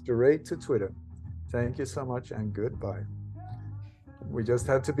and straight to Twitter. Thank you so much and goodbye. We just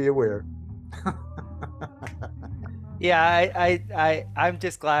have to be aware. Yeah, I'm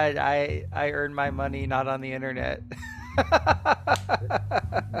just glad I earned my money not on the internet.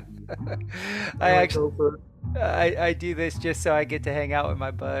 I Anyway, actually Topher, I do this just so I get to hang out with my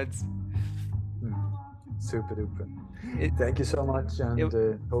buds. super duper. It Thank you so much it, and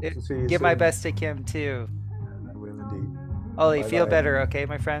hope it to see you give my soon. best to Kim too. I will indeed. Ollie, Bye feel bye. better, okay,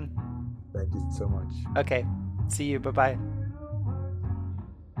 my friend? Thank you so much. Okay. See you. Bye-bye.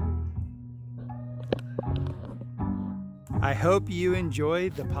 I hope you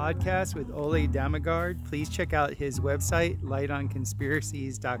enjoyed the podcast with Ole Dammegard. Please check out his website,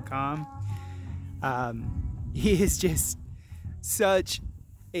 lightonconspiracies.com. He is just such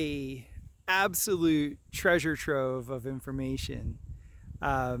a absolute treasure trove of information.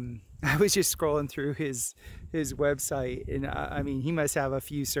 I was just scrolling through his website, and I mean, he must have a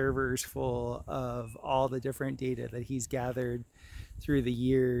few servers full of all the different data that he's gathered through the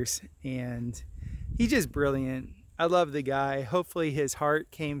years, and he's just brilliant. I love the guy. Hopefully his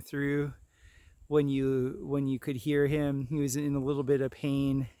heart came through when you could hear him. He was in a little bit of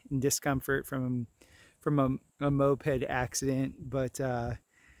pain and discomfort from a moped accident, but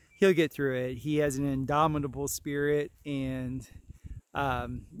he'll get through it. He has an indomitable spirit, and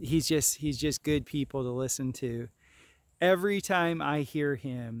he's just good people to listen to. Every time I hear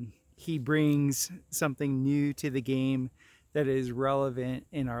him, he brings something new to the game that is relevant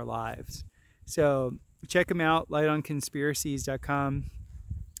in our lives. So check him out, lightonconspiracies.com.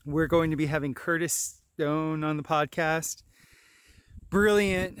 We're going to be having Curtis Stone on the podcast.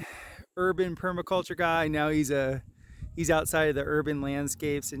 Brilliant urban permaculture guy. Now he's outside of the urban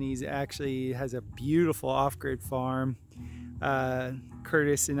landscapes, and he's actually has a beautiful off-grid farm.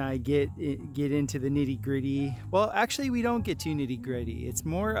 Curtis and I get into the nitty-gritty. Well, actually, we don't get too nitty-gritty. It's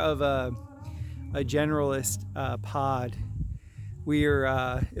more of a generalist pod.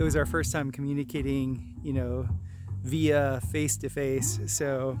 It was our first time communicating, via face-to-face.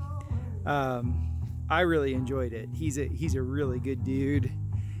 So I really enjoyed it. He's a really good dude,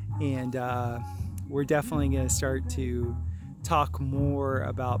 and we're definitely going to start to talk more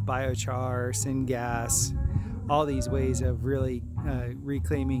about biochar, syngas, all these ways of really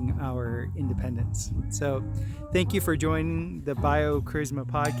reclaiming our independence. So thank you for joining the BioCharisma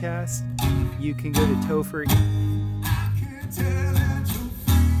podcast. You can go to Topher